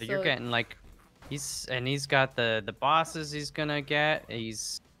 So you're So- getting like, he's got the bosses he's gonna get.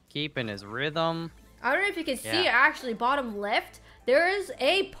 He's keeping his rhythm. I don't know if you can see Yeah. actually bottom left, there is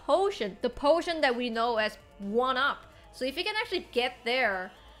a potion. The potion that we know as 1-up. So if you can actually get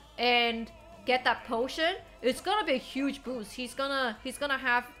there and get that potion, it's gonna be a huge boost. He's gonna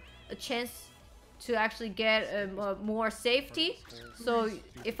have a chance to actually get more safety. So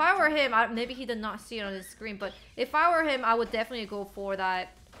if I were him, maybe he did not see it on his screen, but if I were him, I would definitely go for that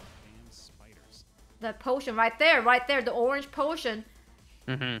potion right there, the orange potion.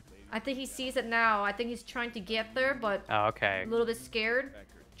 Mm-hmm. I think he sees it now. I think he's trying to get there, but Oh, okay. a little bit scared.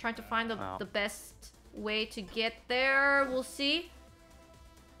 Trying to find Wow. the best way to get there. We'll see.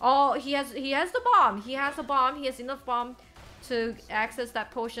 Oh, he has the bomb. He has a bomb. He has enough bomb to access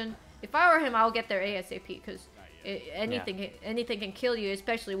that potion. If I were him, I'll get there ASAP, because anything can kill you,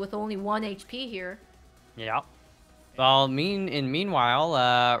 especially with only 1 HP here. Yeah. Well,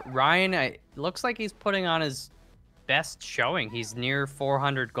 meanwhile, Ryan, it looks like he's putting on his best showing. He's near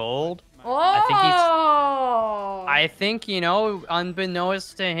 400 gold. Oh! I think,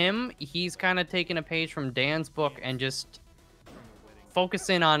 unbeknownst to him, he's kind of taking a page from Dan's book and just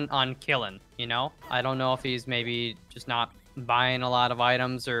focusing on killing, I don't know if he's maybe just not buying a lot of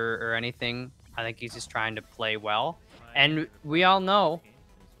items or anything. I think he's just trying to play well. And we all know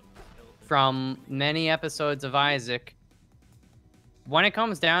from many episodes of Isaac, when it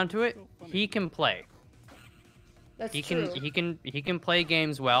comes down to it, he can play. That's He true. can play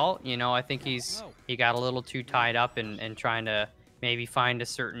games well. I think he got a little too tied up in trying to maybe find a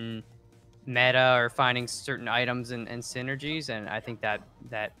certain meta or finding certain items and synergies, and I think that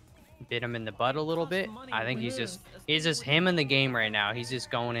bit him in the butt a little bit. I think he's just him in the game right now. He's just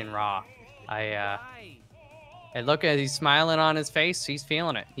going in raw. And look at he's smiling on his face. He's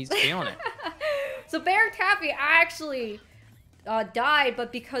feeling it. He's feeling it. So Bear Taffy actually died,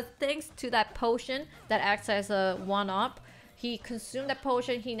 but because thanks to that potion that acts as a 1-up, he consumed that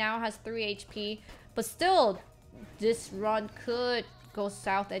potion. He now has 3 HP. But still, this run could go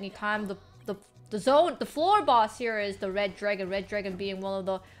south anytime. The floor boss here is the Red Dragon. Red Dragon being one of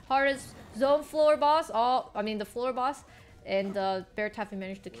the hardest zone floor boss. The floor boss. And Bear Taffy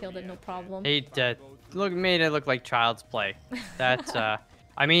managed to kill it, no problem. He made it look like child's play. That's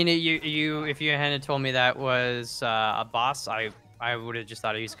I mean, if you hadn't told me that was a boss, I would have just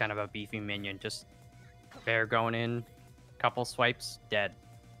thought he was kind of a beefy minion. Just Bear going in, couple swipes, dead.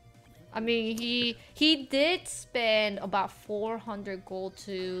 I mean, he did spend about 400 gold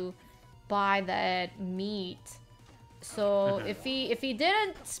to buy that meat. So if he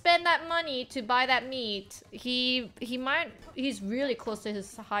didn't spend that money to buy that meat, he's really close to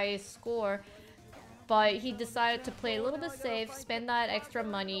his highest score. But he decided to play a little bit safe, spend that extra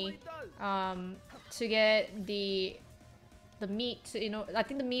money to get the meat. I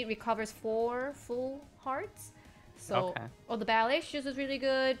think the meat recovers 4 full hearts. So the ballet shoes is really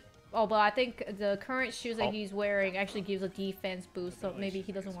good. Oh, but I think the current shoes that he's wearing actually gives a defense boost, so maybe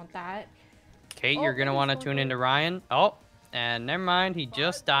he doesn't want that. Kate, you're gonna want to tune into Ryan. Oh, and never mind, he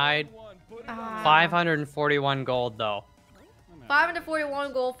just died. 541 gold though.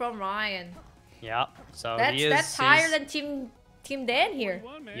 541 gold from Ryan. Yep. So that's higher than Team Dan here.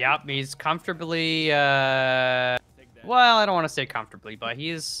 Yep, he's comfortably. Well, I don't want to say comfortably, but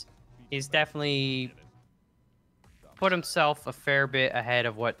he's definitely put himself a fair bit ahead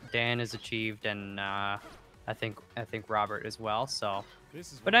of what Dan has achieved, and I think Robert as well. So,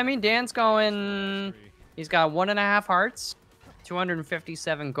 but I mean, Dan's going. He's got 1.5 hearts,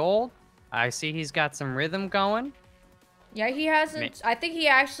 257 gold. I see he's got some rhythm going. Yeah, he hasn't. I think he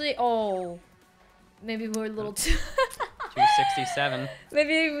actually. Oh, maybe we're a little too. 267.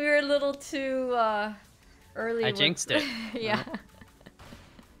 Maybe we were a little too early. I jinxed it. Yeah.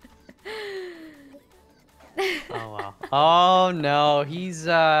 Oh wow. Oh no, he's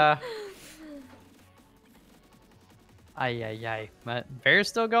Ay. Bear's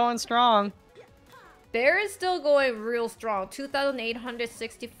still going strong. Bear is still going real strong.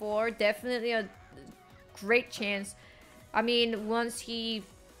 2,864. Definitely a great chance. I mean, once he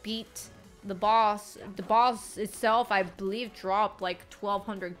beat the boss itself, I believe, dropped like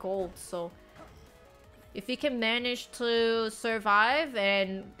 1,200 gold. So if he can manage to survive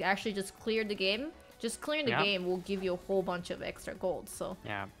and actually just clear the game, just clearing the game will give you a whole bunch of extra gold. So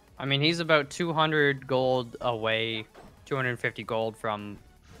yeah, I mean, he's about 200 gold away, 250 gold from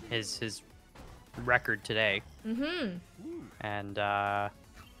his record today. And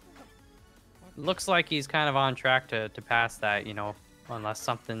looks like he's kind of on track to pass that, you know, unless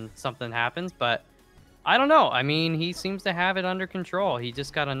something happens. But I don't know. I mean, he seems to have it under control. He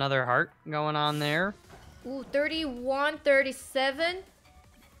just got another heart going on there. Ooh, 31, 37.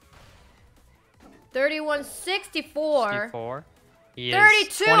 31, 64.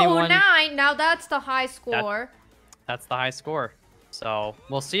 32, 9. Now that's the high score. That's the high score. So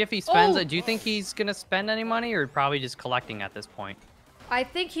we'll see if he spends it. Do you think he's going to spend any money, or probably just collecting at this point? I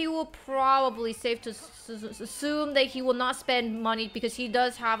think he will probably safe to assume that he will not spend money because he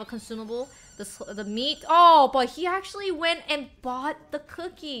does have a consumable, the meat. Oh, but he actually went and bought the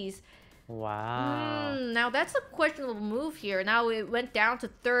cookies. Wow. Now that's a questionable move here. Now it went down to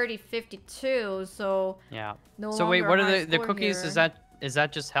 30-52, so yeah. No so wait, what are the cookies? Here. Is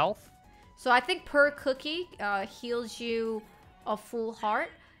that just health? So I think per cookie heals you a full heart,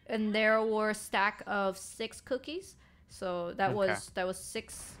 and there were a stack of 6 cookies. So that was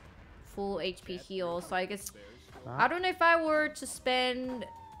 6 full HP heals. So I guess I don't know if I were to spend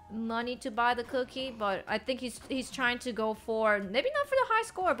money to buy the cookie, but I think he's trying to go for maybe not for the high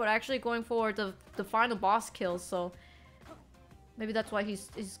score, but actually going for the final boss kill. So maybe that's what he's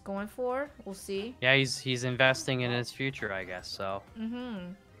going for. We'll see. Yeah, he's investing in his future, I guess. So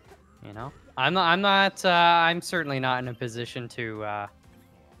you know, I'm certainly not in a position to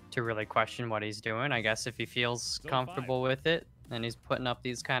really question what he's doing. I guess if he feels comfortable with it and he's putting up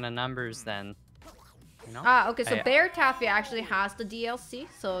these kind of numbers, then you know. Okay, so Bear Taffy actually has the DLC,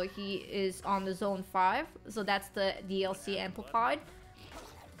 so he is on the Zone 5. So that's the DLC amplified.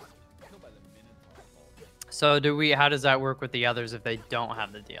 So how does that work with the others if they don't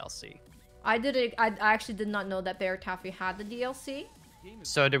have the DLC? I actually did not know that Bear Taffy had the DLC.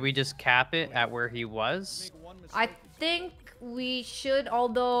 So did we just cap it at where he was? I think we should,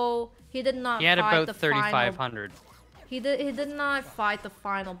 although he did not. He had fight about 3,500. He did not fight the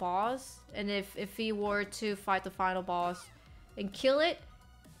final boss, and if he were to fight the final boss and kill it,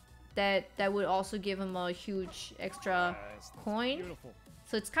 that would also give him a huge extra coin.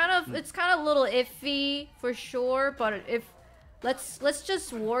 So it's kind of a little iffy for sure. But if let's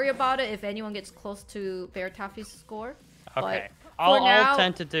just worry about it if anyone gets close to Bear Taffy's score. Okay. But I'll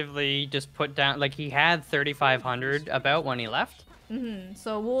tentatively just put down, like, he had 3,500 about when he left.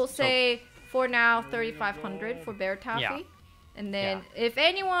 So we'll say for now 3,500 for Bear Taffy. Yeah. And then if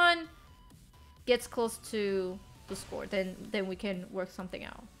anyone gets close to the score, then we can work something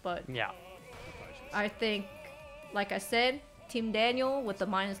out. But Yeah. I think, like I said, Team Daniel with the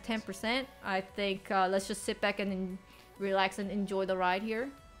minus 10%. I think let's just sit back and relax and enjoy the ride here.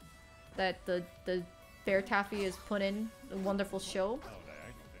 That the Bear Taffy has put in a wonderful show.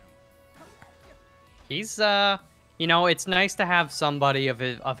 He's you know, it's nice to have somebody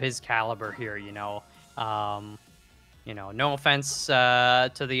of his caliber here, you know. You know, no offense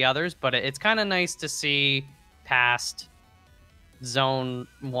to the others, but it's kind of nice to see past Zone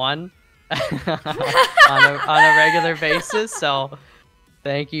 1 on a regular basis. So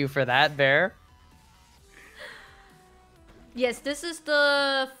thank you for that, Bear. Yes, this is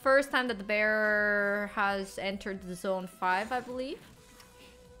the first time that the Bear has entered the Zone 5, I believe.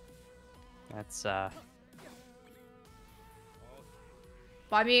 That's But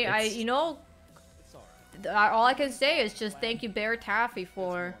I mean, you know, all I can say is just thank you, Bear Taffy,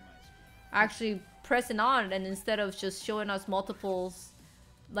 for actually pressing on, and instead of just showing us multiples,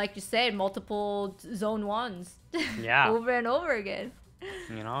 like you said, multiple Zone 1s Yeah. over and over again.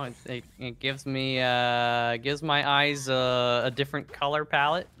 You know, it gives me gives my eyes a different color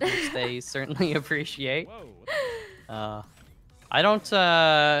palette, which they certainly appreciate. I don't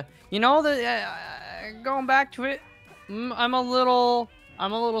you know, going back to it, I'm a little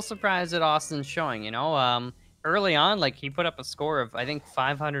surprised at Austin's showing, you know. Early on, like, he put up a score of, I think,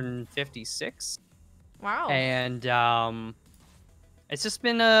 556. Wow. And it's just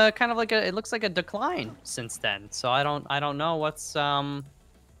been kind of like it looks like a decline since then. So I don't know what's going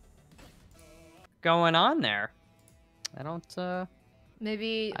on there. I don't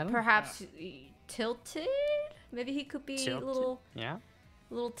Maybe perhaps tilted? Maybe he could be Tilted? a little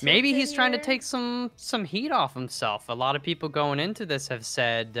tilted. Maybe he's trying to here. take some heat off himself. A lot of people going into this have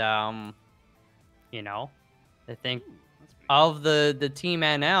said, you know, they think of the Team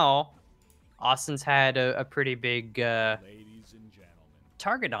NL, Austin's had a pretty big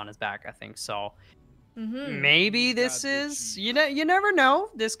target on his back, I think. So maybe this is, you never know.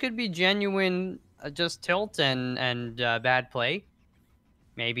 This could be genuine, just tilt and bad play.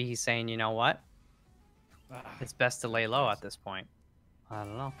 Maybe he's saying, you know what, it's best to lay low at this point. I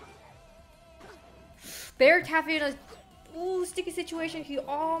don't know. Bear Taffy in a sticky situation. He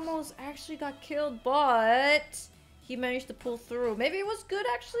almost actually got killed, but he managed to pull through. Maybe it was good,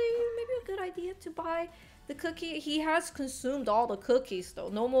 actually. Maybe a good idea to buy the cookie. He has consumed all the cookies, though.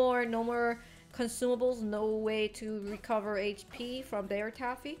 No more consumables. No way to recover HP from Bear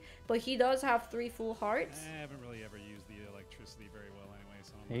Taffy. But he does have 3 full hearts. I haven't really ever used the electricity very well anyway.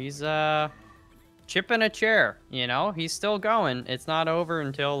 So He's chipping a chair, you know. He's still going. It's not over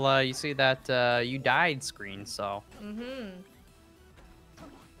until you see that you died screen. So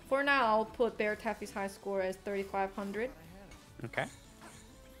For now, I'll put Bear Taffy's high score as 3,500. okay.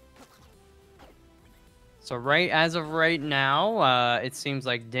 So as of right now, it seems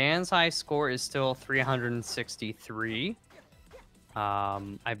like Dan's high score is still 363.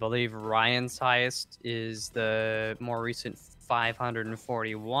 I believe Ryan's highest is the more recent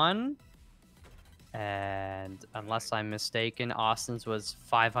 541. And unless I'm mistaken, Austin's was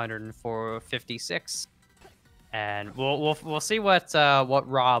 556. And we'll see what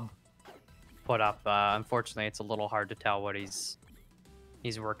Rob put up. Unfortunately, it's a little hard to tell what he's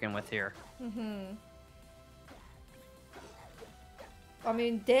working with here. I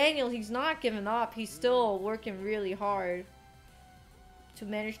mean, Daniel, he's not giving up. He's still working really hard to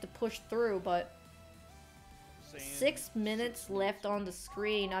manage to push through, but 6 minutes left on the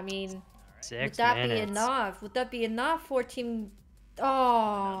screen. I mean, 6 would that minutes. be enough? Would that be enough for Team...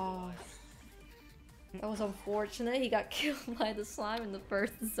 Oh, that was unfortunate. He got killed by the slime in the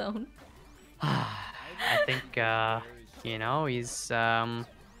first zone. I think, you know, he's,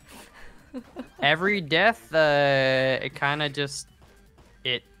 every death, it kind of just,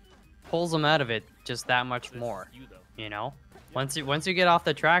 it pulls him out of it just that much more, you know? Once you get off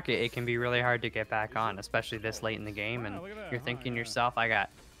the track, it can be really hard to get back on, especially this late in the game, and you're thinking to yourself, I got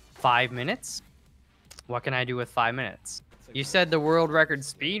 5 minutes? What can I do with 5 minutes? You said the world record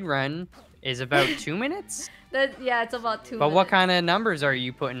speed run is about 2 minutes? Yeah, it's about 2 minutes. But what kind of numbers are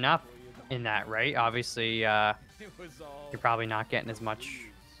you putting up in that, right? Obviously, you're probably not getting as much.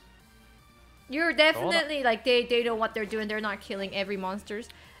 You're definitely, like, they know what they're doing. They're not killing every monsters.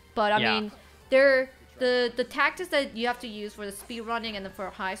 But I Yeah. mean, the tactics that you have to use for the speed running and for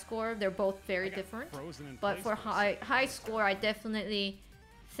high score, they're both very different. But for high score, I definitely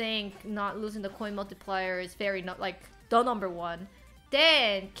think not losing the coin multiplier is very not like the number one.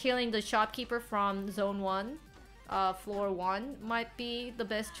 Then killing the shopkeeper from zone 1, floor 1 might be the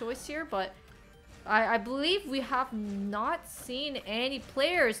best choice here, but I believe we have not seen any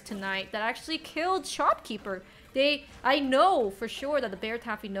players tonight that actually killed shopkeeper. I know for sure that the Bear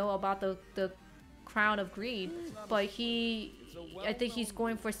Taffy know about the Crown of Greed, but I think he's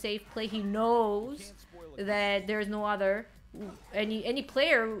going for safe play. He knows that there's no other any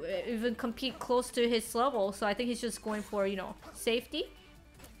player even compete close to his level, so I think he's just going for, you know, safety.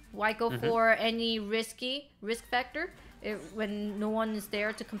 Why go for any risk factor when no one is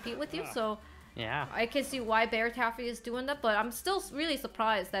there to compete with you? So Yeah. I can see why Bear Taffy is doing that, but I'm still really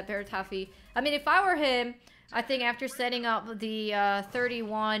surprised that Bear Taffy. I mean, if I were him, I think after setting up the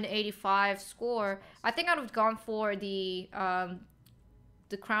 31-85 score, I think I would have gone for the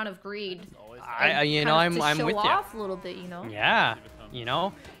Crown of Greed. You know, I'm to show with you. off a little bit, you know. Yeah, you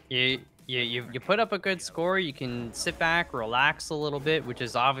know, you put up a good score, you can sit back, relax a little bit, which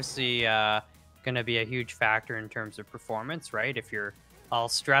is obviously going to be a huge factor in terms of performance, right? If you're all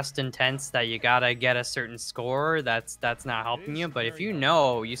stressed and tense that you gotta get a certain score, that's not helping you. But if you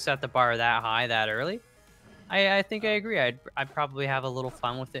know you set the bar that high that early, I think I agree. I'd probably have a little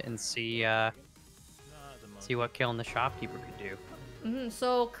fun with it and see what killing the shopkeeper could do.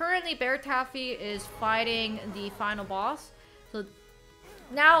 So currently Bear Taffy is fighting the final boss. So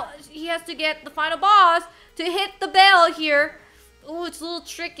now he has to get the final boss to hit the bell here. Oh, it's a little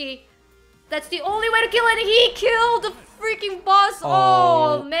tricky. That's the only way to kill it. He killed the freaking boss.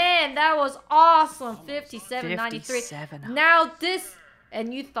 Oh man, that was awesome. 57-93. Now this,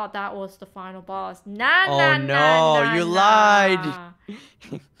 and you thought that was the final boss. Nah, you lied.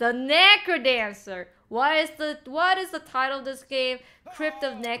 The Necrodancer. What is the title of this game? Crypt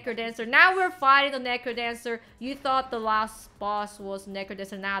of Necrodancer. Now we're fighting the Necrodancer. You thought the last boss was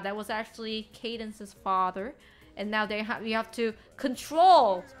Necrodancer. Now that was actually Cadence's father. And now you have to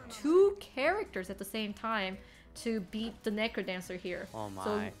control 2 characters at the same time to beat the Necrodancer here. Oh my.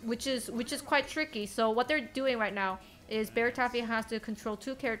 So which is quite tricky. So what they're doing right now is Bear Taffy has to control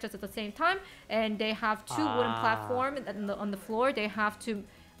 2 characters at the same time, and they have 2 wooden platforms on the floor. They have to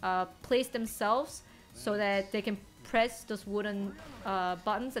place themselves so that they can press those wooden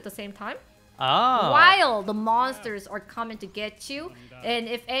buttons at the same time. While the monsters are coming to get you. And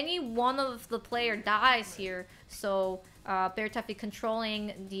if any one of the player dies here, so Bear Taffy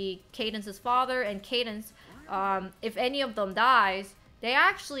controlling the Cadence's father and Cadence, if any of them dies,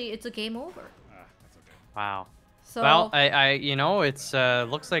 it's a game over. Wow. So, well, I you know, it's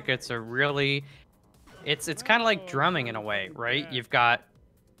looks like it's a really, it's kind of like drumming in a way, right? You've got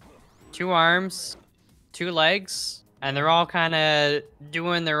 2 arms, 2 legs, and they're all kind of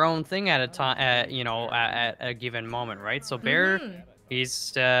doing their own thing at a time, you know, at a given moment, right? So Bear,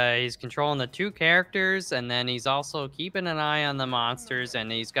 he's controlling the 2 characters, and then he's also keeping an eye on the monsters,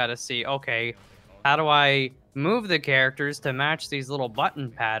 and he's got to see, okay, how do I move the characters to match these little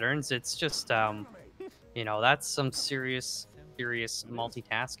button patterns? It's just, you know, that's some serious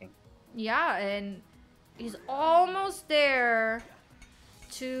multitasking. yeah, and he's almost there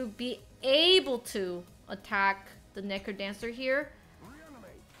to be able to attack the Necrodancer here.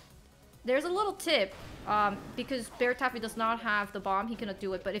 There's a little tip, because Bear Taffy does not have the bomb, he cannot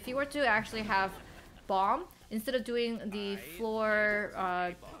do it. But if you were to actually have bomb, instead of doing the floor,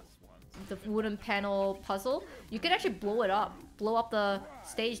 the wooden panel puzzle, you can actually blow it up. Blow up the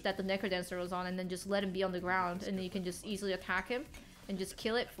stage that the Necrodancer was on, and then just let him be on the ground, and then you can just easily attack him and just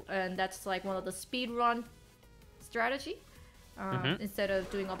kill it. And that's like one of the speedrun strategy. Instead of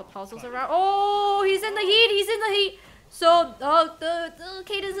doing all the puzzles around. Oh, he's in the heat. So the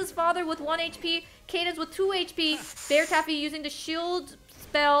Cadence's father with 1 HP, Cadence with 2 HP, Bear Taffy using the shield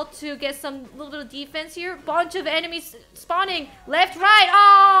spell to get some little bit of defense here. Bunch of enemies spawning left, right.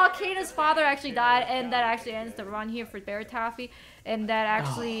 Oh, Cadence's father actually died, and that actually ends the run here for Bear Taffy, and that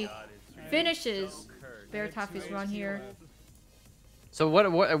actually finishes Bear Taffy's run here. So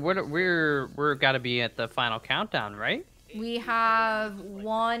we're got to be at the final countdown, right? We have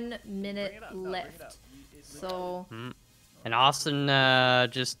 1 minute left. So. And Austin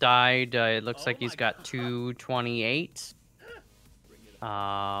just died. It looks like he's got 228.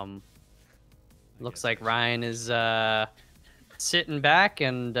 Looks like Ryan is sitting back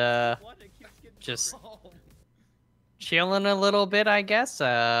and just chilling a little bit, I guess.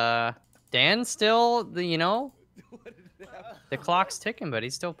 Dan still, you know, the clock's ticking, but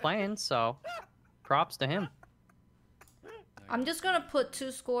he's still playing. So props to him. I'm just gonna put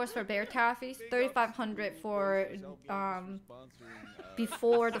 2 scores for Bear Taffy, 3,500 for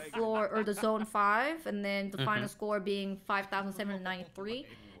before the floor or the zone 5, and then the final score being 5,793.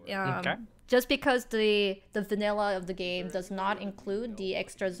 Okay. Just because the vanilla of the game does not include the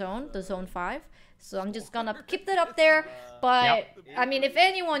extra zone, the zone 5. So I'm just gonna keep that up there. But I mean, if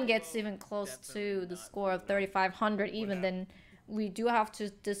anyone gets even close to the score of 3,500 even, then we do have to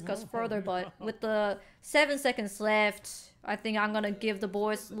discuss further. But with the 7 seconds left, I think I'm gonna give the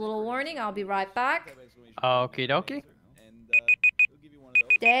boys a little warning. I'll be right back. Okie dokie.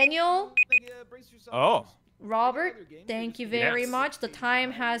 Daniel, Oh. Robert, thank you very much. The time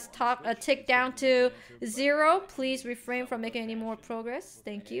has ticked down to 0. Please refrain from making any more progress.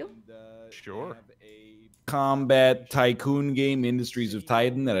 Thank you. Sure. Combat Tycoon game, Industries of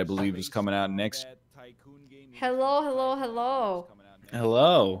Titan, that I believe is coming out next. Hello, hello, hello.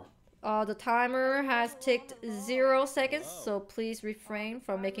 Hello. The timer has ticked 0 seconds, so please refrain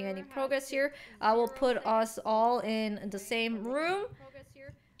from making any progress here. I will put us all in the same room.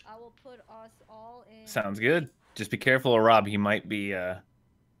 Sounds good. Just be careful of Rob. He might be. I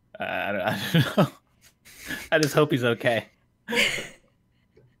don't know. I just hope he's okay.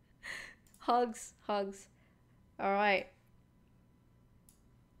 Hugs, hugs. All right.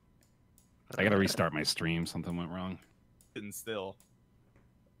 I gotta restart my stream. Something went wrong. Sitting still.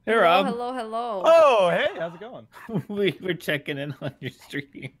 Hey, Hello, Rob. hello, hello. Oh, hey, how's it going? We're checking in on your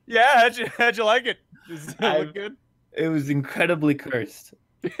stream. Yeah, how'd you like it? Does it I- look good? It was incredibly cursed.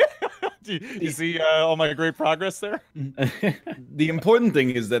 You see all my great progress there? The important thing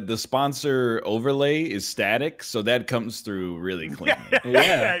is that the sponsor overlay is static, so that comes through really clean.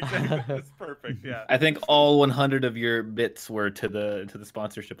 Yeah. Exactly. That's perfect. Yeah. I think all 100 of your bits were to the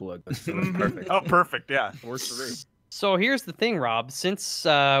sponsorship logo. So that's perfect. Oh, perfect. Yeah, works for me. So here's the thing, Rob. Since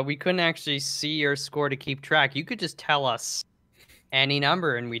we couldn't actually see your score to keep track, you could just tell us any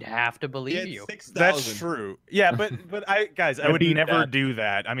number and we'd have to believe you. 6,000. That's true. Yeah, but I would beat never that. do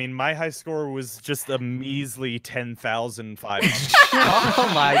that. I mean, my high score was just a measly 10,500.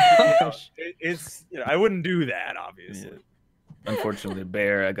 Oh my gosh. It's I wouldn't do that, obviously. Yeah. Unfortunately,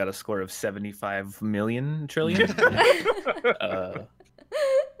 Bear, I got a score of 75 million trillion. I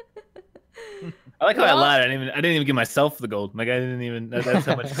like how I Well- lied. I didn't even give myself the gold. Like I didn't even. That's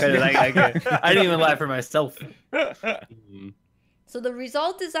how much credit I get. I didn't even lie for myself. So the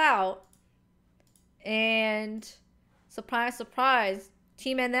result is out, and surprise, surprise,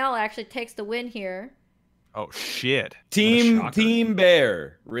 Team NL actually takes the win here. Oh shit. Team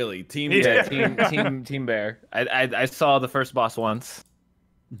Bear, really, Team Yeah. Bear. Team Bear. I saw the first boss once.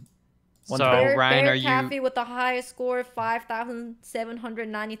 So Bear, Ryan, Bear are you? Taffy with the highest score,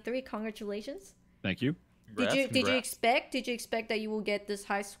 5,793. Congratulations. Thank you. Did you Congrats. expect that you will get this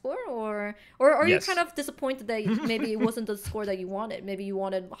high score, or are you Yes. kind of disappointed that maybe it wasn't the score that you wanted? Maybe you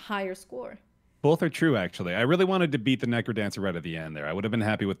wanted a higher score. Both are true, actually. I really wanted to beat the Necrodancer right at the end there. I would have been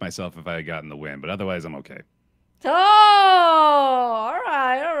happy with myself if I had gotten the win, but otherwise, I'm okay. Oh, all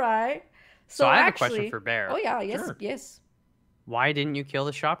right, all right. So I have actually, a question for Bear. Oh yeah, yes, Sure. yes. Why didn't you kill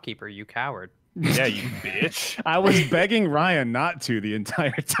the shopkeeper, you coward? Yeah, you bitch. I was begging Ryan not to the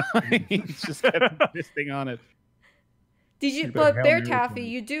entire time. He just kept insisting on it. Did you? Who the But hell Bear knew Taffy, which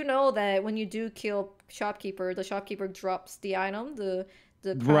one? you do know that when you do kill shopkeeper, the shopkeeper drops the item, the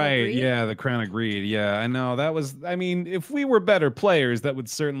crown of Right, greed. yeah, the Crown of Greed. Yeah, I know. That was, I mean, if we were better players, that would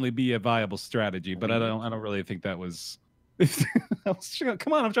certainly be a viable strategy, but I don't really think that was.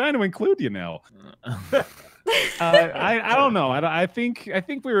 Come on, I'm trying to include you now. I don't know. I think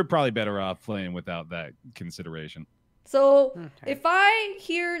we were probably better off playing without that consideration. So Okay. if I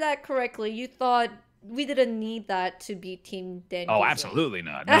hear that correctly, you thought we didn't need that to beat Team Daniel. Oh, absolutely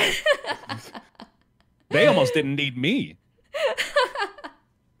not. No. They almost didn't need me.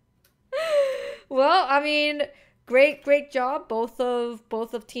 Well, I mean, great job, both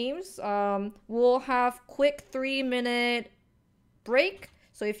of teams. We'll have quick 3-minute break.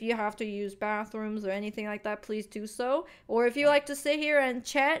 So if you have to use bathrooms or anything like that, please do so. Or if you like to sit here and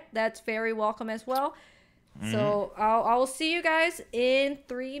chat, that's very welcome as well. So I will see you guys in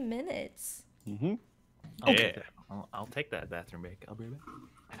 3 minutes. Mm-hmm. I'll take that bathroom break. I'll be right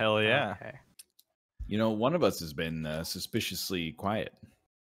back. Hell yeah. Okay. You know, one of us has been suspiciously quiet.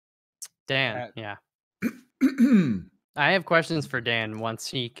 Dan, yeah. I have questions for Dan once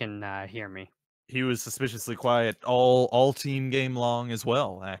he can hear me. He was suspiciously quiet all team game long as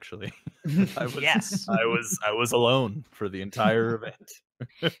well, actually. I was, Yes. I was alone for the entire event.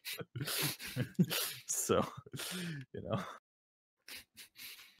 So, you know.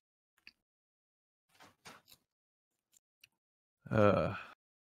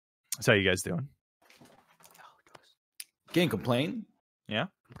 So how you guys doing? Can't complain.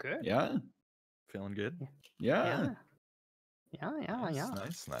 Good. Yeah. Feeling good. Yeah.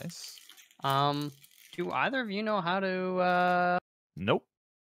 Nice, nice. Do either of you know how to Nope.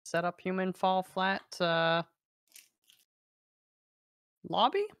 set up human fall flat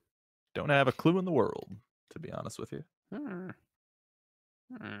lobby? Don't have a clue in the world, to be honest with you.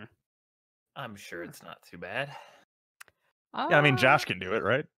 I'm sure it's not too bad. Yeah, I mean, Josh can do it,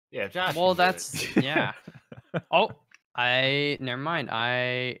 right? Yeah, Josh. Well, can do it. that's yeah. Oh, never mind.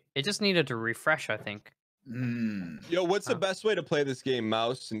 It just needed to refresh, I think. Yo, what's the best way to play this game?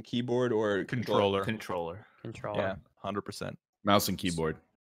 Mouse and keyboard or Controller. Controller. Controller. Yeah, 100%. Mouse and keyboard.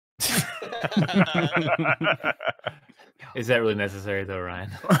 Is that really necessary though,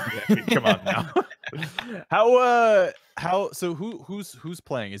 Ryan? Come on now. So who's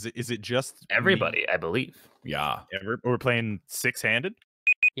playing? Is it just me? Everybody, I believe. Yeah. We're playing 6-handed?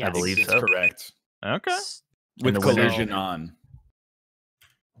 Yes. I believe It's so. correct. Okay. With the winner- collision on.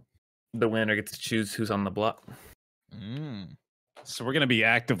 The winner gets to choose who's on the block. So we're going to be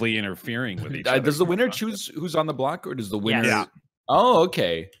actively interfering with each other. Does the winner choose who's on the block, or does the winner? Yes. Oh,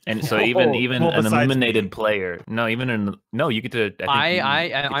 okay. And so even well, an besides eliminated me. player. No, even you get to.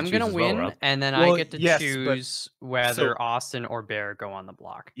 I'm gonna win, and then I Well, get to yes, but- choose whether Austin or Bear go on the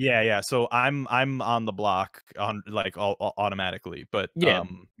block. Yeah. So I'm on the block on like automatically, but Yeah.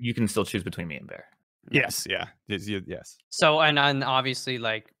 You can still choose between me and Bear. yes, yeah, yes. So and obviously,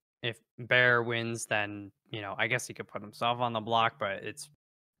 like, if Bear wins, then I guess he could put himself on the block, but it's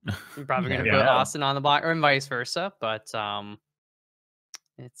probably gonna Yeah. put Austin on the block, or vice versa. But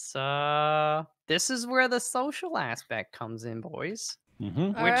it's this is where the social aspect comes in, boys.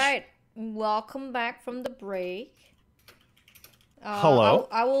 Mhm. All right, welcome back from the break. Hello.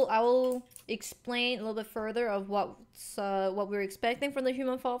 I will explain a little bit further of what we're expecting from the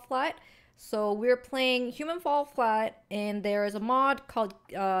Human Fall Flat. So we're playing Human Fall Flat, and there is a mod called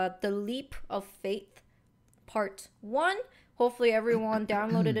The Leap of Faith Part 1. Hopefully everyone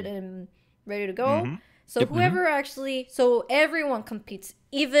downloaded it and ready to go. So whoever so everyone competes,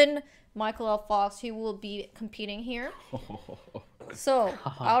 even Michael L. Fox, he will be competing here. So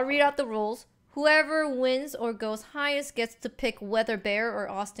I'll read out the rules. Whoever wins or goes highest gets to pick whether Bear or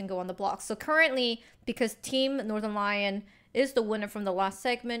Austin go on the block. So currently, because Team Northern Lion is the winner from the last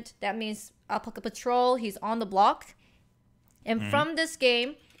segment, that means Alpaca Patrol, he's on the block. And from this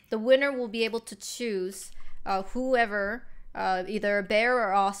game, the winner will be able to choose whoever, either Bear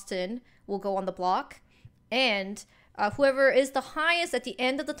or Austin, will go on the block. And whoever is the highest at the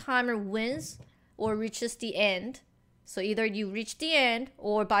end of the timer wins or reaches the end. So either you reach the end,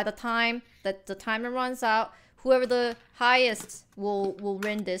 or by the time that the timer runs out, whoever the highest will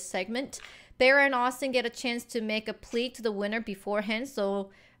win this segment. Bear and Austin get a chance to make a plea to the winner beforehand, so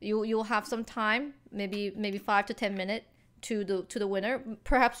you'll have some time, maybe 5 to 10 minutes to the winner.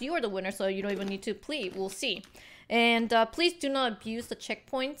 Perhaps you are the winner, so you don't even need to plead. We'll see. And please do not abuse the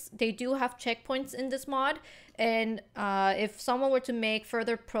checkpoints. They do have checkpoints in this mod, and if someone were to make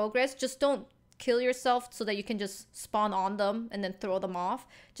further progress, just don't kill yourself so that you can just spawn on them and then throw them off.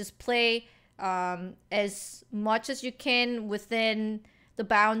 Just play as much as you can within the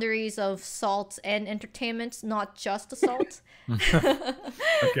boundaries of salt and entertainment, not just assault.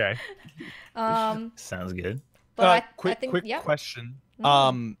 Okay. Sounds good. But quick I think, question.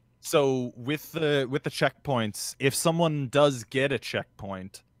 Mhm. So with the checkpoints, if someone does get a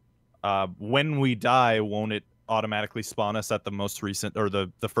checkpoint, when we die, won't it automatically spawn us at the most recent or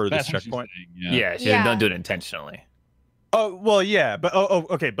the furthest That's what she's checkpoint? saying, Yeah, Yeah. don't do it intentionally. Oh well, yeah, but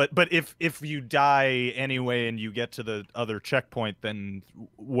okay, but if you die anyway and you get to the other checkpoint, then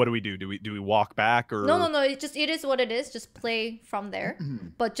what do we do? Do we walk back or No. It is what it is. Just play from there,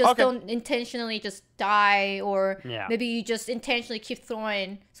 but just Okay. don't intentionally just die, or Yeah. maybe you just intentionally keep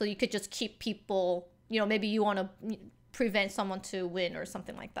throwing so you could just keep people. Maybe you want to prevent someone to win or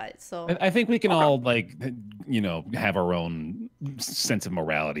something like that. So I think we can all have our own sense of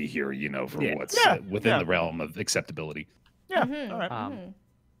morality here, for Yeah. what's Yeah, within yeah. the realm of acceptability. Yeah. Mhm, All right. mhm.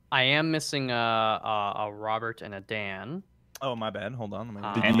 I am missing a Robert and a Dan. Oh my bad. Hold on. Let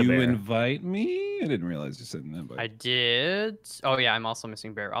me Did And a you bear. invite me? I didn't realize you said that. I did. Oh yeah, I'm also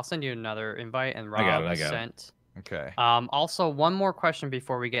missing Bear. I'll send you another invite, and Rob I got it. sent. Okay. Also, one more question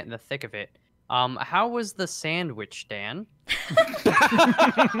before we get in the thick of it. How was the sandwich, Dan?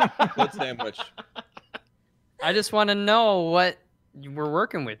 What sandwich? I just want to know what you were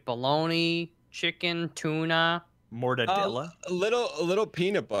working with: bologna, chicken, tuna. Mortadella. A little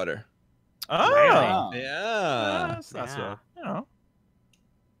peanut butter. Oh. Yeah. That's not Yeah. so.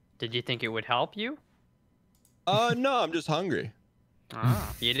 Did you think it would help you? No, I'm just hungry.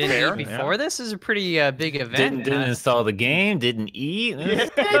 Ah, you didn't Fair, eat before this? This is a pretty big event. Didn't install the game. Didn't eat. What's this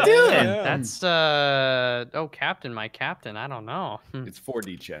guy Yeah. doing? That's oh, captain, my captain. I don't know. It's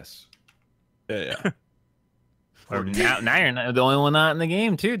 4D chess. Yeah. Or now you're not the only one not in the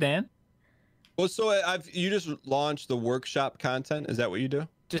game too, Dan. Well, so you just launched the workshop content. Is that what you do?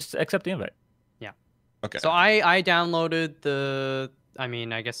 Just accept the invite. Okay. So I downloaded the. I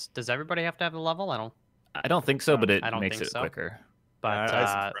mean, I guess does everybody have to have the level? I don't think so, but it I don't makes think it so. quicker. But I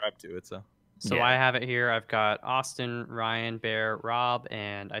subscribe to it, so. so Yeah. I have it here. I've got Austin, Ryan, Bear, Rob,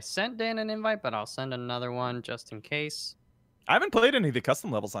 and I sent Dan an invite, but I'll send another one just in case. I haven't played any of the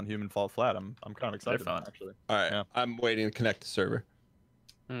custom levels on Human Fall Flat. I'm kind of excited fun. actually. All right. Yeah. I'm waiting to connect the server.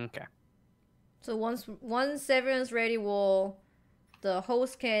 Okay. So once everyone's ready, the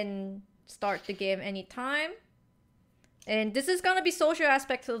host can start the game anytime. And this is gonna be social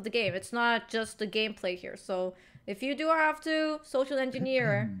aspects of the game. It's not just the gameplay here. So if you do have to social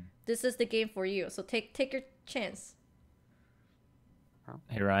engineer, this is the game for you. So take your chance.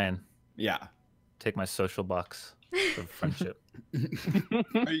 Hey Ryan, Yeah. take my social box for friendship.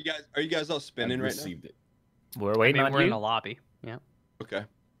 Are you guys all spinning I've right now? received it. We're I waiting mean, on we're you. in the lobby. Yeah. Okay.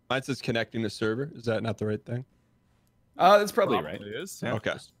 Mine says connecting the server. Is that not the right thing? That's probably right. Probably is. Yeah.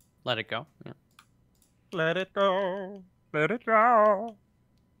 Okay. Let it go. Yeah. Let it go. Let it go.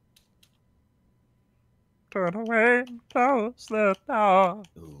 Turn away, close the door.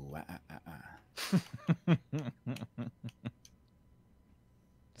 Ooh,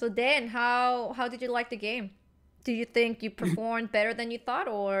 So Dan, how did you like the game? Do you think you performed better than you thought,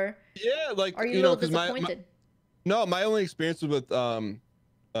 or Yeah, like are you a know, little 'cause disappointed? my only experience was with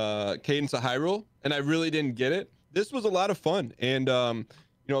Cadence of Hyrule, and I really didn't get it. This was a lot of fun, and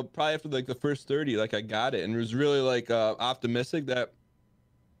you know, probably after like the first 30, like I got it, and it was really like optimistic that.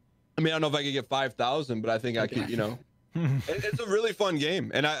 I mean, I don't know if I could get 5,000, but I think I could. You know, it's a really fun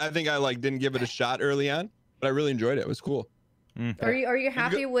game, and I think I like didn't give it a shot early on, but I really enjoyed it. It was cool. Are you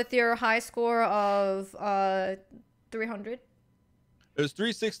happy with your high score of 300? It was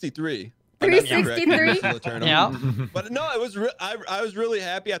 363. 363? Yeah. But no, it was I was really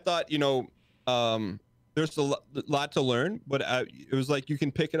happy. I thought, you know, there's a lot to learn, but it was like you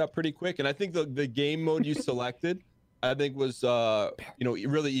can pick it up pretty quick. And I think the game mode you selected, I think was you know,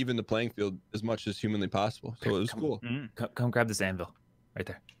 really even the playing field as much as humanly possible. So it was cool. Come grab this anvil, right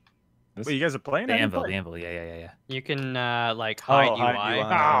there. Wait, you guys are playing? The I didn't anvil, play. the anvil. Yeah. You can like hide Oh, hide UI.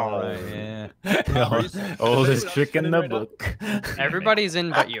 UI. Oh, yeah. Oldest Rob, trick in spinning the right now? book. Everybody's in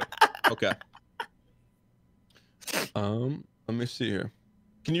but you. Okay. Let me see here.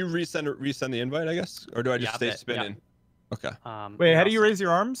 Can you resend the invite, I guess? Or do I just Yeah, stay yeah. spinning? Okay. Wait, how do else? you raise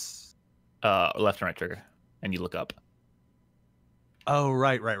your arms? Left and right trigger, and you look up. Oh,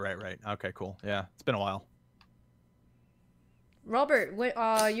 right. Okay, cool. Yeah, it's been a while. Robert,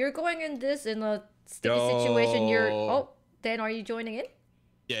 you're going in this in a sticky situation. Yo. Dan, are you joining in?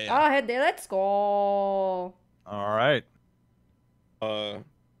 Yeah. Oh, ahead there. Let's go. All right.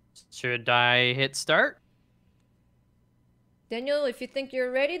 Should I hit start? Daniel, if you think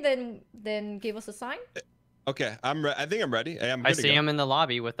you're ready, then give us a sign. Okay. I think I'm ready. Hey, I'm I good to see go. him in the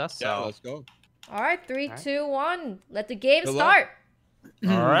lobby with us. Yeah, So let's go. All right, 3, All right. 2, 1. Let the game Good luck. start. Good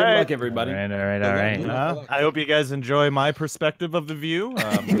right. luck, everybody. All right. Good luck. Well, I hope you guys enjoy my perspective of the view.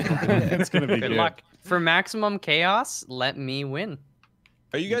 It's gonna be good good. luck. For maximum chaos, let me win.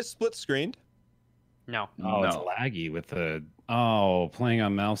 Are you guys split screened? No. Oh, it's No. laggy with the playing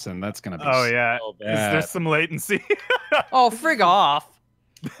on mouse, and that's gonna be. Oh yeah, so 'cause there's bad. some latency. Oh, frig off.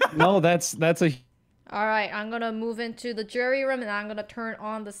 No, that's a. All right, I'm gonna move into the jury room and I'm gonna turn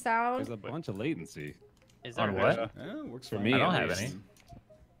on the sound. There's a bunch of latency. Is there On what? Yeah, it works For for me, me. I don't at have least. any.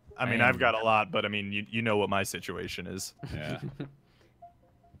 I mean, I've got a lot, but I mean, you know what my situation is. Yeah.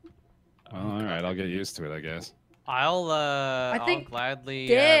 Well, all right. I'll get used to it, I guess. I'll think gladly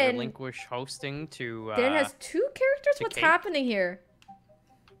Dan- relinquish hosting to Dan has 2 characters? to What's Kate? happening here?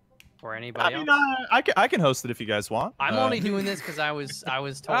 or I anybody mean, else. I can host it if you guys want. I'm only doing this because I was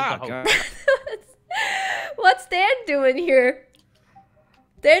told Ah, to God. host. What's Dan doing here?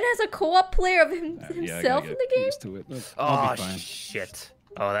 Dan has a co-op player of Yeah, I gotta himself in get the game? used to it. I'll Oh be fine. shit!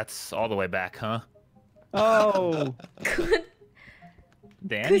 Oh, that's all the way back, huh? Oh. Could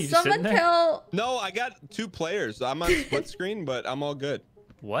Dan, could you just someone sitting there? No, I got 2 players. I'm on split screen, but I'm all good.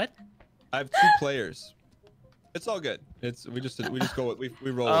 What? I have 2 players. It's all good. We just go with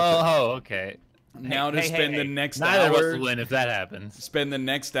we roll with it. Oh, okay. Now to spend the next Neither of us hour. will win if that happens. Spend the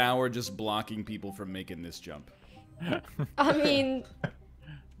next hour just blocking people from making this jump. I mean,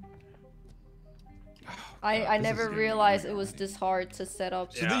 I this never is gonna be realized it really was funny. this hard to set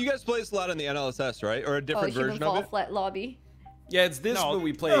up. So you guys play this a lot on the NLSS, right? Or a different Human version Fall of it? Flat lobby. Yeah, it's this, No. but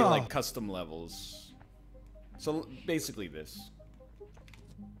we play like custom levels. So basically this.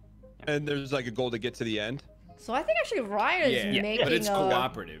 And there's like a goal to get to the end. So I think actually Ryan is Yeah, making but it's a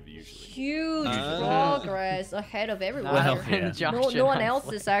cooperative usually. huge progress ahead of everyone. Well, here. yeah. Josh No, and no one I else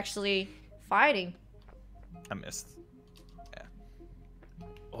play. is actually fighting. I missed.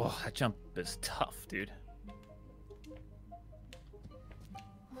 Oh, that jump is tough, dude.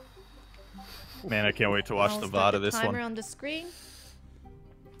 Man, I can't wait to watch I'll the start VOD of this timer one. on the screen.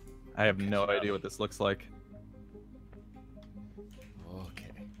 I have no idea what this looks like.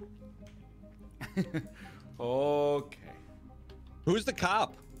 Okay. Okay. Who's the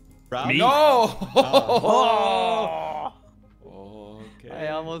cop? Rob? Me. No! Oh! Okay. I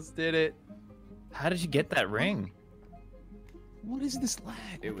almost did it. How did you get that ring? What is this lag?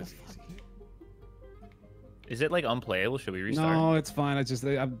 It What was the fuck? easy. Is it like unplayable? Should we restart? No, it's fine.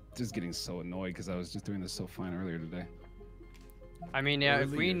 I'm just getting so annoyed because I was just doing this so fine earlier today. I mean, yeah,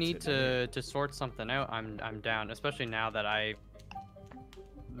 if we Earlier need today. to sort something out, I'm down. Especially now that I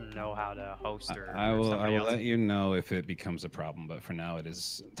know how to host or. I or will somebody else. let you know if it becomes a problem, but for now it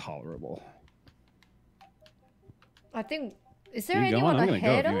is tolerable. I think. Is there You anyone going? I'm gonna go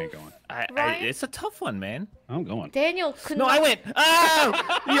ahead if of you ain't going. Ryan? It's a tough one, man. I'm going. Daniel? Could No, not... I went.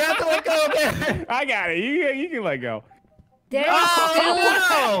 Oh, you have to let go again. I got it. You can let go. Daniel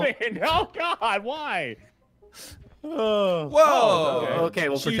Oh, still. no! Oh God, why? Oh. Whoa! Okay,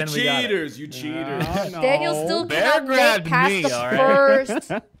 we'll you pretend we got it. cheaters, you cheaters. Daniel still Bear cannot make grabbed past me, the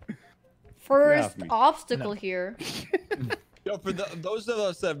alright? first me. obstacle here. Yo, for those of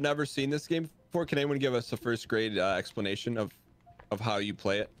us that have never seen this game before, can anyone give us a first grade explanation of how you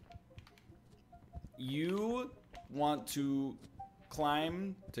play it? You want to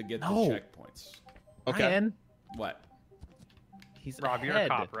climb to get No. the checkpoints. Okay. Ryan, What? he's Rob, you're a ahead.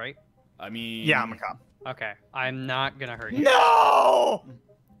 cop, right? I mean. Yeah, I'm a cop. Okay, I'm not gonna hurt you. No!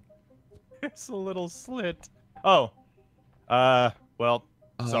 It's a little slit. Oh. Well,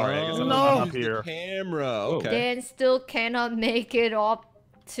 sorry, I guess I'm Oh, up use the here. camera. Oh. Okay. Dan still cannot make it up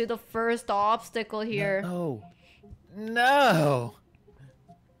to the first obstacle here. No. No.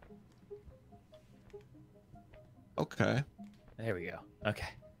 Okay. There we go. Okay.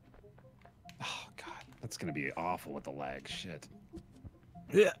 Oh God, that's gonna be awful with the lag. Shit.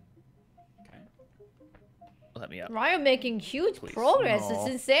 Yeah. Let me up. Ryan making huge Please. progress. No.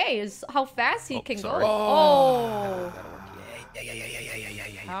 It's insane. It's how fast he Oh, can sorry. go. Oh.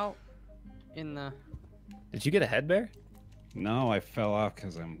 Yeah. How in the? Did you get ahead, Bear? No, I fell off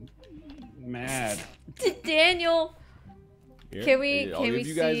because I'm mad. Daniel, Here, can we I'll give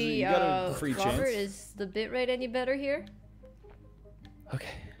you guys- see you got a free Robert? chance. Is the bitrate any better here? Okay.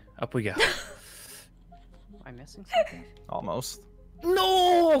 Up we go. Am I missing something? Almost.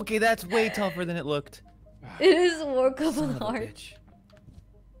 No. Okay, that's way tougher than it looked. It is workable Son of a hard. bitch.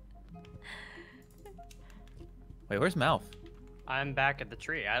 Wait, where's Mouth? I'm back at the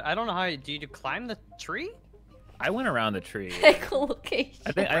tree. I don't know how. Do you climb the tree? I went around the tree. Echolocation.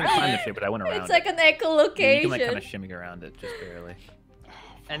 I think I didn't climb the tree, but I went around It's like it. an You echolocation. can like kind of shimmy around it, just barely.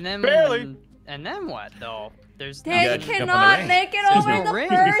 And then Barely. And then what though? There's Dan gotta jump on the cannot ring. make it There's over no the ring.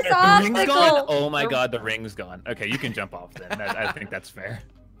 first The ring's gone? obstacle. Oh my The- god, the ring's gone. Okay, you can jump off then. I think that's fair.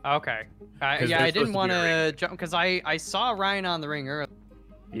 Okay. 'Cause Yeah, there's I didn't supposed to want be a to jump because I saw Ryan on the ring earlier.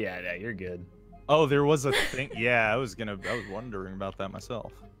 Yeah, you're good. Oh, there was a thing. Yeah, I was wondering about that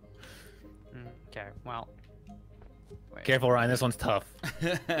myself. Okay. Well. Wait, Careful, Ryan. This one's tough.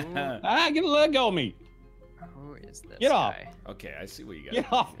 Let go of me. Who is this Get off. guy? Okay, I see what you got.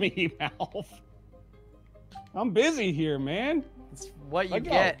 Get off me, Mouth. I'm busy here, man. It's what you Let go.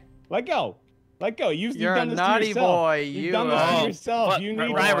 get. Let go. Let go. You've You're done a this naughty to yourself. boy. You've done this to yourself. Fuck, You Ryan,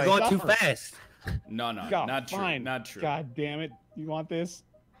 need we're to going too suffer. fast. No, no, God, not true. fine. Not true. God damn it. You want this?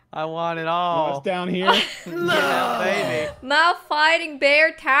 I want it You want all. us down here? Yeah, baby. Mal fighting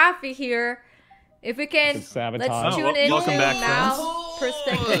Bear Taffy here. If we can, It's sabotage. let's Oh, tune in welcome to back, Mal's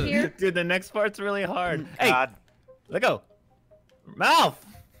perspective here. Dude, the next part's really hard. Hey, God. let go. Mouth.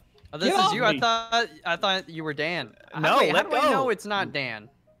 Oh, this Get is off you. me. I thought you were Dan. No, Wait, how let do I know go. it's not Dan?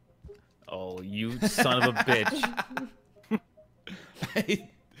 Oh, you son of a bitch.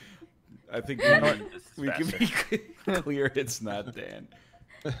 I think This is we can faster. be clear it's not Dan.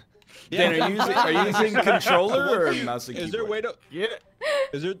 Yeah. Dan, are you using controller or mouse and Is there a keyboard? way to? Yeah.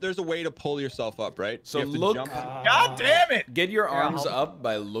 There's a way to pull yourself up, right? So You have to look- jump. God damn it! Get your arms help. up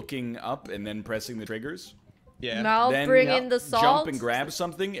by looking up and then pressing the triggers. Yeah. Mal Then bring in the salt. jump and grab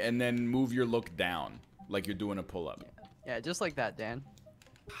something and then move your look down like you're doing a pull-up. Yeah, just like that, Dan.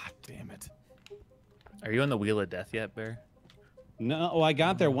 God damn it. Are you on the wheel of death yet, Bear? No, I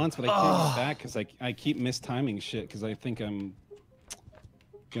got there once, but I can't get back because I keep mistiming shit because I think I'm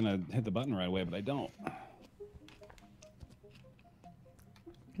gonna hit the button right away, but I don't.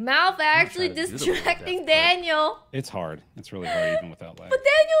 Mouth actually try to do the distracting death clip. Daniel. It's hard. It's really hard even without lag. But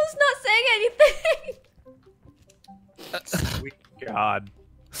Daniel's not saying anything. Sweet God.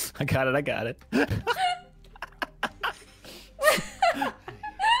 I got it. I got it.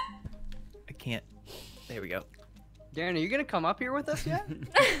 I can't. There we go. Darren, are you gonna come up here with us yet?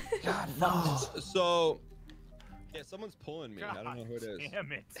 So, yeah, someone's pulling me. I don't know who it is.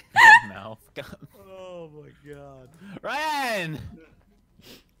 Damn it. Mouth. Oh my God. Ryan.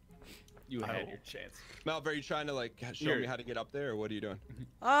 You had your chance. Malv, are you trying to like show me how to get up there, or what are you doing?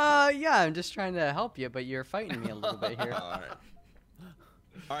 Yeah, I'm just trying to help you, but you're fighting me a little bit here. All right.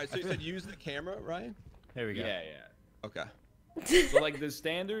 All right. So you said use the camera, Ryan? There we go. Yeah. Okay. So like the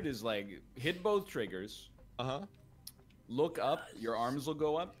standard is like hit both triggers. Look up, your arms will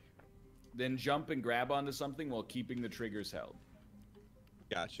go up. Then jump and grab onto something while keeping the triggers held.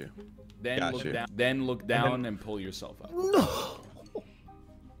 Got you. Then Got look you. down. Then look down and pull yourself up. No.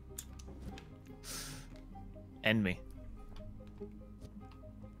 End me.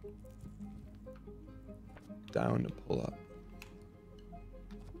 Down to pull up.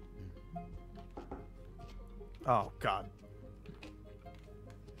 Oh God.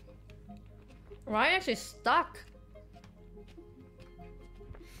 Ryan actually stuck.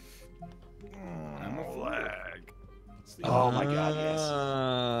 I'm a Lag. Oh my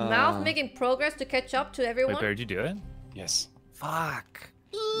God! Mouth making progress to catch up to everyone. Wait, Bear, did you do it? Yes. Fuck.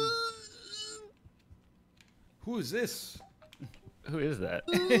 Who is this? Who is that?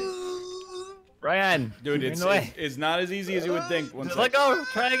 Ryan. Dude, you're in the way. it's not as easy as you would think. Just let go.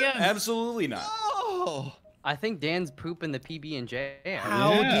 Try again. Absolutely not. Oh, I think Dan's pooping the PB and J.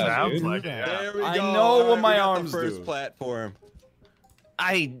 How Sounds dude. like it. there we go. I know All what right, my we got arms the first do. platform.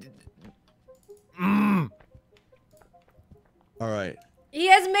 All right. He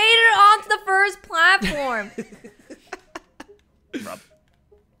has made it onto the first platform. Rob.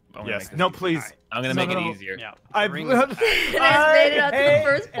 I'm gonna Yes. make this No, easier. please. I'm gonna No, make no, it no. easier. Yeah. I've Ring- It has made it onto the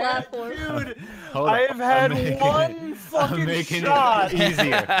first platform. Dude, Hold on. I've had I'm making one I'm fucking making shot. it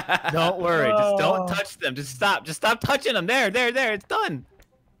easier. Don't worry. Just don't Oh. touch them. Just stop. Just stop touching them. There. It's done.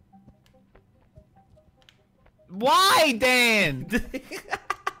 Why, Dan?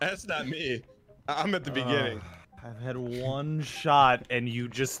 That's not me. I'm at the beginning. I've had one shot and you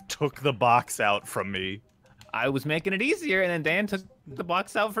just took the box out from me. I was making it easier, and then Dan took the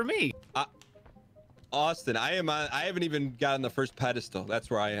box out for me. Austin, I haven't even gotten the first pedestal. That's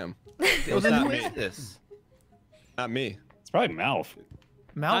where I am. Well, It's then not who me. is this? Not me. It's probably mouth.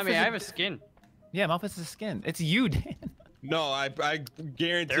 Malphus I mean, I have a skin. Yeah, Malphus is skin. It's you, Dan. No, I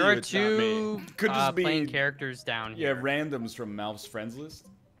guarantee There you are it's not me. two Could just be- playing characters down Yeah, here. randoms from Mouth's friends list.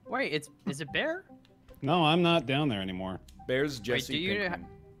 Wait, is it Bear? No, I'm not down there anymore. Bears Jesse do you- Pinkman.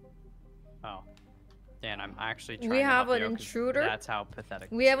 Oh. Dan, I'm actually trying We to have help an you 'cause intruder? That's how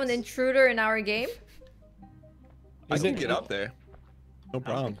pathetic We this have an is. intruder in our game. I Is can it- get up there. No I don't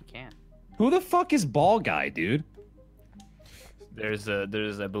problem. think you can. Who the fuck is Ball Guy, dude? There's I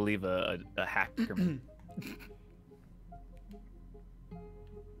believe a hacker.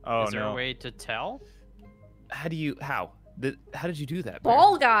 Oh is there no. a way to tell? How did you do that? Bear?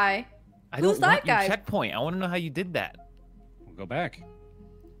 Ball guy. I Who's don't want that guy? your checkpoint. I want to know how you did that. We'll go back.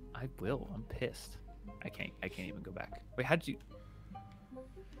 I will. I'm pissed. I can't even go back. Wait, how did you?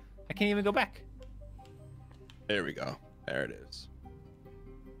 I can't even go back. There we go. There it is.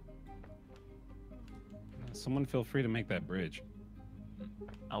 Someone feel free to make that bridge.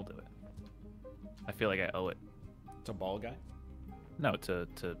 I'll do it. I feel like I owe it. It's a ball guy. No, to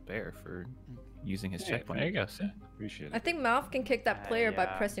Bear for using his Yeah, checkpoint. there you go. Sam. Appreciate I it. think Mouth can kick that player by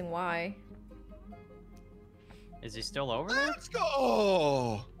yeah. pressing Y. Is he still over there? Let's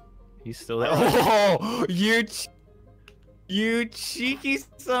go. He's still there. Oh, you cheeky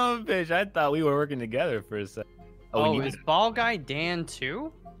son of a bitch! I thought we were working together for a second. Oh, we is Ball Guy Dan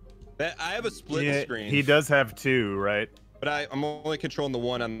too? I have a split Yeah, screen. he does have two, right? But I'm only controlling the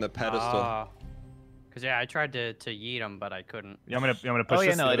one on the pedestal. Cause yeah, I tried to yeet him, but I couldn't. Yeah, I'm gonna push Oh, yeah,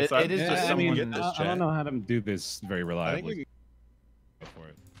 this no, to the it side. is Yeah, just I mean, get this, I chat. don't know how to do this very I think reliably. we Go for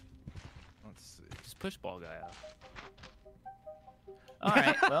it. Let's see. just push ball guy out. All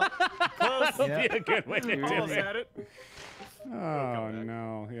right. Well, Close would Yeah. be a good way to do Almost it. Oh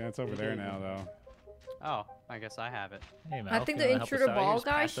no. Yeah, it's over there now though. Oh, I guess I have it. hey, I Malf, think you the wanna help us intruder out here? ball Just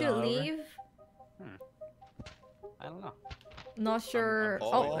guy pass it should on over? leave. I don't know. Not sure. I'm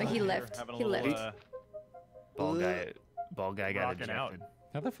Oh, he Here, left. having a He little, left. Ball guy got Rocking ejected. out.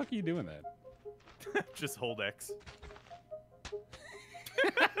 How the fuck are you doing that? Just hold X.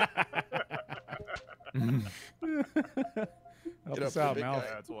 I'll it up this out, for big Mal. guy.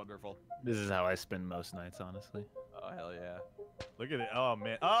 That's wonderful. This is how I spend most nights, honestly. Oh hell yeah! Look at it. Oh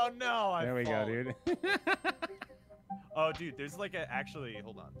man. Oh no! There we go, dude. Oh dude, there's like a actually.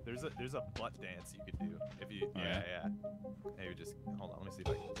 Hold on. There's a butt dance you could do if you. Oh, Yeah, yeah? yeah. Hey, just hold on. Let me see if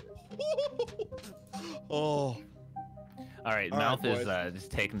I can do it. Oh. All right, All mouth right, is boys.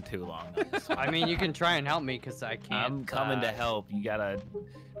 just taking too long. On this one. I mean, you can try and help me because I can't. I'm coming to help. You gotta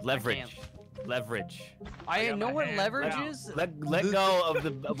leverage. Leverage. I got know my what hand leverage down. is. Let go of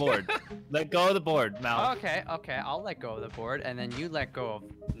the board. Let go of the board, Mal. Okay, I'll let go of the board, and then you let go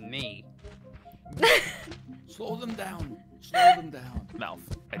of me. Slow them down. Slow them down. Mouth.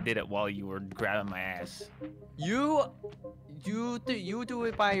 I did it while you were grabbing my ass. You do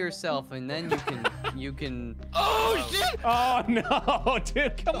it by yourself, and then you can. Oh shit! Oh no,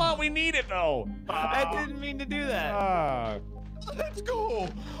 dude! Come on, we need it though. I didn't mean to do that. Ah. Let's go.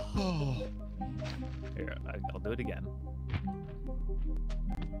 Oh. Here, I'll do it again.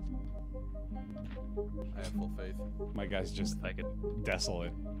 I have full faith. My guy's just If I could.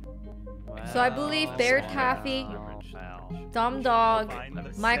 desolate. So I believe Bear Taffy, Dumb Dog, Find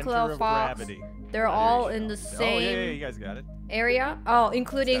the Michael center L. of Fox, gravity. they're all in the Oh yeah, yeah, same you guys got it. area. Oh,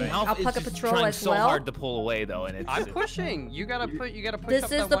 including Mouth is Alpaca just Patrol trying as so well. hard to pull away though, and it's. I'm pushing. You gotta push This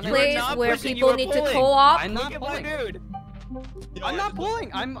up is that the one end. place not where pushing, you people are need to pulling. co-op. I'm not Look at my pulling. dude. Yo, I'm I not just-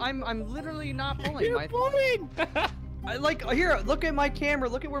 pulling. I'm literally not pulling. You're My, pulling. I like here. Look at my camera.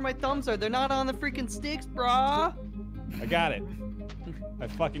 Look at where my thumbs are. They're not on the freaking sticks, brah. I got it. I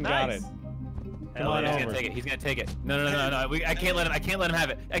fucking got it. Nice. Come Oh, on he's over. gonna take it. He's gonna take it. No. I can't let him. I can't let him have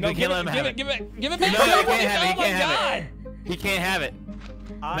it. I No, can't give let him have it. give it No, back. he can't have it. He Oh my can't have God. it. He can't have it.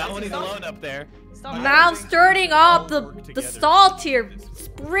 Not when he's Stop. alone up there. Stop. Now stirring up the work together. salt here,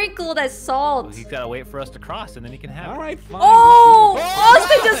 sprinkled as Well, salt. he's gotta wait for us to cross, and then he can have All it. right, fine. Oh,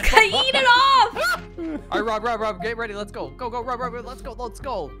 Austin just got eaten off. All right, Rob, get ready. Let's go. Go, Rob, let's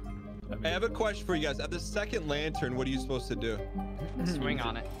go. I have a question for you guys. At the second lantern, what are you supposed to do? Swing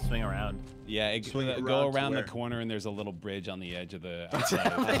on it. Swing around. Yeah, Swing it go around to around the where? corner and there's a little bridge on the edge of the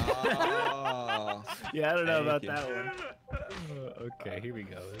outside. Oh. Yeah, I don't know Thank about you. that one. Okay, here we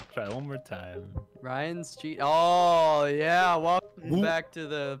go. Let's try one more time. Ryan's cheat. Oh yeah, welcome back to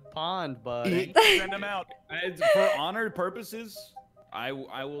the pond, buddy. Send him out. For honor purposes, I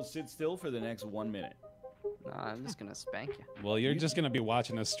will sit still for the next 1 minute. Nah, I'm just gonna spank you. Well, you're just gonna be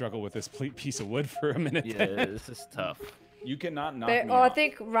watching us struggle with this piece of wood for a minute. Yeah, this is tough. You cannot knock But, me oh, I off.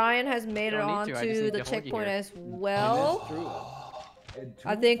 think Ryan has made it Don't need to, I just onto need the to hold you checkpoint here. as well. True.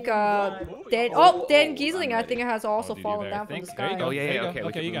 I think Dan Giesling I think has also did you fallen there? down from Thanks. the There you sky. go. Oh yeah, There yeah. you Okay, go. we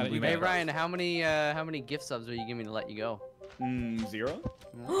Okay, can- you got it, we you made Hey got it. Ryan, how many gift subs are you giving me to let you go? 0.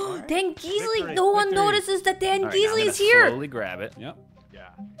 Dan Giesling, Victory, no one victory. notices that Dan All right, now I'm Giesling is gonna here. Slowly grab it. Yep. Yeah.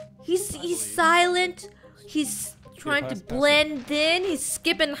 He's silent. He's trying to pass it. blend in. He's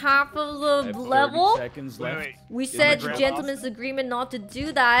skipping half of the level. Seconds left. We said grab gentleman's agreement not to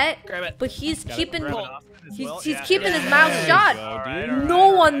do that, Grab it. but he's keeping Grab it, Austin, as he's, well. he's Yeah, keeping yeah. his mouth There you shut. go, All right, dude. all right, No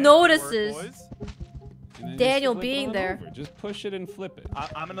all one right. notices. Good work, boys. And then Daniel just flip it being on there. over. Just push it and flip it.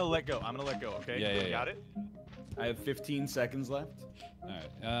 I'm gonna let go. Okay. Yeah, yeah, You got yeah. it. I have 15 seconds left. All right,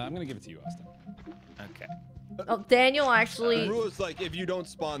 I'm gonna give it to you, Austin. Okay. Oh, Daniel The actually. rule is like if you don't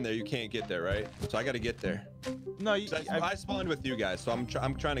spawn there, you can't get there, right? So I got to get there. No, you. 'Cause I spawned with you guys, so I'm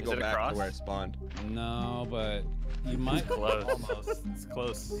trying to Is go it back across? to where I spawned. No, but you might Close. Almost. It's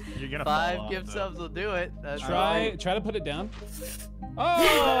close. You're gonna 5 fall gift off, subs will do it. That's try to put it down.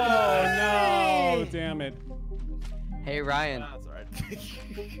 Oh no! Damn it! Hey Ryan, That's all right.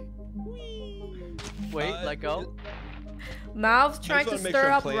 wait, let go. Mouth's trying to wanna make stir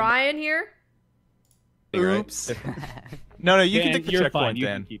sure I'm up playing- Ryan here. Oops. No, you Dan, can take the you're checkpoint, fine. You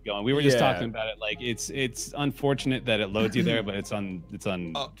Dan. can keep going. We were just Yeah. talking about it. Like it's unfortunate that it loads you there, but it's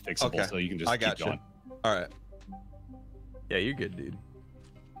unfixable. okay. So you can just I keep got you. going. All right. Yeah, you're good, dude.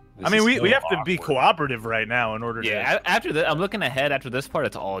 This I mean, is we so have to be awkward. cooperative right now in order Yeah. After this, I'm looking ahead. After this part,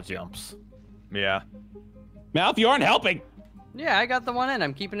 it's all jumps. to. Yeah. Mouth, you aren't helping. Yeah, I got the one in.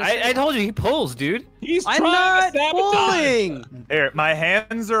 I'm keeping it. I told you he pulls, dude. He's I'm trying not to sabotage. pulling. Here, my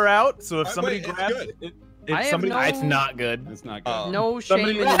hands are out, so if Wait, somebody it's grabs good. it, I if have somebody no- It's not good. It's not good. Oh. No shame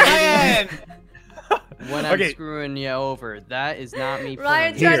Somebody- in the Ryan! game when I'm Okay. screwing you over. That is not me.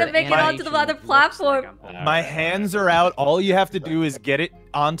 Ryan pulling. trying to Your make it onto the animation other looks platform. I'm pulling. my hands are out, all you have to do is get it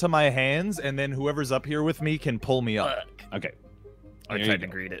onto my hands, and then whoever's up here with me can pull me up. Okay. I There you tried to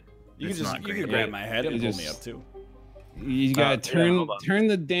go. greet it. You It's can just not you great. can grab my head and You pull just- me up too. You gotta yeah, hold on. turn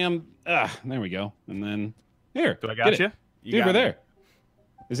the damn. There we go. And then here. Do I get got it. you? You Dude, got we're me. there.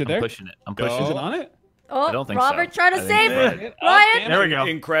 Is it I'm there? pushing it. I'm Go. pushing Is it. it on it? Oh, I don't think Robert so. trying to I think save Ryan- Ryan. Oh, damn There it. we go.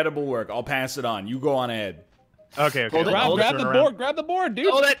 Incredible work. I'll pass it on. You go on ahead. Okay. Hold it, Grab, hold grab it, the turn around. board. Grab the board, dude.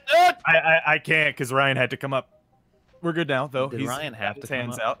 Hold it. I can't because Ryan had to come up. We're good now, though. Did Ryan have his to come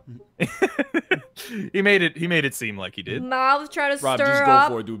hands up? out. He made it seem like he did. Mouth trying to Rob, stir just go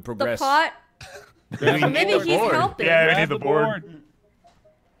up for it, dude. the Progress. pot. Maybe he's helping. Yeah, we Grab need the board.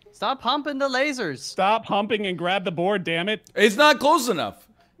 Stop pumping the lasers. Stop humping and grab the board, damn it. It's not close enough.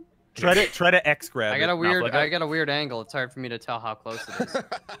 Try to X grab. I got a it. weird, Mouth, I got a weird angle. It's hard for me to tell how close it is.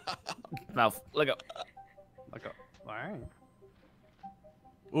 Mouth. Look up. Look up. All right.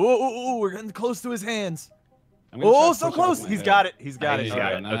 Ooh, we're getting close to his hands. I'm gonna try Oh, to so push it with close. my He's head. got it. He's got There it. you He's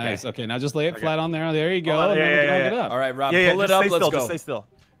got go, it. nice. Okay, now just lay it flat on there. There you go. Hold on, and then yeah, we can yeah, hook yeah. it up. All right, Rob, Yeah, pull it just up. stay Let's still. go. Just stay still.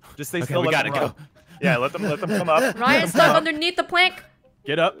 Just stay Okay, still. we let got them it. run. Go. Yeah, let them come up. Ryan's stuck underneath the plank.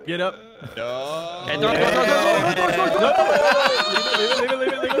 Get up. Get up. Okay, Leave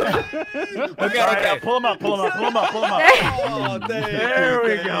it. Okay, All right, okay. now pull him up. Pull him up. Pull him up. Pull him up. Oh, There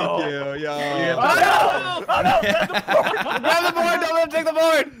we go. Thank you, yo. Oh no! Grab the board. Don't let him take the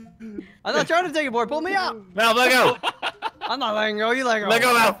board. I'm not trying to take a board. Pull me up. Mouth, let go. I'm not letting go. You let go. Let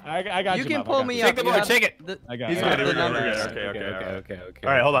go, Mouth. I got you. You can Mouth, I pull got me you. up. Take the You board. have Take it. the- I got He's you. good. the We're good. numbers. We're good. Okay. Okay.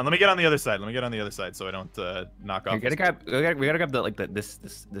 All right, hold on. Let me get on the other side. Let me get on the other side so I don't knock off. We gotta this- grab. We gotta grab the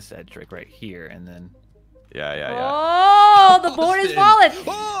this edge right here, and then. Yeah. Oh, the board is Austin.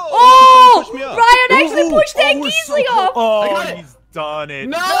 falling. Oh! Push me up. Ryan actually pushed that we're easily so off. Oh, got it. he's done it.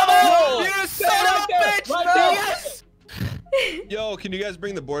 No! You son of a bitch! Yes! Yo, can you guys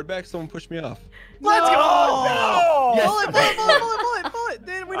bring the board back? Someone push me off. Let's go! No! Yes. Pull it.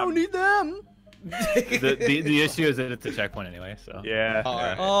 Dude, we don't need them. The issue is that it's a checkpoint anyway, so. Yeah. All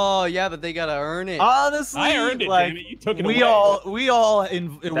right. Oh, yeah, but they gotta earn it. Honestly, I earned it, like, damn it. You took it we away. all were was-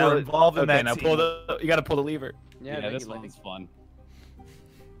 involved in Okay, that now team. pull the. You gotta pull the lever. Yeah, thank this you, lady. one's fun.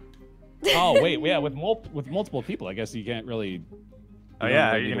 Oh wait, yeah, with multiple people, I guess you can't really. Oh, you yeah, don't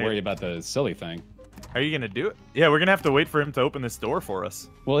are really you need to gonna- worry about the silly thing. Are you gonna do it? Yeah, we're gonna have to wait for him to open this door for us.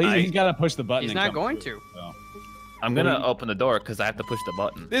 Well, he's got to push the button. He's and not come going through, to. so. I'm gonna open the door because I have to push the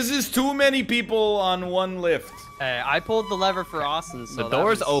button. This is too many people on one lift. Hey, I pulled the lever for Austin, so The that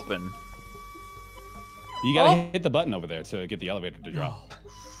door's was- open. You gotta Oh. hit the button over there to get the elevator to drop.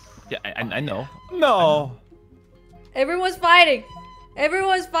 Yeah, I know. No. Everyone's fighting.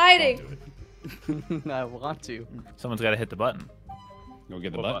 Everyone's fighting. I want to. Someone's gotta hit the button. Go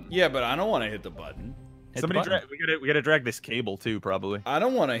get the Hold button. Yeah, but I don't want to hit the button. Hit the Somebody button. we gotta drag this cable too, probably. I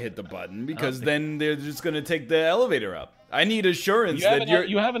don't want to hit the button because think- then they're just gonna take the elevator up. I need assurance You have, that you're. enough,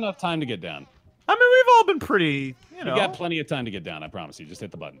 you have enough time to get down. I mean, we've all been pretty, you know. You got plenty of time to get down. I promise you. Just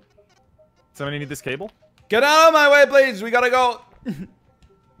hit the button. Somebody need this cable? Get out of my way, please. We gotta go.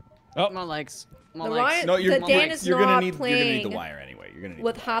 Come on, legs. Come on, The legs. Ryan- No, you're, The Dan is you're gonna not need. You're gonna need the playing wire anyway. You're gonna need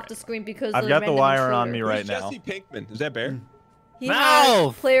with the half wire the anyway. screen because I've of got the the random wire on me intruder. right Who's now. Jesse Pinkman? Is that Bear? He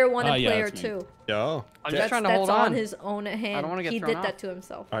Mouth! has player 1 and yeah, player that's me. 2. Yo. I'm That's, just trying to that's hold on on. his own hand. wanna get He thrown did off. that to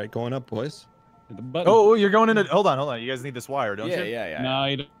himself. All right, going up, boys. Hit the button. Oh, you're going into. Hold on. You guys need this wire, don't Yeah, you? yeah. No,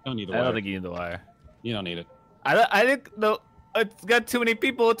 you don't need the I wire. don't think you need the wire. You don't need it. I think no. It's got too many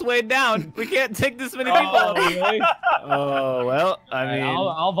people. It's way down. We can't take this many Oh, people. really? Oh well. I mean,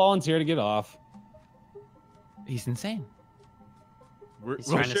 I'll volunteer to get off. he's insane. He's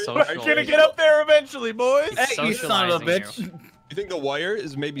trying to We're socialize. gonna get up there eventually, boys. Hey, you son of a socializing bitch. You think the wire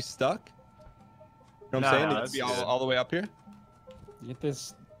is maybe stuck? You know what I'm saying? No, It that's could be good. all the way up here. Get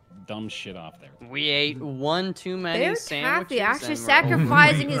this dumb shit off there. We ate one too many Bear sandwiches. Taffy actually and we're-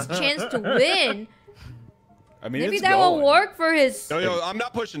 sacrificing his chance to win. I mean, Maybe it's that will going. work for his No, I'm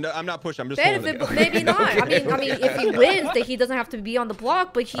not pushing. I'm not pushing. I'm just benefit, holding but it. maybe not. I mean, if he wins, then he doesn't have to be on the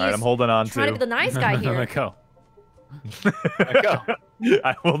block. But he's All right, I'm holding on trying to be to. the nice guy here. Let go. Let go.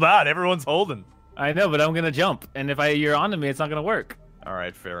 I will not. Everyone's holding. I know, but I'm gonna jump, and if you're onto me, it's not gonna work. All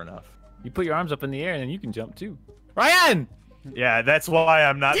right, fair enough. You put your arms up in the air, and then you can jump too. Ryan! Yeah, that's why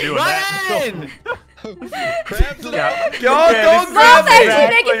I'm not doing that. Ryan! Crabs it up. Don't Mouth grab actually me.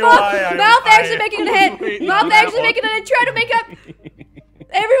 making why I- Mouth actually I- making a hit. waiting Mouth on that actually one. making a hit. Trying to make up.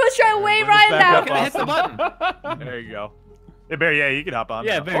 Everyone's trying to weigh Bring us Ryan back down. up, Can I hit the button? There you go. Hey, Bear, yeah, you can hop on.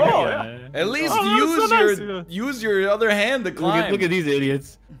 Yeah, now. very Oh, good. yeah. At least Oh, use that's so your nice. use your other hand to climb. Look at these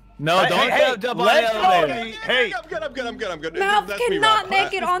idiots. No, Hey, don't hey, jump on let's the go. elevator. Hey, I'm good. Mouth That's me, cannot Rob.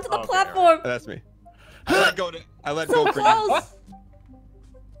 make it onto the Okay, platform. That's me. I let So go for you. close.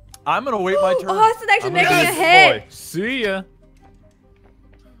 I'm gonna wait my turn. Austin actually I'm gonna making be a this hit. boy. See ya.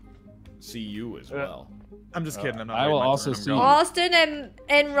 See you as well. I'm just kidding. I'm not I waiting will my also turn. I'm see going. you. Austin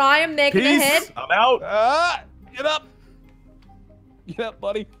and Ryan making a Peace. hit. I'm out. Get up. Get up,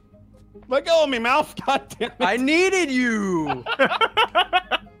 buddy. Let go of me, Mouth. God damn it. I needed you.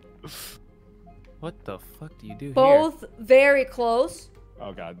 What the fuck do you do here? Both very close.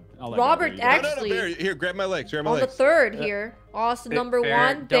 Oh God. I'll let Robert Robert actually- No, Bear, here, grab my legs. Grab my On the legs. third here, Austin number Bear,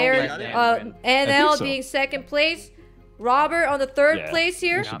 1, don't Bear, let Dan win. NL so. being second place, Robert on the third Yeah. place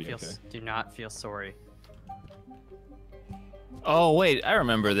here. Do should not be feel, okay. do not feel sorry. Oh wait, I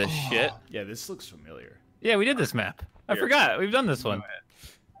remember this shit. Yeah, this looks familiar. Yeah, we did this map. I Here. forgot. We've done this one.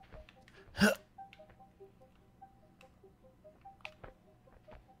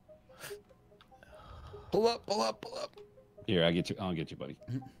 Pull up, pull up, pull up. Here, I'll get you, buddy.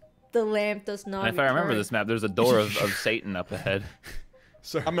 The lamp does not And if I remember return. this map, there's a door of Satan up ahead.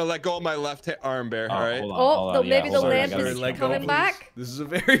 I'm gonna let go of my left arm, Bear. All right. Hold on, Oh, hold the, on. maybe Yeah, the hold on, I lamp gotta is let go. coming back. This is a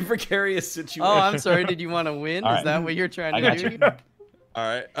very precarious situation. Oh, I'm sorry. Did you want to win? All Is right. that what you're trying I to got do? you.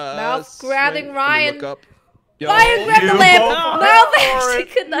 All right. Mouth grabbing swing. Let me Ryan. Look up. Yo, Ryan grabbed the you lamp. both Mouth went for actually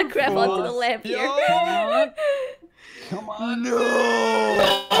it. could not grab onto the lamp Yo. here. Come on.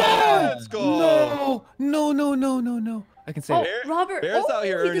 Let's go. No. I can say Oh, it. Bear- Robert. Bear's oh, out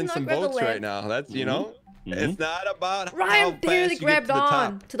here he did earning not some grab the votes right lamp. now. That's it's not about how Ryan fast barely you get grabbed to the on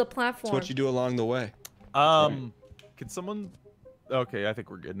top. to the It's platform. what you do along the way. Can someone? Okay, I think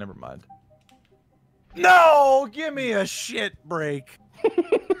we're good. Never mind. No, give me a shit break.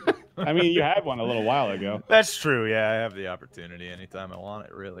 I mean, you had one a little while ago. That's true. Yeah, I have the opportunity anytime I want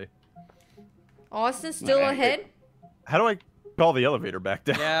it. Really. Austin still Alright. ahead. How do I call the elevator back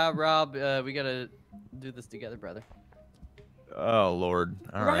down? Yeah, Rob, we gotta do this together, brother. Oh Lord.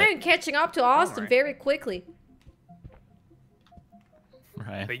 All Ryan right. catching up to Austin Alright. very quickly.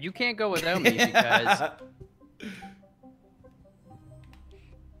 Right. But you can't go without me because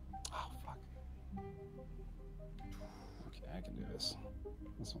Oh fuck. Okay, I can do this.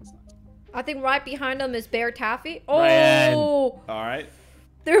 This one's not. I think right behind them is Bear Taffy. Ryan. Oh, All right.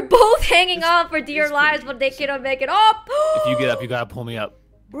 they're both hanging on for dear it's lives, pretty but they easy. cannot make it up. If you get up, you gotta pull me up.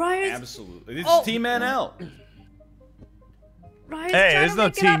 Ryan's, Absolutely. This Oh. is Team NL. Ryan's Hey, trying there's to no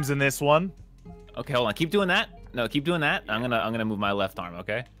make it up. teams in this one. Okay, hold on. Keep doing that. No, keep doing that. I'm gonna move my left arm.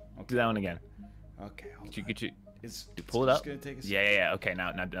 Okay. Do that one again. Okay. Hold on. Get you. It's pull it just up. gonna take a Yeah. Okay,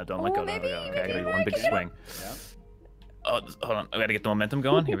 now don't let Oh, go. Don't let maybe- go. Okay, I maybe gotta do one big make it. swing. Yeah. Oh, hold on. I gotta get the momentum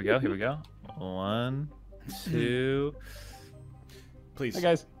going. Here we go. 1, 2. Please. Hey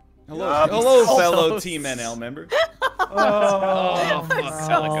guys. Hello, hello, so fellow s- Team NL member. Oh,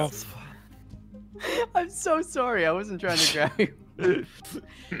 fuck. I'm so sorry. I wasn't trying to grab you.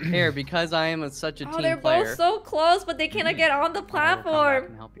 Here, because I am such a Oh, team they're player. both so close, but they cannot get on the I will come back platform.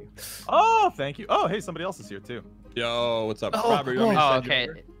 and help you. Oh, thank you. Oh, hey, somebody else is here too. Yo, what's up, Oh, Robert? You want me to Oh, send you okay.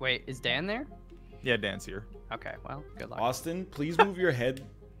 over? Wait, is Dan there? Yeah, Dan's here. Okay, well, good luck. Austin, please move your head,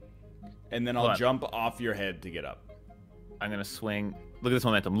 and then I'll Hold on. jump off your head to get up. I'm gonna swing. Look at this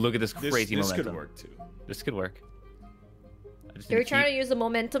momentum. Look at this This, crazy this momentum. could work too. This could work. I just need They're to trying to keep- use the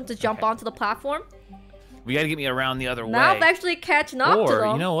momentum to jump Okay. onto the platform. We gotta get me around the other Mouth way. actually catching up to Or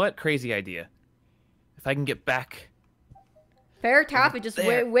them. you know what? Crazy idea. If I can get back. Bear Taffy just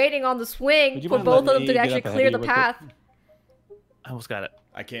there. waiting on the swing Would you for mind both of letting them to me get actually up ahead clear of the you real quick? path. I almost got it.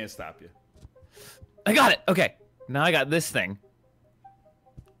 I can't stop you. I got it. Okay. Now I got this thing.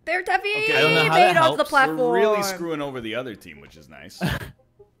 Bear Taffy Okay. I don't know how made that it onto the helps. platform. We're really screwing over the other team, which is nice.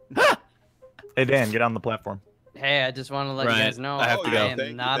 Hey, Dan, get on the platform. Hey, I just want to let Right, you guys know I have to I go. am Thank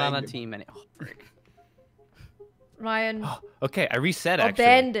you, not on a thank you. team anymore. Oh, frick. Ryan Okay, I reset actually.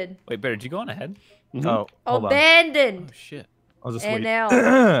 abandoned. Wait, Bear, did you go on ahead? Mhm. Oh, hold on. Abandoned. Oh shit. I'll just wait.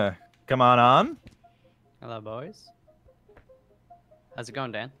 NL. Come on. Hello, boys. How's it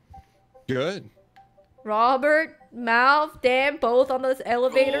going, Dan? Good. Robert, Mouth, Dan, both on this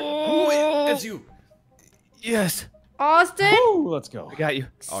elevator. Oh, it's you. Yes. Austin Woo, let's go. I got you.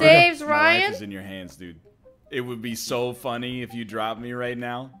 saves My Ryan. life is in your hands, dude. It would be so funny if you dropped me right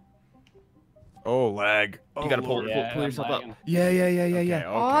now. Oh, lag. You gotta pull, Lord. Yeah, pull yourself up. lagging. Yeah. Okay,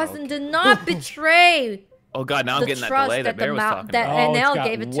 Austin okay. did not betray Oh god, now I'm the getting that trust delay that that the Bear was mouth talking that about. Oh, NL it's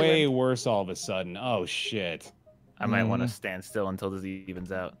gave it got to way him. worse all of a sudden. Oh shit. I might want to stand still until this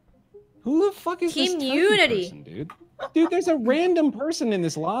evens out. Who the fuck is Team this turkey Unity. person, dude? Dude, there's a random person in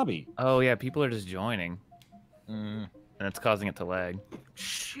this lobby. Oh yeah, people are just joining, Mm. and it's causing it to lag.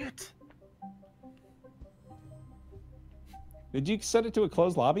 Shit. Did you set it to a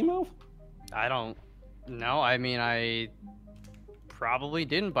closed lobby, Mouth? I don't know. I mean, I probably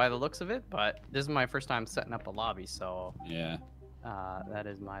didn't by the looks of it, but this is my first time setting up a lobby, so Yeah. that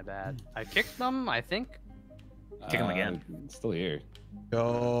is my bad. I kicked them, I think. Kick him again. It's still here.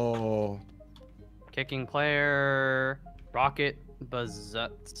 Yo. Kicking player, Rocket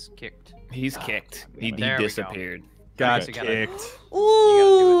Bazutz kicked. He's kicked. He There we go. disappeared. Got Okay. kicked.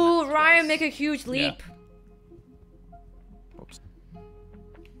 Ooh, next Ryan twice. make a huge leap.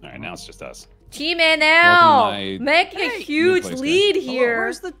 All right, now it's just us. Team NL my making a huge place, guys. lead Hello, here.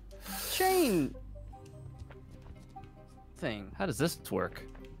 where's the chain thing? How does this work?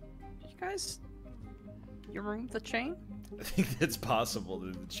 You guys, you removed the chain? I think it's possible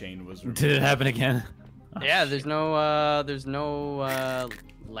that the chain was removed. Did it happen again? Yeah, there's no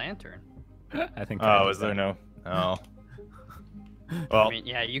lantern. I think. Oh, is there no? Oh. Well, I mean,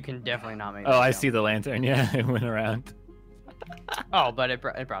 yeah, you can definitely not make. Oh, that I jump. see the lantern. Yeah, it went around. Oh, but it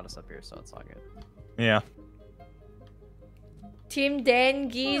brought us up here, so it's all good. yeah. Team Dan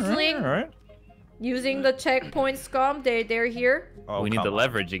Giesling All right. using the checkpoint scum. They're here. Oh, we need come the on.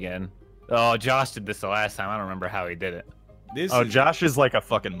 leverage again. Oh, Josh did this the last time. I don't remember how he did it. This Oh, is, Josh is like a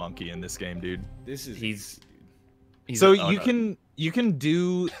fucking monkey in this game, dude. This is He's So oh, you no. can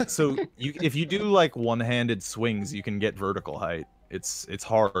do if you do like one-handed swings, you can get vertical height. It's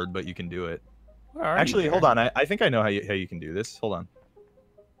hard, but you can do it. Where are Actually, you, hold Bear? on. I think I know how you can do this. Hold on.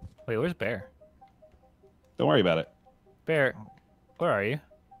 Wait, where's Bear? Don't worry about it. Bear, where are you?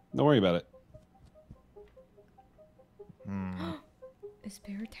 Don't worry about it. Hmm. Is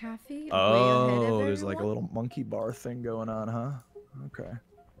Bear Taffy way ahead Oh, of there's like a everyone? little monkey bar thing going on, huh? Okay.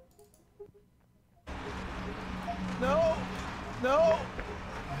 No, no.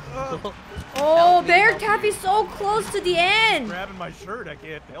 Oh, Bear Taffy's so close to the end. Grabbing my shirt. I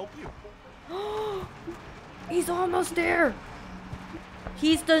can't help you. He's almost there.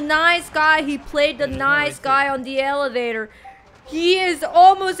 He's the nice guy. He played the nice guy on the elevator. He is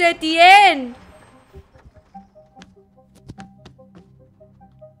almost at the end.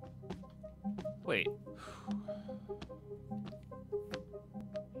 Wait.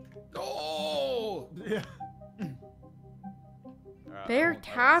 Oh! Yeah. Bear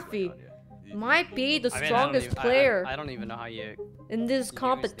Taffy might be the I mean, strongest player I don't even know how you. in this these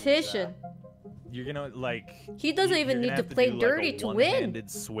competition. You're gonna like. He doesn't even you're need gonna to have play do, dirty like, a to win. one-handed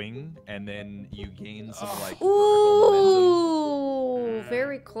swing, and then you gain some like. vertical Ooh,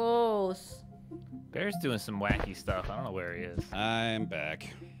 very close. Bear's doing some wacky stuff. I don't know where he is. I'm back.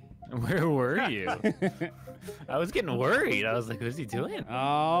 Where were you? I was getting worried. I was like, what's he doing?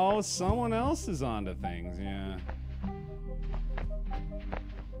 Oh, someone else is onto things. Yeah.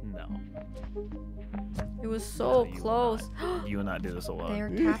 No. It was so No, you will close. You will not do this alone. Bear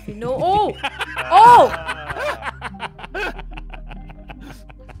Taffy. No. Oh! Oh!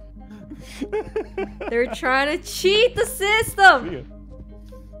 They're trying to cheat the system.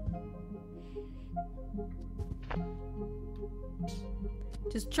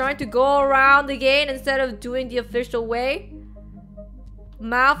 Just trying to go around again instead of doing the official way.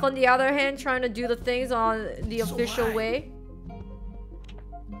 Mouth, on the other hand, trying to do the things on the official way.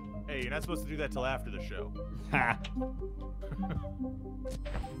 Hey, you're not supposed to do that till after the show. Ha.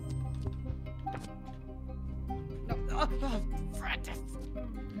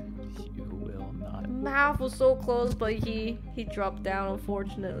 You will not. Mouth was so close, but he dropped down,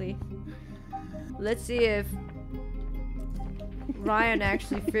 unfortunately. Let's see if Ryan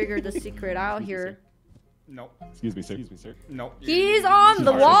actually figured the secret out here. Nope. Excuse me, sir. Excuse me, sir. Nope. He's on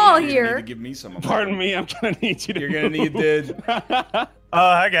the wall You need here. to give me some of Pardon me. I'm gonna need you to. You're gonna need the.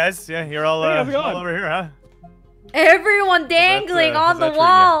 Hi guys. Yeah, you're all, Hey, how's it all going? over here, huh? Everyone dangling on is the that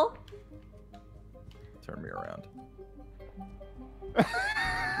wall. Turn me around.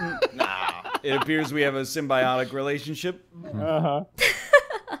 Nah. It appears we have a symbiotic relationship. Uh-huh.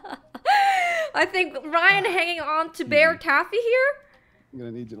 I think Ryan hanging on to Bear Taffy here. I'm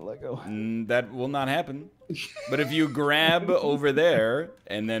gonna need you to let go. That will not happen. But if you grab over there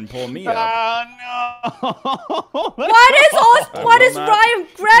and then pull me up. Oh no! What is will not- Ryan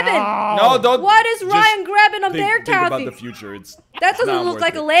grabbing? No, don't. What is just Ryan grabbing on Bear think about Taffy? the future. It's That doesn't not look worth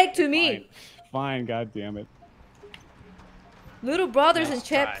like it. a leg to me. Fine, god damn it. Little brothers in Nice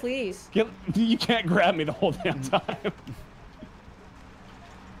chat, try. please. You can't grab me the whole damn time.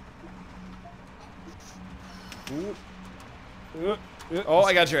 Oh,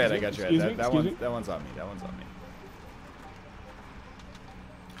 I got your head. I got your head. Excuse me, excuse me. That one's on me. That one's on me.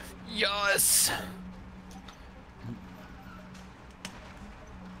 Yes.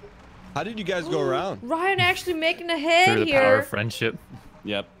 How did you guys go around? Ryan actually making a head Through the power here. of friendship.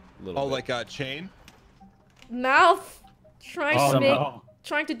 Yep. Little Oh, bit. like a chain? Mouth trying Oh to make, no.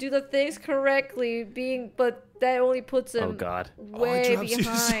 trying to do the things correctly, but that only puts him Oh God. way drops you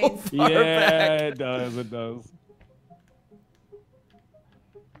so behind. far Yeah, back. it does. It does.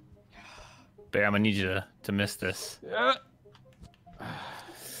 Bear, I'm gonna need you to miss this. There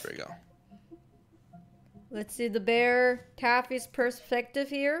we go. Let's see the Bear Taffy's perspective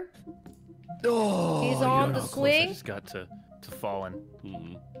here. Oh, He's you on don't the know how close swing. I just got to falling.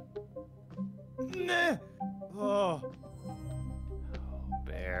 Mhm. Nah. Oh.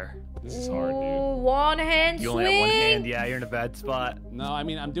 Bear. Bear. This is hard, dude. Ooh, one hand You swing. only have one hand. Yeah, you're in a bad spot. No, I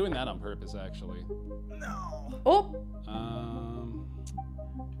mean I'm doing that on purpose, actually. No. Oh, How am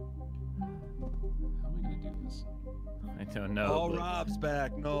I gonna do this? I don't know. Oh, but- Rob's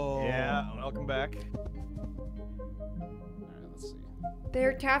back. No. Yeah, welcome back. All right, let's see.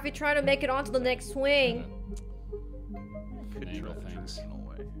 there, Taffy trying to make it onto the next swing. Finagle things.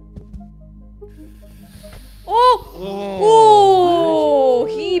 Oh,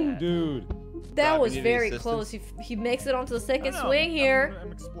 he. Dude. That Rob, was you need very assistance? close. He makes it onto the second No, swing here.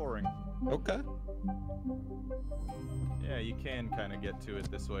 I'm exploring. Okay. Yeah, you can kind of get to it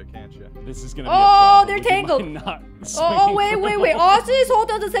this way, can't you? This is gonna Oh, be a they're problem. tangled. Not Oh, wait. Austin is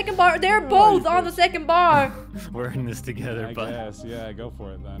holding on to the second bar. They're both on the second bar. We're in this together, I but guess. Yeah, go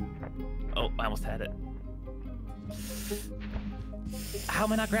for it then. oh, I almost had it. How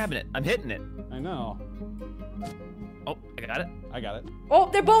am I not grabbing it? I'm hitting it. I know. Oh, I got it. I got it. Oh,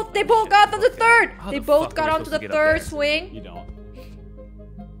 they both got onto the third. How They the both fuck got are we onto the supposed to get up third there? swing. You don't.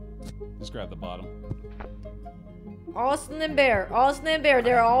 Just grab the bottom. Austin and Bear.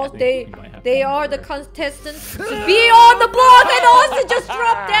 They're all I think we might have they to are the there. contestants to be on the block, and Austin just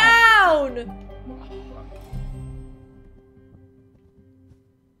dropped down.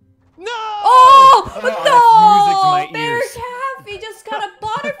 No! Oh that's no! music to my Bear ears. Taffy just got a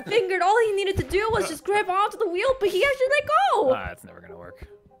butterfingered. All he needed to do was just grab onto the wheel, but he actually let go. Ah, it's never gonna work.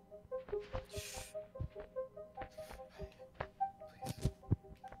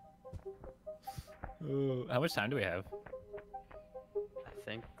 Ooh, how much time do we have? I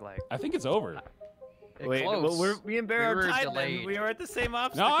think like I think it's over. Wait, close. well, me and Bear We are were tied. Then. delayed. We were at the same No,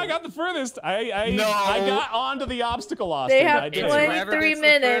 obstacle. I got the furthest. I No. got onto the obstacle, Austin. They I have did. whoever 23 gets the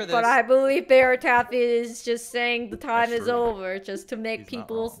minutes, but furthest. I believe Bear Taffy is just saying the time That's is true. over, just to make He's not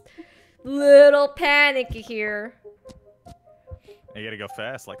people little panicky here. You gotta go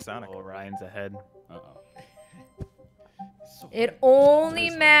fast like Sonic. Oh, Ryan's ahead. Uh-oh. It only That is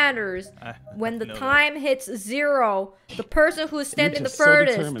hard. matters I when the know that. time hits 0. The person who's standing the just so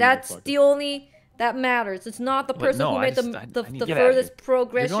furthest, determined, that's motherfucker. the only that matters. It's not the Wait, person no, who I made just- the I need the to get out of furthest here. You're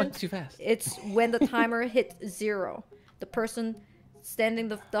progression. going too fast. It's when the timer hits 0. The person standing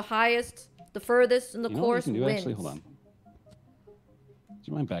the highest, the furthest in the You know what we course can do, wins. actually? Hold on. Do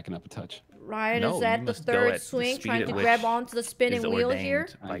you mind backing up a touch? Ryan No, is you at the must go third at the swing, speed trying at to which grab onto the spinning is wheel here.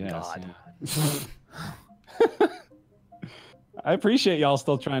 ordained by I guess, God. yeah. I appreciate y'all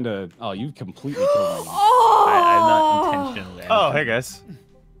still trying to. Oh, you completely killed me. Oh! I'm not intentionally. Oh, hey guys.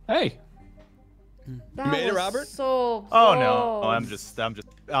 Hey, That made it, was Robert? So Oh no, close. I'm just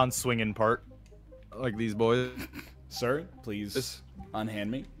on swinging part, like these boys. Sir, please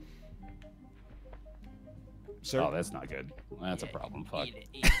unhand me. Sir. oh, that's not good. That's a problem. Fuck.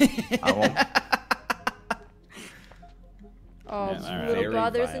 I won't. Oh, Yeah, all right. little Very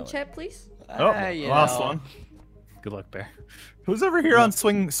brothers in violent. chat, please. Oh, you last know. one. Good luck, Bear. Who's over here on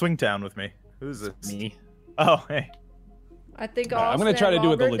Swingtown with me? Who's this? Me. Oh, hey. I think I'm Austin gonna try to and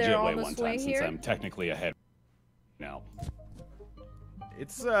do it the Robert, they're legit on way the one swing time since here. I'm technically ahead now.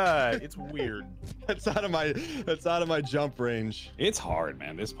 It's weird. That's out of my jump range. It's hard,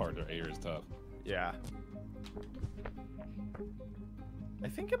 man. This part right here is tough. Yeah. I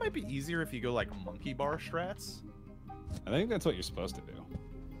think it might be easier if you go like monkey bar strats. I think that's what you're supposed to do.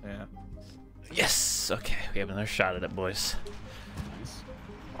 Yeah. Yes. Okay, we have another shot at it, boys. Nice.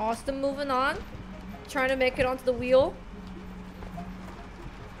 Austin moving on, trying to make it onto the wheel.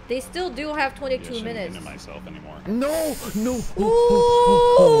 They still do have I 22 shouldn't minutes. get into myself anymore. No, no.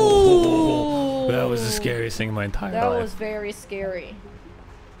 Ooh! That was the scariest thing in my entire That life. was very scary.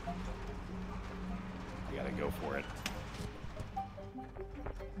 I gotta go for it.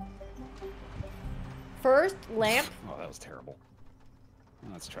 First, lamp. Oh, that was terrible.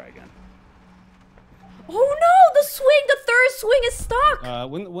 Let's try again. Oh no! The swing, the third swing is stuck.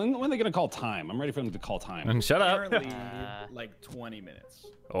 When are they gonna call time? I'm ready for them to call time. And shut up. Apparently, like 20 minutes.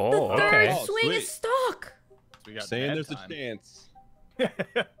 Oh, the third okay. Oh, swing is sweet. stuck. We got Saying bad there's time. a chance.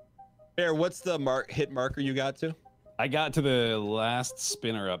 Bear, what's the hit marker you got to? I got to the last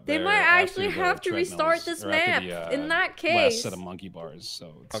spinner up They there. might after actually the have to restart treadmills, this or after map. the, In that last case, set of monkey bars,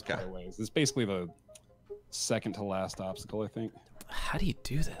 so it's Okay. far away. It's basically the second to last obstacle, I think. How do you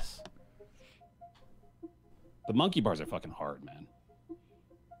do this? The monkey bars are fucking hard, man.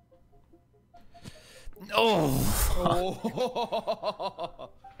 Oh.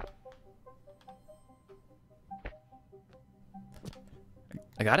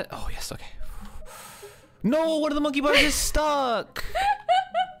 I got it. Oh yes. Okay. No, one of the monkey bars is stuck.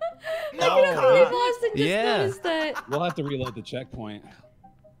 I can't believe Austin just Yeah. noticed that. We'll have to reload the checkpoint.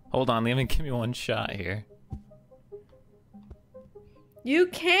 Hold on, let me give me one shot here. You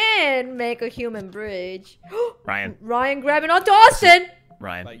can make a human bridge. Ryan. Ryan grabbing onto Austin.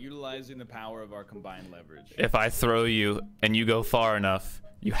 Ryan. By utilizing the power of our combined leverage. If I throw you and you go far enough,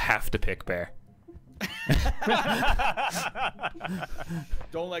 you have to pick Bear.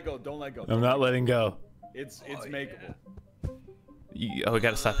 Don't let go. Don't let go. I'm not letting go. It's makeable. We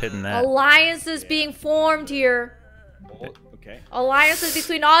gotta stop hitting that. Alliances being formed here. Oh, okay. Alliances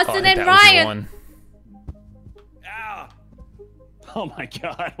between Oh, Austin I think and that was your Ryan. one. Ah! Oh my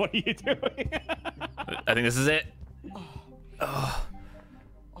god, what are you doing? I think this is it. Oh.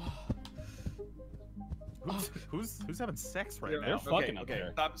 Who's having sex right They're now? fucking up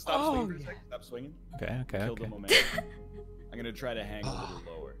there. Stop swinging for a second. Stop swinging. Okay. Kill the momentum. I'm gonna try to hang a little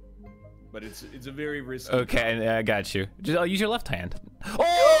lower, but it's a very risky. Okay, I got you. I'll use your left hand.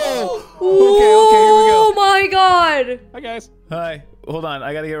 Oh! Okay, Oh my god! Hi guys. Hi. Hold on.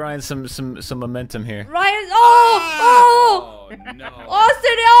 I gotta get Ryan some momentum here. Ryan. Oh! Oh no!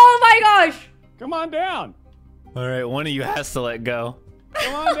 Austin! Oh my gosh! Come on down. All right, one of you has to let go.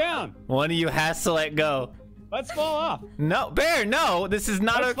 Come on down. One of you has to let go. Let's fall off. No, Bear. No, this is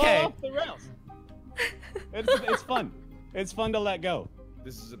not Let's okay. fall off the rails. It's fun. It's fun to let go.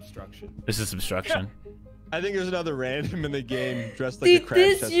 This is obstruction. This is obstruction. I think there's another random in the game dressed like a See, crash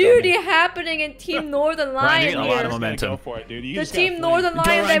this test unity dummy. happening in Team Northern Ryan, Lion you're getting a lot of here. momentum. Go for it, dude. You The just gotta Team flee. Northern Go,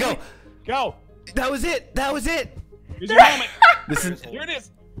 Lion. Ryan, that go. Go. That was it. That was it. Here's your moment. This is. Here it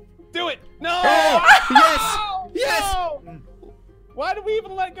is. Do it. No. Oh, yes. Yes. No. Why did we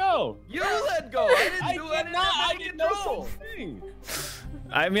even let go? You let go. I didn't did not. I didn't know control. something.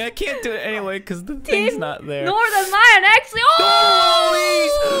 I mean, I can't do it anyway because the thing's Team not there. Northern Lion actually.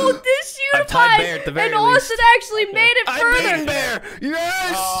 Oh! This I've tied unified. Bear at the very And least. Austin actually made it I further. beat Bear.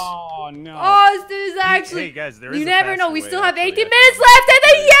 Yes. Oh no. Austin is actually. Hey guys, there is You a never know. faster We way, still have actually, 18 I minutes found. left, and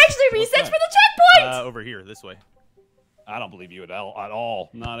then he actually What's resets that? for the checkpoint. Over here, this way. I don't believe you at all.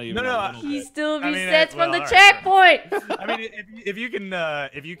 Not even. No, a no, little He bit. still I mean, resets from well, the all right, checkpoint. I mean, if you can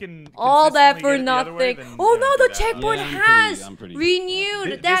All that consistently for get it the other way, nothing. then, Oh you know, no, do the that. checkpoint Yeah, I'm pretty- has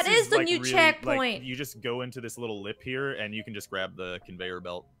renewed. That This is the like new really, checkpoint. Like, you just go into this little lip here, and you can just grab the conveyor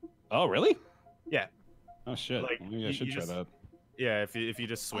belt. Oh really? Yeah. Oh shit. Like, Maybe I you- should you try just- that. Yeah, if you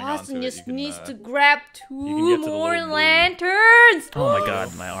just swing Austin onto it, just you can, needs to grab two get to the more little blue- lanterns. Oh my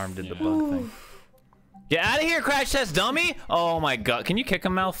God, my arm did the bug thing. Get out of here, crash test dummy! Oh my God, can you kick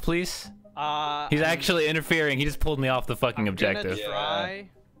him, Mouth, please? He's actually interfering. He just pulled me off the fucking objective. Gonna try.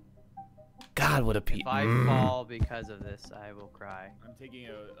 God, what a If I fall because of this, I will cry. I'm taking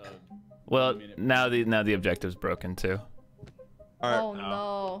a Well, now the objective's broken too. All right, Oh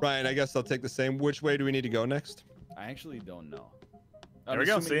no. Ryan, I guess I'll take the same. Which way do we need to go next? I actually don't know. There we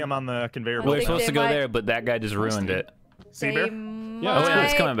go. See, I'm on the conveyor I We were belt. think supposed they to go might- there, but that guy just ruined it. See, They Bear? Yeah, Oh, might... wait,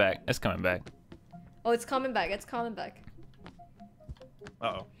 it's coming back. It's coming back. Oh, it's coming back. It's coming back.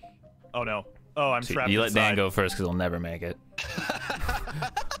 Uh-oh. Oh no. Oh, I'm See, trapped you let Dan inside. go first because he'll never make it.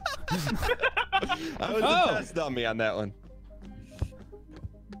 I was Oh. the test dummy on that one.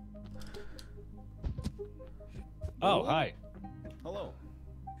 Oh hi. Hello.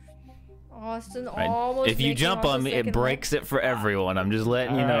 Austin Right. almost. If you making jump the on me, it second breaks it for everyone. I'm just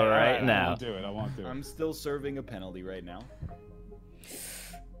letting you know All right I now. won't do it. I won't do it. I'm still serving a penalty right now.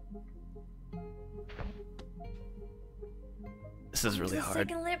 This is really the hard.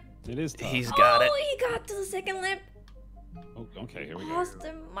 second lip. It is tough. He's got it. Oh, he got to the second lip. Oh, okay, here we go.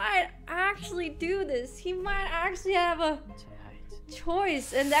 Austin might actually do this. He might actually have a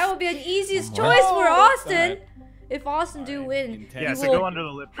choice, and that would be an easiest choice for Austin. If Austin do win, Intense. Yeah, he so will go under the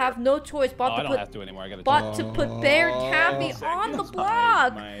lip. have no choice Oh, but I to don't put have to anymore. I gotta. but to put Bear Taffy on the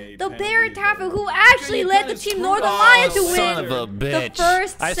block. My The Bear penalty Taffy, is who actually You led the guys Team screwed Northern up. Lion to Son win of a the bitch.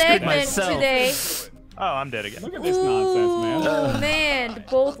 first I screwed segment myself. today. Oh, I'm dead again. Look at this nonsense, man. Oh man,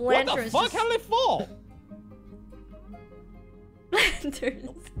 both What the lanterns. fuck? How did they fall? Lanterns.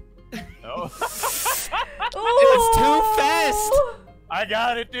 Oh. It's too fast. I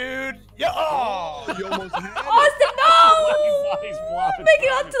got it, dude. Yeah. Oh. You almost had it. Austin, no! He's flopping. Make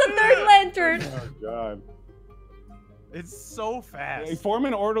it up to the third lantern. Oh god. It's so fast. Hey, form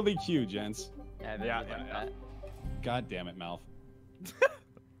an orderly queue, gents. Yeah. God damn it, mouth.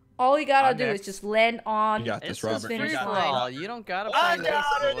 All you gotta I'm do next. is just land on. You got It's this, just Robert. free You finish for got line. all. You don't gotta I play got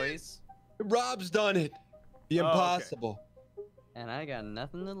nice, it. boys. Rob's done it. The Oh, okay. impossible. And I got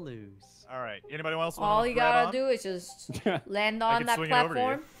nothing to lose. All right. Anybody else? All you gotta do is just land on can that swing it over to you.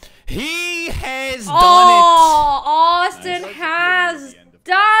 platform. He has done Oh, Austin Nice. has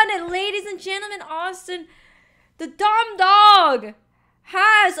done it, ladies and gentlemen. Austin, the dumb dog,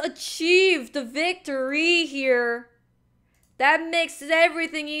 has achieved the victory here. That makes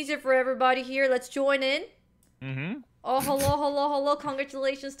everything easier for everybody here. Let's join in. it. Mm-hmm. Oh, hello.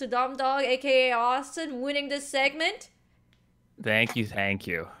 Congratulations to Dom Dog, aka Austin, winning this segment. Thank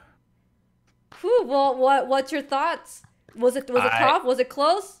you. Whew, well, what's your thoughts? Was it tough? Was it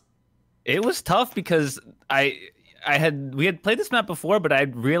close? It was tough because we had played this map before, but I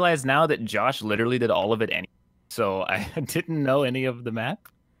realized now that Josh literally did all of it anyway. So I didn't know any of the map.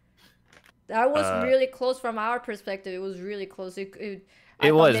 That was really close from our perspective. It was really close. It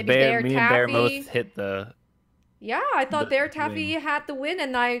was Bear. Me and Bear both hit the. Yeah, I thought Bear Taffy had the win,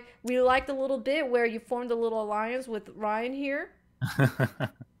 and we liked a little bit where you formed a little alliance with Ryan here.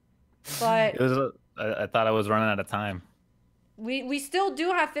 But I thought I was running out of time. We still do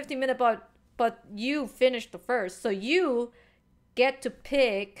have 15 minutes, but you finished the first, so you get to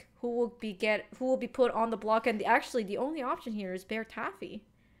pick who will be put on the block, and actually the only option here is Bear Taffy.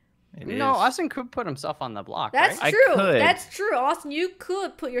 Austin could put himself on the block. That's right? true. That's true. Austin, you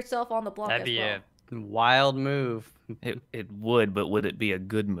could put yourself on the block. That'd be a wild move. It would, but would it be a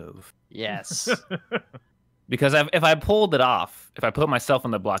good move? Yes. Because if I pulled it off, if I put myself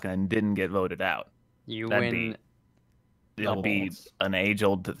on the block and didn't get voted out, you win. It'll be an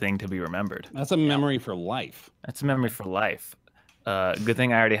age-old thing to be remembered. That's a memory for life. That's a memory for life. Good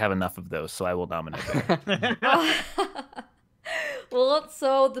thing I already have enough of those, so I will nominate Bear. Well,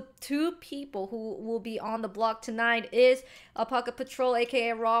 so the two people who will be on the block tonight is Alpaca Patrol,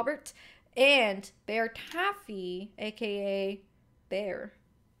 aka Robert, and Bear Taffy, aka Bear.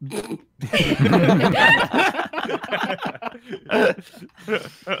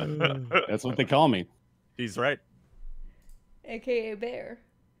 That's what they call me. He's right. AKA Bear.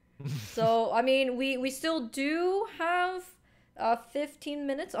 So, I mean, we still do have 15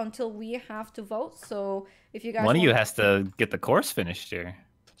 minutes until we have to vote. So, if you guys one of you has to get the course finished here.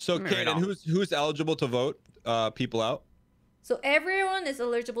 So, Kate, and who's eligible to vote people out? So, everyone is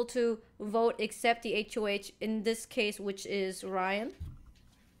eligible to vote except the HOH in this case, which is Ryan.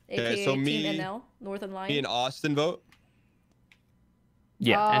 AKA so Team NL, Northern Lion. Me and Austin vote?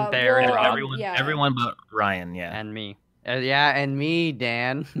 Yeah, and Bear and Rob. Everyone but Ryan, yeah. And me. And me,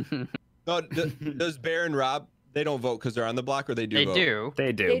 Dan. No, does Bear and Rob, they don't vote because they're on the block, or they do vote?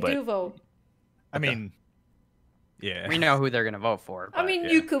 They do. They do vote. I mean, yeah. We know who they're going to vote for. I mean,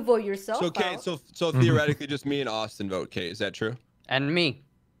 you could vote yourself So, Kate, so theoretically, just me and Austin vote, Kate. Is that true? And me.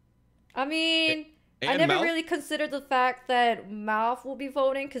 I mean, I And never Mouth? really considered the fact that Mouth will be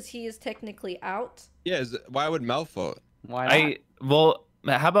voting because he is technically out. Yeah, why would Mouth vote? Why not?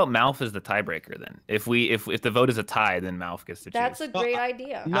 How about Malf as the tiebreaker then? If the vote is a tie, then Malf gets to choose. That's a great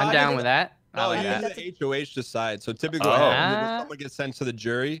idea. No, I'm down with that. No, usually the HOH decides. So typically, when someone gets sent to the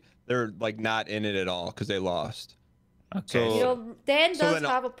jury, they're like not in it at all because they lost. Okay. So, You know, Dan so does then-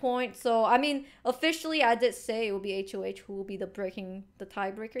 have a point. So, I mean, officially, I did say it will be HOH who will be the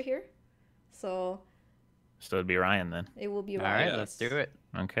tiebreaker here. So it'd be Ryan then. it will be All Ryan. right, let's do it.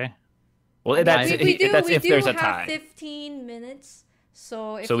 Okay. Well, that's we do if there's a have tie. 15 minutes.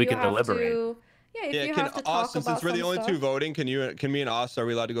 So if we you can have deliberate. to, if you have to talk Austin, about since we're the some only stuff. two voting, can me and Austin, are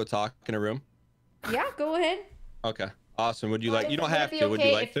we allowed to go talk in a room? Yeah, go ahead. Okay. Austin, would you like? You don't have Would it be to. Would you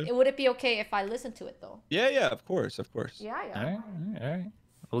okay like to? Would it be okay if I listen to it though? Yeah, of course. Yeah. All right.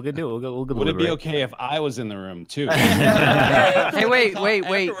 We'll go do it. We'll go. Would it be okay if I was in the room too? Hey, wait.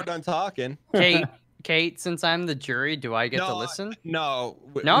 After we're done talking. Kate, since I'm the jury, do I get to listen? No.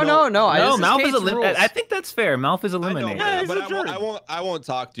 No. Malf is eliminated. I think that's fair. Malf is eliminated. But I won't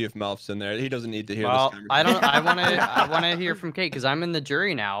talk to you if Malf's in there. He doesn't need to hear Well, this I conversation. want to hear from Kate because I'm in the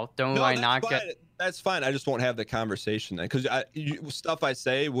jury now. Don't No, I that's not fine. get? That's fine. I just won't have the conversation then, because stuff I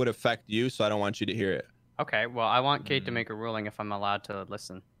say would affect you, so I don't want you to hear it. Okay, well, I want Kate to make a ruling if I'm allowed to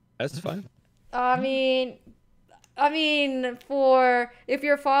listen. That's fine. I mean, for if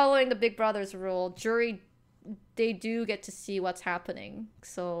you're following the Big Brother's rule, jury, they do get to see what's happening.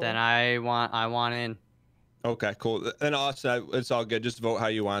 So Then I want in. Okay, cool. Then Austin, it's all good. Just vote how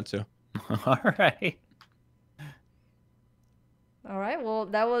you want to. All right. All right. Well,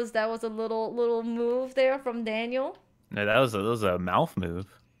 that was a little move there from Daniel. No, that was a Malf move.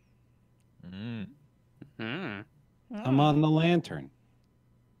 I'm on the lantern.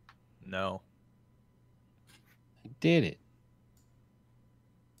 No. I did it.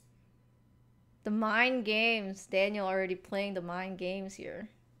 The mind games. Daniel already playing the mind games here.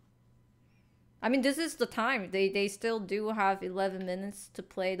 I mean, this is the time. They still do have 11 minutes to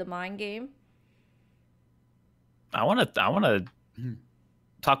play the mind game. I want to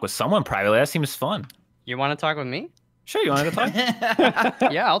talk with someone privately. That seems fun. You want to talk with me? Sure, you want to go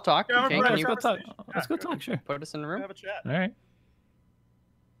talk? Yeah, I'll talk. Yeah, Okay, let's can you go talk. Let's go talk. Sure. put us in the room? Have a chat. All right.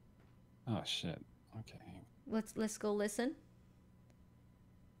 Oh shit. Okay. Let's go listen.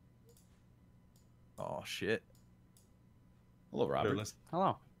 Oh shit. Hello, Robert.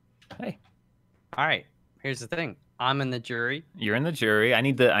 Hello. Hey, All right. Here's the thing. I'm in the jury. you're in the jury. I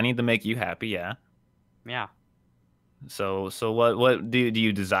need to make you happy. Yeah. Yeah. So what do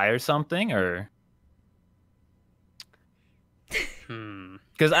you desire something or?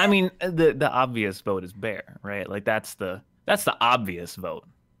 Because I mean, the obvious vote is Bear, right? Like that's the obvious vote.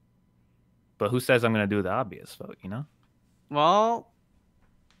 But who says I'm gonna do the obvious vote? You know? Well,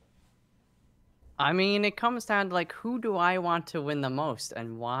 I mean, it comes down to like, who do I want to win the most,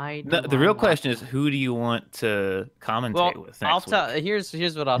 and why? The real question is, who do you want to commentate with? I'll Next tell. week?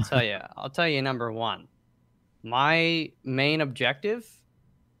 Here's what I'll tell you. I'll tell you number one. My main objective: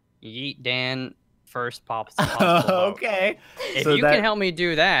 yeet Dan first possible vote. Okay. If So you that- can help me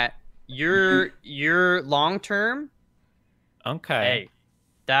do that, you're long term. Okay. Hey,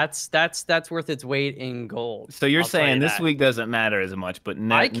 that's worth its weight in gold. So you're I'll tell saying you this that. week doesn't matter as much, but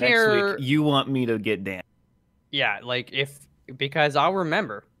next care- week you want me to get Dan. Yeah, like because I will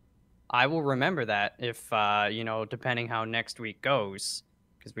remember that if depending how next week goes,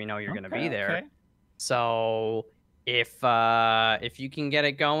 because we know you're gonna be there. Okay. So if you can get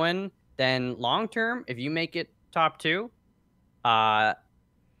it going, then long term, if you make it top 2,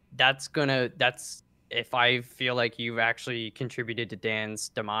 that's if I feel like you've actually contributed to Dan's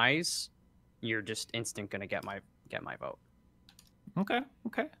demise, you're just instant gonna get my vote. Okay.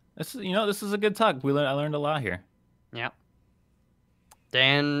 This is a good talk. I learned a lot here. Yeah.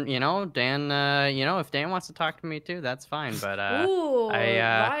 Dan, if Dan wants to talk to me too, that's fine. But Ooh,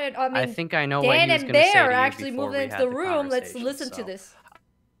 Ryan, I mean, I think I know what Dan he was and going to say Bear to are you actually before moving we into had the room. Let's conversation, listen to so. this.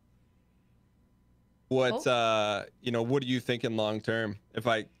 What what are you thinking long term? If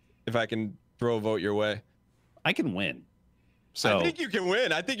I can throw a vote your way, I can win. So I think you can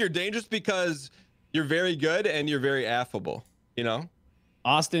win. I think you're dangerous because you're very good and you're very affable. You know.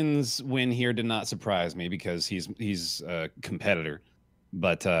 Austin's win here did not surprise me because he's a competitor,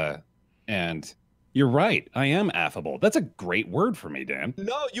 but and you're right, I am affable. That's a great word for me, Dan.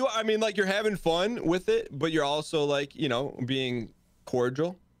 No, I mean, like, you're having fun with it, but you're also like, being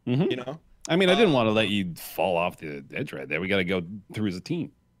cordial. Mhm. I mean, I didn't want to let you fall off the edge right there. We got to go through as a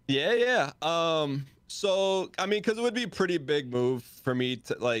team. Yeah. So I mean, because it would be a pretty big move for me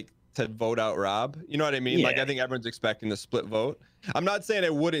to vote out Rob. You know what I mean? Like, Yeah. I think everyone's expecting a split vote. I'm not saying I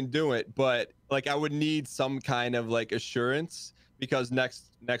wouldn't do it, but like, I would need some kind of like assurance because next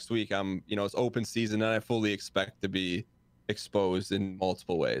week it's open season and I fully expect to be exposed in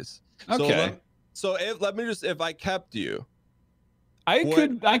multiple ways. Okay. So if I kept you, I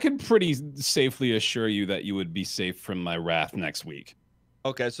What- could pretty safely assure you that you would be safe from my wrath next week.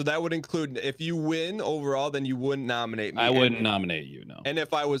 okay, so that would include if you win overall, then you wouldn't nominate me. I and- wouldn't nominate you, no. And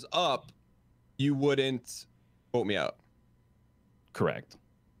if I was up, you wouldn't vote me out. Correct.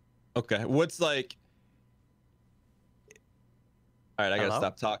 Okay. What's like? All right, I gotta Hello?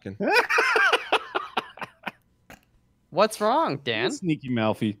 stop talking. What's wrong, Dan? Sneaky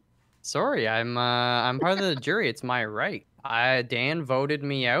Malfy. Sorry, I'm part of the jury. It's my right. Dan voted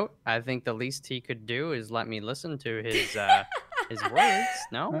me out. I think the least he could do is let me listen to his words.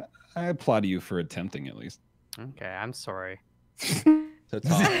 No? I applaud you for attempting at least. Okay, I'm sorry. To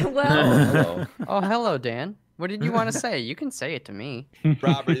talk. Well, Hello. Oh, hello, Dan. What did you want to say? You can say it to me.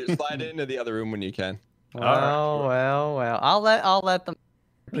 Robert, slide into the other room when you can. Well. I'll let them.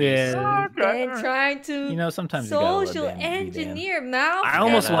 Yeah. Dan trying to Sometimes you gotta let social Dan be Dan. engineer Mouth. I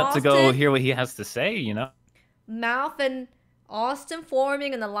almost and want to go Austin. hear what he has to say. Mouth and Austin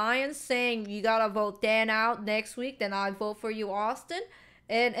forming an alliance saying you gotta vote Dan out next week, then I vote for you, Austin.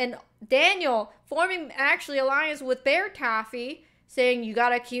 And Daniel forming actually alliance with Bear Taffy saying you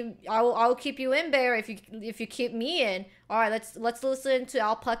gotta I'll keep you in, Bear, if you keep me in. All right, let's listen to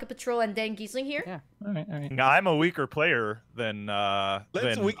Alpaca Patrol and Dan Giesling here. Yeah. All right. Now, I'm a weaker player than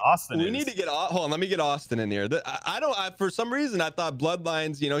Austin We is. need to get hold on. Let me get Austin in here. I for some reason I thought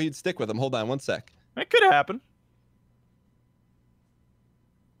Bloodlines. He'd stick with him. Hold on one sec. It could happen.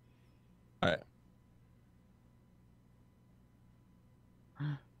 All right.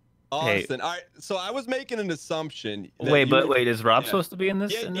 Hey. Austin. All right. So I was making an assumption. that Wait, you but were- wait, is Rob yeah. supposed to be in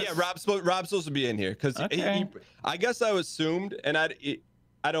this? Yeah, Rob's supposed to be in here because Okay. I guess I assumed, and I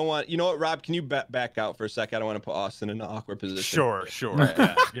don't want. You know what, Rob? Can you back out for a sec? I don't want to put Austin in an awkward position. Sure. Right.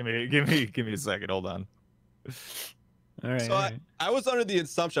 Yeah. give me a second. Hold on. All right. So I was under the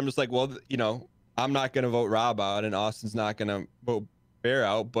assumption, I'm just like, well, I'm not gonna vote Rob out, and Austin's not gonna vote Bear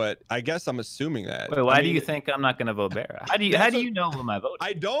out, but I guess I'm assuming that. Wait, why I do mean, you think I'm not gonna vote Bear? How do you know who my vote?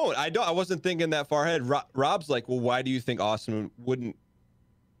 I don't. I wasn't thinking that far ahead. Rob's like, well, why do you think Austin wouldn't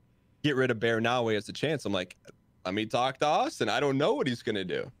get rid of Bear now? He has a chance. I'm like, let me talk to Austin. I don't know what he's gonna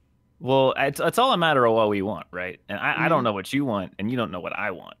do. Well, it's all a matter of what we want, right? And I don't know what you want, and you don't know what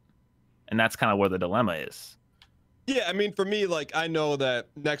I want, and that's kind of where the dilemma is. Yeah, I mean, for me, like, I know that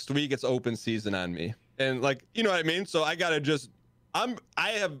next week it's open season on me, and like, you know what I mean. So I gotta just, I'm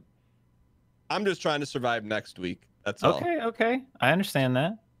just trying to survive next week. That's all. Okay, I understand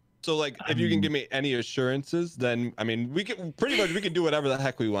that. So like, if you can give me any assurances, then I mean, we can do whatever the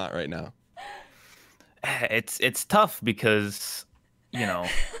heck we want right now. It's tough because, you know,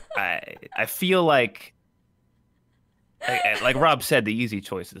 I feel like Rob said, the easy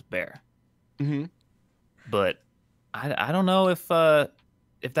choice is Bear. Mm-hmm. But I don't know if that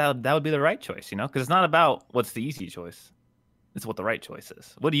would be the right choice, you know, because it's not about what's the easy choice. It's what the right choice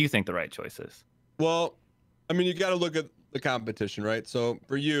is. What do you think the right choice is? Well, I mean, you got to look at the competition, right? So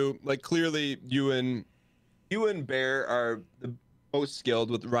for you, like, clearly you and Bear are the most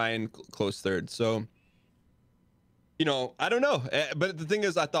skilled, with Ryan close third. So, you know, I don't know. But the thing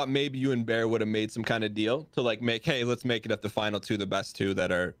is, I thought maybe you and Bear would have made some kind of deal to like hey, let's make it at the final two, the best two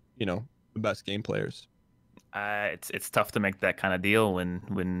that are, you know, the best game players. It's tough to make that kind of deal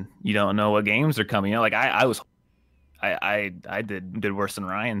when you don't know what games are coming. You know, like I did worse than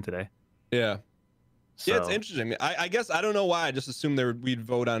Ryan today. Yeah. So. Yeah, it's interesting. I guess I don't know why. I just assumed we'd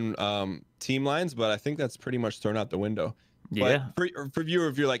vote on team lines, but I think that's pretty much thrown out the window. Yeah. But for you,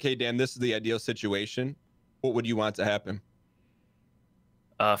 if you're like, hey Dan, this is the ideal situation, what would you want to happen?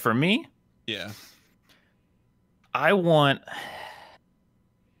 For me? Yeah. I want.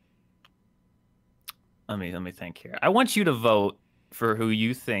 Let me think here. I want you to vote for who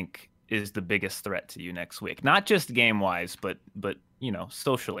you think is the biggest threat to you next week. Not just game wise, but you know,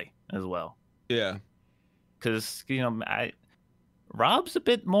 socially as well. Yeah. Because, you know, Rob's a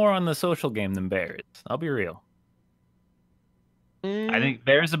bit more on the social game than Bear is. I'll be real. I think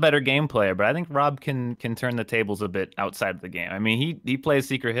Bear's a better game player, but I think Rob can turn the tables a bit outside of the game. I mean, he plays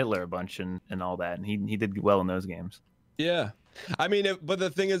Secret Hitler a bunch and all that, and he did well in those games. Yeah. I mean, but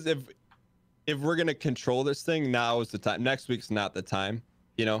the thing is, if we're going to control this thing, now is the time. Next week's not the time,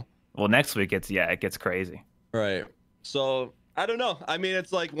 you know? Well, next week it gets crazy. Right. So, I don't know. I mean,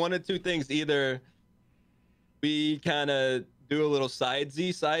 it's like one of two things. Either we kind of do a little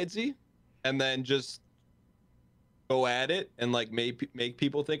sidesy, and then just go at it and like make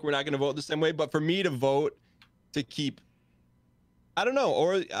people think we're not going to vote the same way. But for me to vote to keep, I don't know,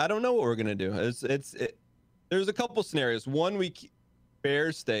 or I don't know what we're going to do. There's a couple scenarios. One,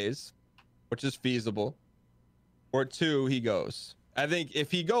 Bear stays, which is feasible, or two, he goes. I think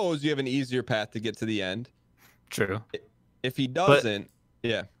if he goes, you have an easier path to get to the end. True. If he doesn't,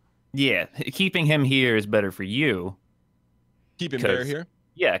 yeah, keeping him here is better for you. Keeping Bear here.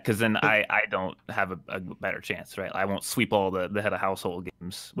 Yeah, because then I don't have a better chance, right? I won't sweep all the head of household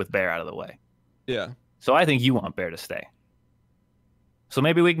games with Bear out of the way. Yeah. So I think you want Bear to stay. So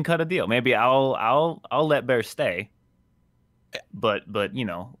maybe we can cut a deal. Maybe I'll let Bear stay. But you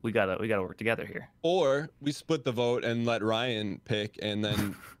know, we gotta work together here. Or we split the vote and let Ryan pick, and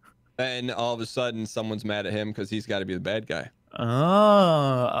then then all of a sudden someone's mad at him because he's got to be the bad guy.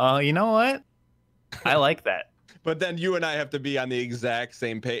 Oh, you know what? I like that. But then you and I have to be on the exact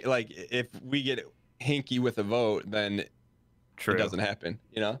same page. Like, if we get hinky with a vote, then it doesn't happen,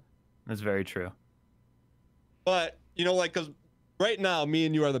 you know? That's very true. But, you know, like, because right now, me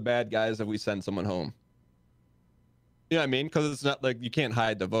and you are the bad guys if we send someone home. You know what I mean? Because it's not like you can't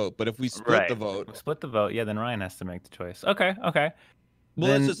hide the vote. But if we split the vote. Yeah, then Ryan has to make the choice. Okay. Well,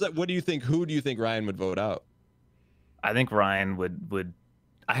 then, let's just, what do you think? Who do you think Ryan would vote out? I think Ryan would.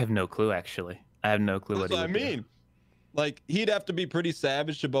 I have no clue, actually. I have no clue That's what he would mean. do. Like, he'd have to be pretty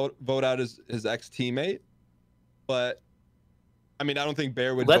savage to vote out his ex-teammate. But, I mean, I don't think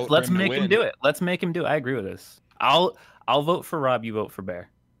Bear would vote Let's for him to make him win. do it. Let's make him do it. I agree with this. I'll vote for Rob. You vote for Bear.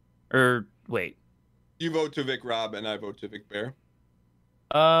 Or wait. You vote to Vic Rob, and I vote to Vic Bear.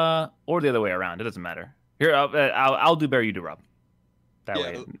 Or the other way around. It doesn't matter. Here, I'll do Bear. You do Rob. That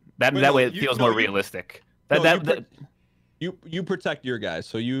way. That way it feels more realistic. You protect your guys.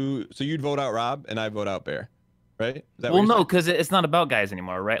 So you'd vote out Rob, and I vote out Bear. Right? Is that Well, no, because it's not about guys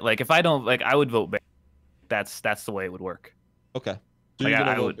anymore, right? Like, if I don't, like, I would vote Bear. That's the way it would work. Okay. So Like,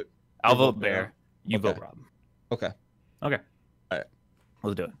 I'll vote Bear. Bear. You vote Rob. Okay. All right.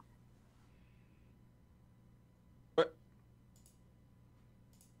 Let's do it.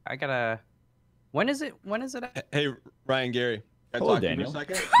 I gotta. When is it? Hey, Ryan, Gary. Can I Hello, talk to you Daniel. for a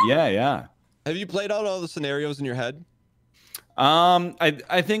second? Yeah. Have you played out all the scenarios in your head?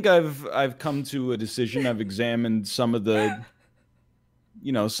 I think I've come to a decision. I've examined some of the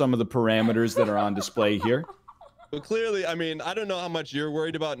parameters that are on display here. Well, clearly, I mean, I don't know how much you're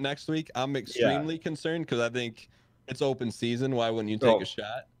worried about next week. I'm extremely concerned because I think it's open season. Why wouldn't you take a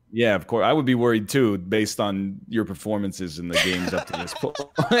shot? Yeah, of course. I would be worried too, based on your performances in the games up to this point.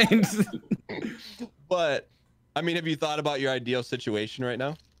 But I mean, have you thought about your ideal situation right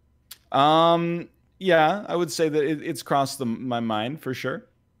now? Yeah, I would say that it's crossed my mind for sure.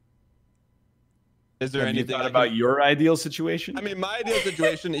 Is there Have you anything thought about your ideal situation? I mean, my ideal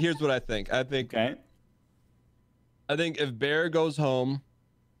situation. Here's what I think. I think if Bear goes home,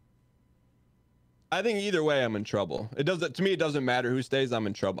 I think either way I'm in trouble. It doesn't, to me, it doesn't matter who stays. I'm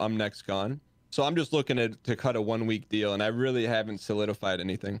in trouble. I'm next gone. So I'm just looking to cut a 1 week deal, and I really haven't solidified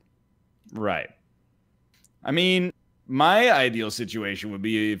anything. Right. I mean, my ideal situation would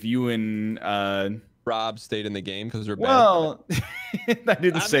be if you and Rob stayed in the game because they're bad. Well, I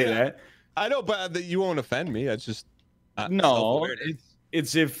didn't say that. I know, but you won't offend me. It's just no.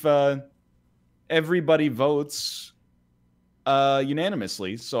 It's if everybody votes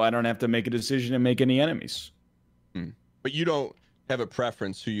unanimously, so I don't have to make a decision and make any enemies. But you don't have a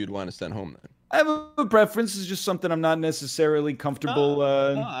preference who you'd want to send home then? I have a preference. It's just something I'm not necessarily comfortable.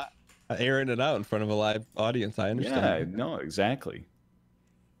 Airing it out in front of a live audience. I understand. Yeah, no, exactly.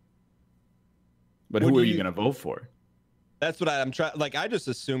 But who are you going to vote for? That's what I'm trying. Like, I just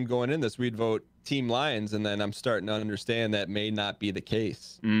assumed going in this we'd vote Team Lions, and then I'm starting to understand that may not be the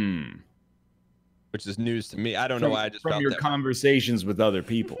case. Which is news to me. I don't know why I just from felt your that conversations with other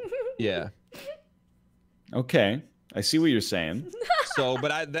people. Yeah. Okay, I see what you're saying. So, but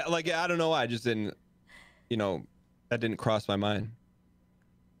I don't know why I just didn't, that didn't cross my mind.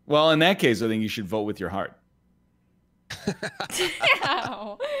 Well, in that case, I think you should vote with your heart.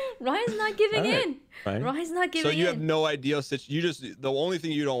 Wow. Ryan's not giving in. Right. Ryan's not giving in. So you have no ideal situation. The only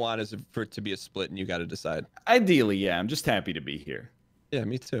thing you don't want is for it to be a split, and you got to decide. Ideally, yeah. I'm just happy to be here. Yeah,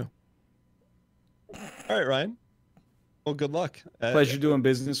 me too. All right, Ryan. Well, good luck. Pleasure doing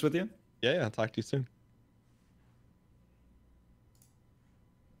business with you. Yeah, I'll talk to you soon.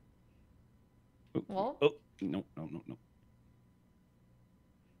 Well, No. Ryan,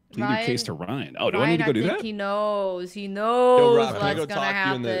 Plead your case to Ryan. Oh, do I Ryan, need to go do that? He knows. He knows Rob, can I what's go gonna talk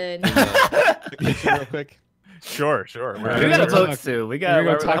happen. to you in the kitchen real quick? Sure. We got votes too. We got.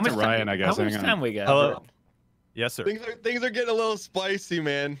 We're gonna how talk to much Ryan, I guess. How much Hang on. time we got? Hello. Yes, sir. Things are getting a little spicy,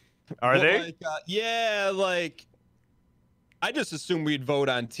 man. Are But, they? Like, I just assumed we'd vote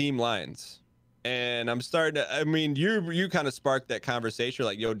on Team Lions, and I'm starting to. I mean, you kind of sparked that conversation,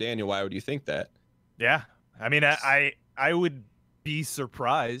 like, yo, Daniel, why would you think that? Yeah. I mean, I would be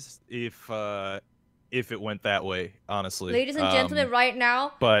surprised if it went that way, honestly. Ladies and gentlemen, right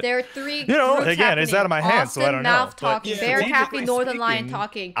now, but, there are three again, groups it's out of my hands, so I don't know. Mouth But talking, Bear Taffy, strategically Northern Lion speaking,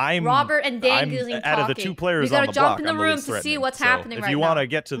 talking, I'm Robert and Dan I'm Gilling out talking. of the two players we on gotta the jump block, in the I'm room least to see threatening. what's So happening if right you now. want to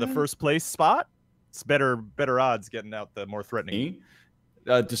get to the first place spot, it's better odds getting out the more threatening.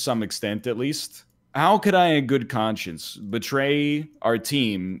 To some extent, at least. How could I, in good conscience, betray our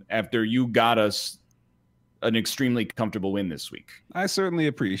team after you got us an extremely comfortable win this week? I certainly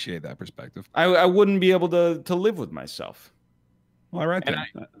appreciate that perspective. I wouldn't be able to live with myself. All right, and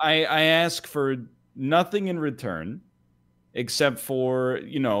then. I ask for nothing in return, except for,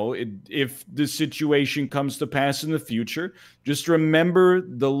 if the situation comes to pass in the future, just remember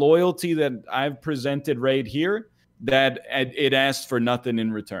the loyalty that I've presented right here, that it asked for nothing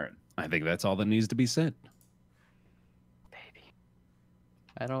in return. I think that's all that needs to be said. Baby.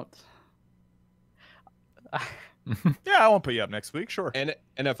 I don't. Yeah, I won't put you up next week. Sure. And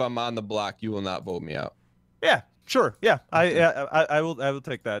if I'm on the block, you will not vote me out. Yeah, sure. Yeah, I will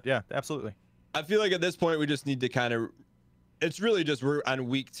take that. Yeah, absolutely. I feel like at this point we just need to kind of. It's really just we're on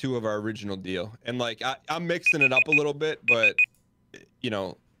week 2 of our original deal, and like I'm mixing it up a little bit, but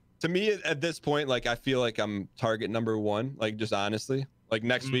to me at this point, like I feel like I'm target number 1, like just honestly, like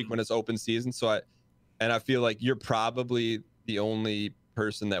next week when it's open season. So I feel like you're probably the only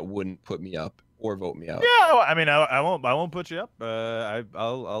person that wouldn't put me up or vote me out. Yeah, I mean, I won't put you up.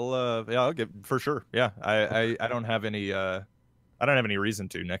 I'll get for sure. Yeah, I don't have any reason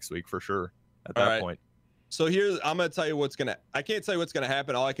to next week for sure at that point. So I'm gonna tell you I can't tell you what's gonna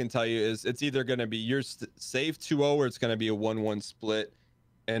happen. All I can tell you is it's either gonna be you're safe 2-0 or it's gonna be a 1-1 split,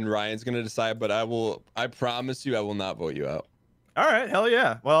 and Ryan's gonna decide. But I promise you, I will not vote you out. All right, hell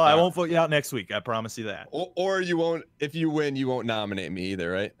yeah. Well, I won't vote you out next week. I promise you that. Or you won't. If you win, you won't nominate me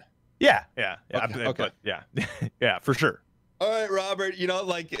either, right? Yeah. Okay. But yeah, yeah, for sure. All right, Robert.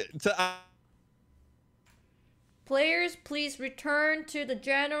 Players, please return to the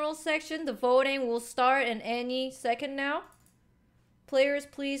general section. The voting will start in any second now. Players,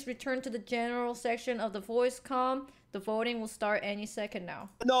 please return to the general section of the voice comm. The voting will start any second now.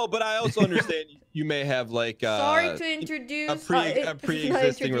 No, but I also understand you may have sorry to introduce a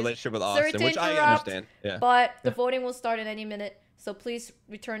pre-existing relationship with Austin, which I understand. Yeah. But the voting will start in any minute. So please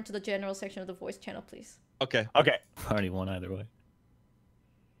return to the general section of the voice channel, please. Okay. Okay. Already won either way.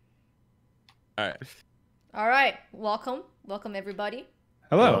 All right. All right. Welcome everybody.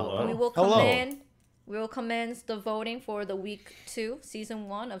 Hello. We will Hello. commence the voting for the week 2, season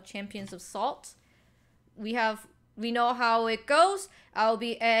 1 of Champions of Salt. We know how it goes. I'll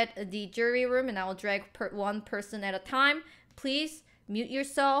be at the jury room and I'll drag one person at a time. Please mute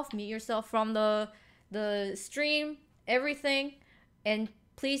yourself from the stream, everything, and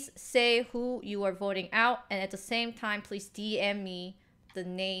please say who you are voting out, and at the same time please DM me the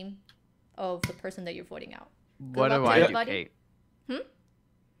name of the person that you're voting out. What do luck to I do, everybody. Kate? Hmm?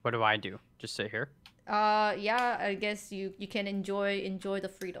 What do I do? Just sit here? Yeah, I guess you can enjoy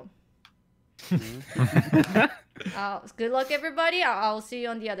the freedom. Good luck, everybody. I'll see you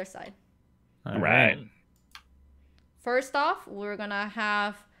on the other side. All right. First off, we're gonna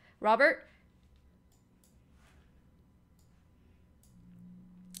have Robert.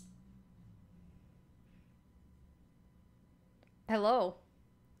 Hello.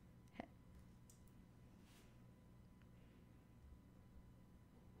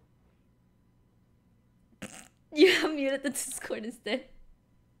 You have muted the Discord instead.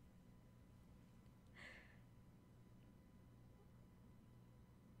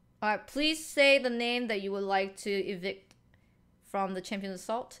 Alright, please say the name that you would like to evict from the Champions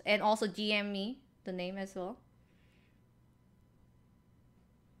Assault, and also DM me the name as well.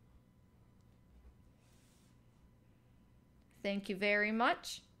 Thank you very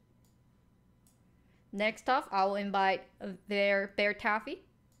much. Next off, I will invite Bear Taffy.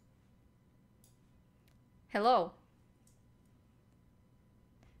 Hello.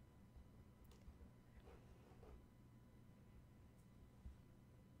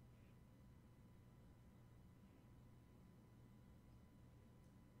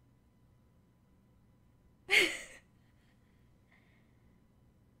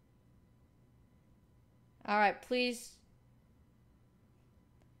 All right, please.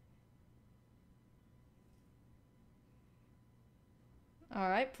 All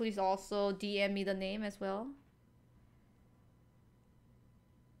right, please also DM me the name as well.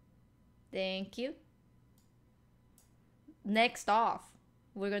 Thank you. Next off,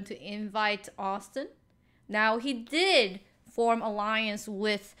 we're going to invite Austin. Now, he did form alliance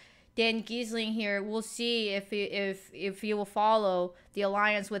with Dan Giesling here. We'll see if he will follow the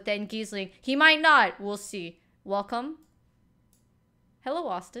alliance with Dan Giesling. He might not. We'll see. Welcome. Hello,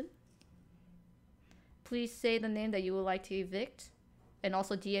 Austin. Please say the name that you would like to evict, and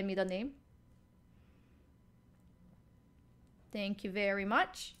also DM me the name. Thank you very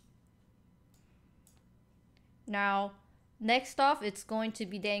much. Now, next off, it's going to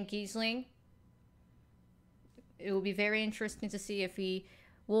be Dan Giesling. It will be very interesting to see if he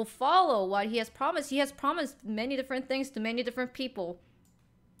will follow what he has promised. He has promised many different things to many different people.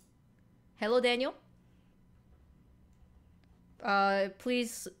 Hello, Daniel.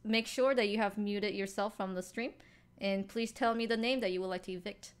 Please make sure that you have muted yourself from the stream. And please tell me the name that you would like to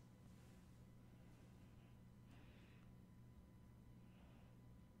evict.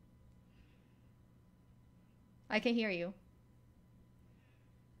 I can hear you.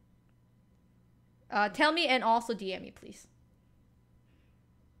 Tell me and also DM me, please.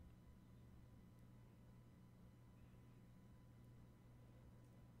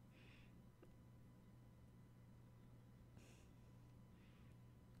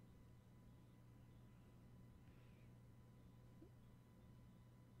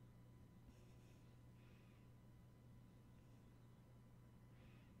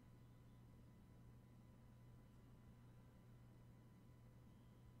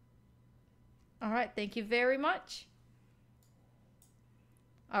 All right, thank you very much.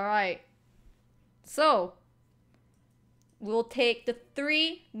 All right. So, we'll take the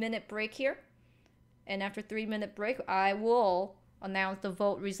 3-minute break here. And after 3-minute break, I will announce the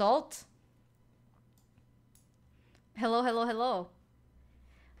vote result. Hello, hello, hello.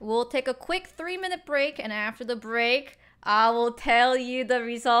 We'll take a quick 3-minute break, and after the break, I will tell you the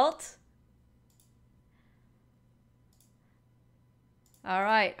result. All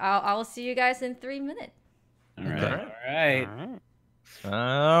right, I'll see you guys in 3 minutes. All right.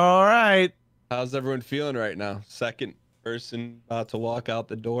 All right. How's everyone feeling right now? Second person about to walk out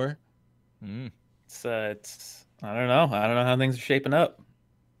the door. It's I don't know. I don't know how things are shaping up.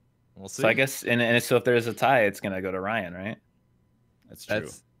 We'll see. So I guess, and so if there's a tie, it's gonna go to Ryan, right? That's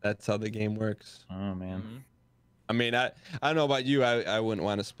true. That's how the game works. Oh man. I mean, I don't know about you. I wouldn't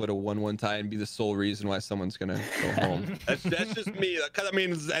want to split a 1-1 tie and be the sole reason why someone's gonna go home. That's just me. Because I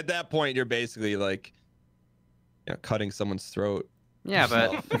mean, at that point, you're basically like, you know, cutting someone's throat. Yeah,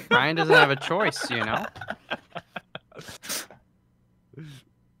 but Ryan doesn't have a choice, you know. I'm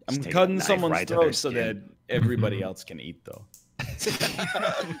Just take cutting a knife someone's right to throat their so skin. that everybody else can eat, though.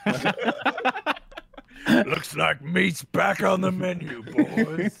 Looks like meat's back on the menu,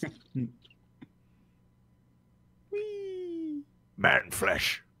 boys. Man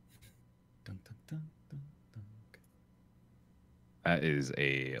flesh. Dun, dun, dun, dun, dun. That is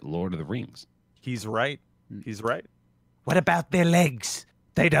a Lord of the Rings. He's right. He's right. What about their legs?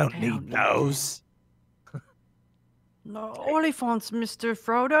 They don't Damn. need those. No, Oliphants, Mr.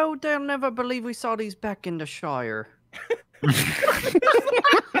 Frodo. They'll never believe we saw these back in the Shire.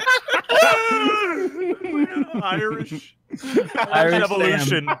 Irish. Irish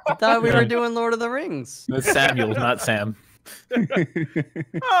evolution. I thought we were doing Lord of the Rings. That's Samuel, not Sam.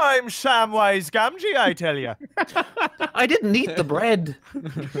 I'm Samwise Gamgee, I tell you. I didn't eat the bread.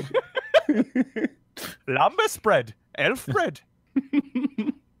 Lambus bread. Elf bread.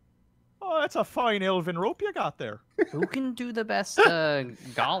 Oh, that's a fine elven rope you got there. Who can do the best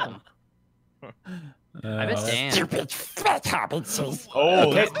Gollum? I bet Dan. Oh,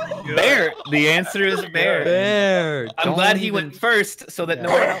 Okay, Bear. The answer is Bear. Bear. I'm glad he went first so that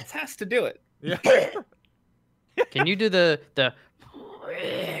no one else has to do it. yeah. Can you do the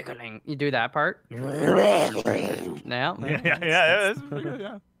wiggling? You do that part? Now? Yeah.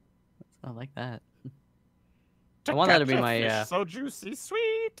 I like that. I want that to be my So juicy,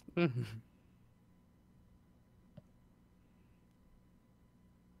 sweet.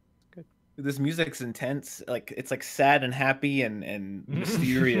 This music's intense. Like it's like sad and happy and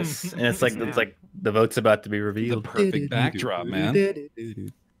mysterious, and it's like the vote's about to be The revealed. perfect backdrop, man.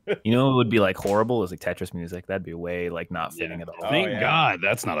 You know, it would be like horrible is like Tetris music. That'd be way like not fitting at all. Thank yeah. God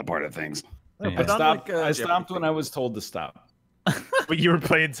that's not a part of things. I stopped when I was told to stop. But you were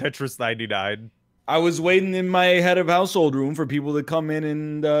playing Tetris 99. I was waiting in my head of household room for people to come in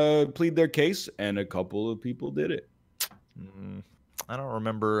and plead their case, and a couple of people did it. I don't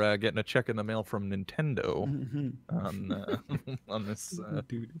remember getting a check in the mail from Nintendo Mhm. on this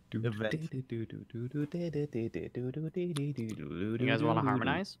event. You guys want to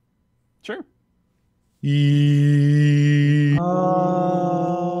harmonize? Sure.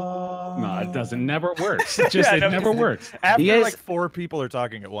 No, it doesn't. Never works. It just Yeah, it no, never works. After You guys- like 4 people are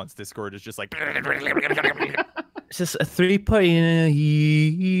talking at once, Discord is just like. It's just a 3-part.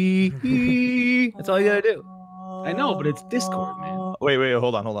 That's all you gotta do. I know, but it's Discord, man. Wait,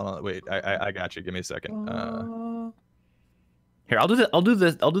 hold on. Wait, I got you. Give me a second. Here, I'll do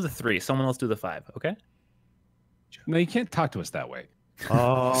the 3. Someone else do the 5. Okay. No, you can't talk to us that way.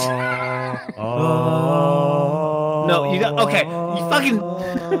 No, you got okay. You fucking.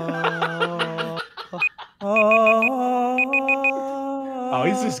 Oh,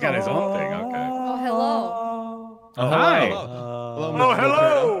 he's just got his own thing. Okay. Oh, hello. Oh, hi. Hello, Oh,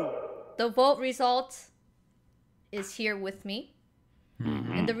 hello. The vote result is here with me.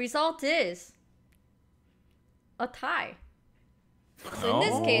 And the result is a tie. So in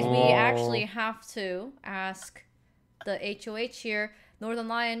this case, we actually have to ask the HOH here. Northern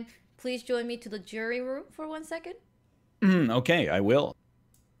Lion, please join me to the jury room for 1 second. Okay, I will.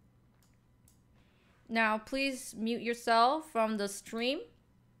 Now, please mute yourself from the stream.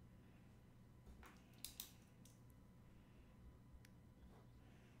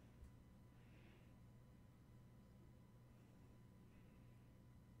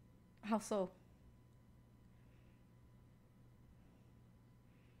 How so?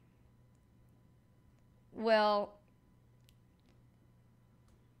 Well,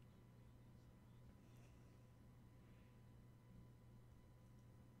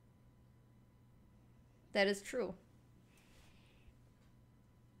 that is true.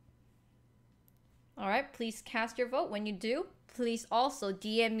 All right, please cast your vote. When you do, please also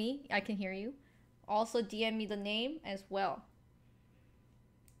DM me. I can hear you. Also DM me the name as well.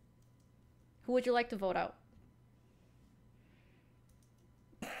 Who would you like to vote out?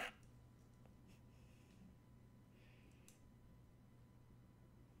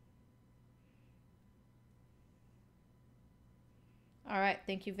 All right,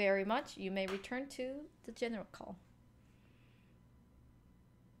 thank you very much. You may return to the general call.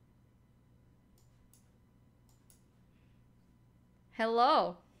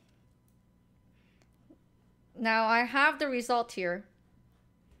 Hello. Now I have the result here.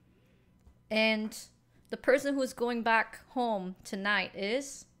 And the person who's going back home tonight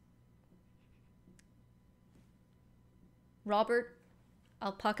is Robert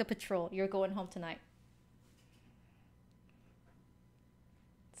Alpaca Patrol. You're going home tonight.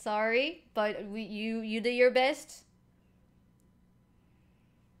 Sorry, but you did your best.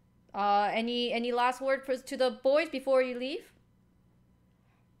 Any last word to the boys before you leave?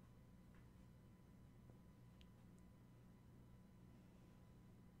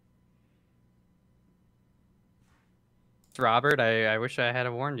 Robert. I wish I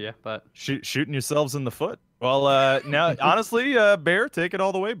had warned you, but Shooting yourselves in the foot. Well, now honestly, Bear, take it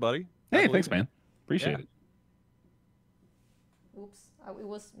all the way, buddy. Hey, thanks, man. Appreciate it. Oops, it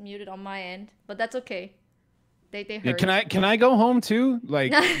was muted on my end, but that's okay. They Yeah, heard. can I go home too?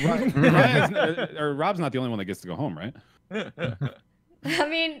 Like, Rob's not the only one that gets to go home, right? I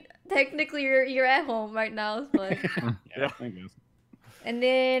mean, technically you're at home right now, but Yeah, I guess. and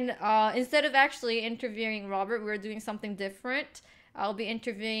then instead of actually interviewing Robert, we're doing something different. I'll be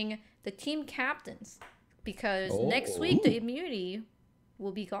interviewing the team captains because next week the immunity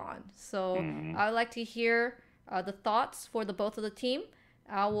will be gone. So I'd like to hear the thoughts for the both of the team.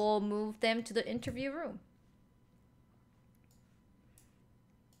 I will move them to the interview room.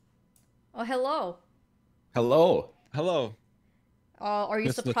 Oh, hello. Hello. Hello. Are you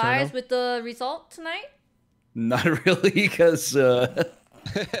Miss surprised Letourneau? with the result tonight? Not really, because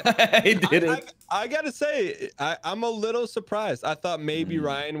I didn't. I gotta say, I'm a little surprised. I thought maybe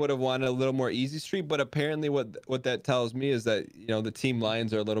Ryan would have wanted a little more easy streak, but apparently, what that tells me is that the team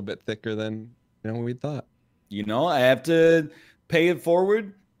lines are a little bit thicker than we thought. I have to pay it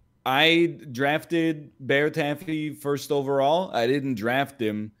forward. I drafted Bear Taffy first overall. I didn't draft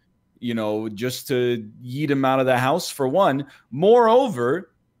him, just to yeet him out of the house for one.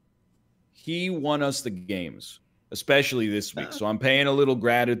 Moreover, he won us the games, especially this week. So I'm paying a little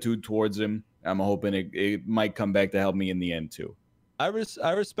gratitude towards him. I'm hoping it might come back to help me in the end too. I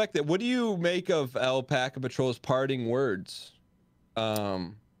respect it. What do you make of Alpaca Patrol's parting words?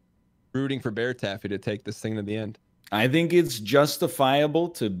 Rooting for Bear Taffy to take this thing to the end. I think it's justifiable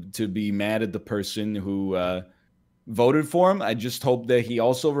to be mad at the person who voted for him. I just hope that he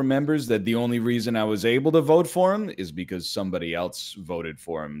also remembers that the only reason I was able to vote for him is because somebody else voted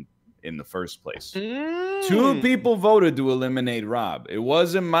for him in the first place. 2 people voted to eliminate Rob. It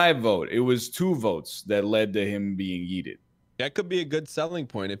wasn't my vote. It was 2 votes that led to him being yeeted. That could be a good selling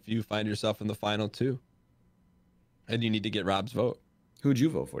point if you find yourself in the final 2. And you need to get Rob's vote. Who'd you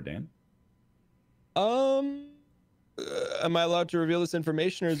vote for, Dan? Am I allowed to reveal this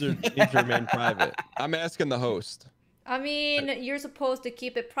information, or is it need to remain private? I'm asking the host. I mean, you're supposed to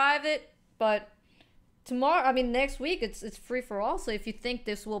keep it private, but next week it's free for all. So if you think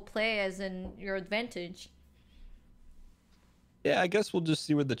this will play as in your advantage, Yeah, I guess we'll just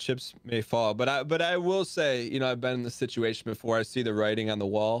see where the chips may fall. But I will say, I've been in this situation before. I see the writing on the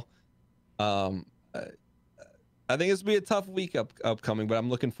wall. I think it's gonna be a tough week upcoming, but I'm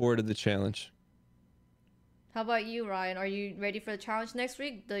looking forward to the challenge. how about you, Ryan? Are you ready for the challenge next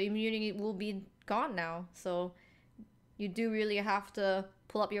week? The immunity will be gone now, so you do really have to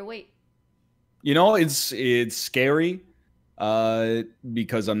pull up your weight. It's scary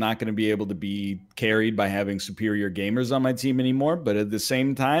because I'm not going to be able to be carried by having superior gamers on my team anymore. But at the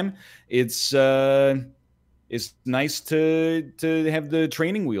same time, it's nice to have the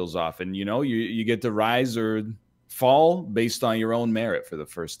training wheels off, and you get to rise or fall based on your own merit for the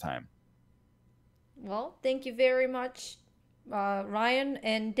first time. Well, thank you very much, Ryan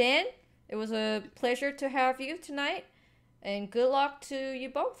and Dan. It was a pleasure to have you tonight, and good luck to you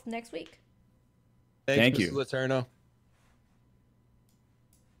both next week. Thank you. Mr. Letourneau.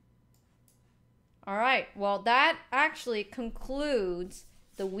 All right. Well, that actually concludes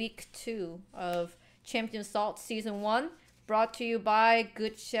the week 2 of Champion Salt Season 1, brought to you by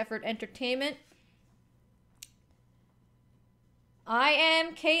Good Shepherd Entertainment. I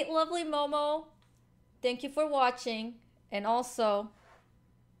am Kate Lovely Momo. Thank you for watching, and also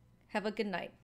have a good night.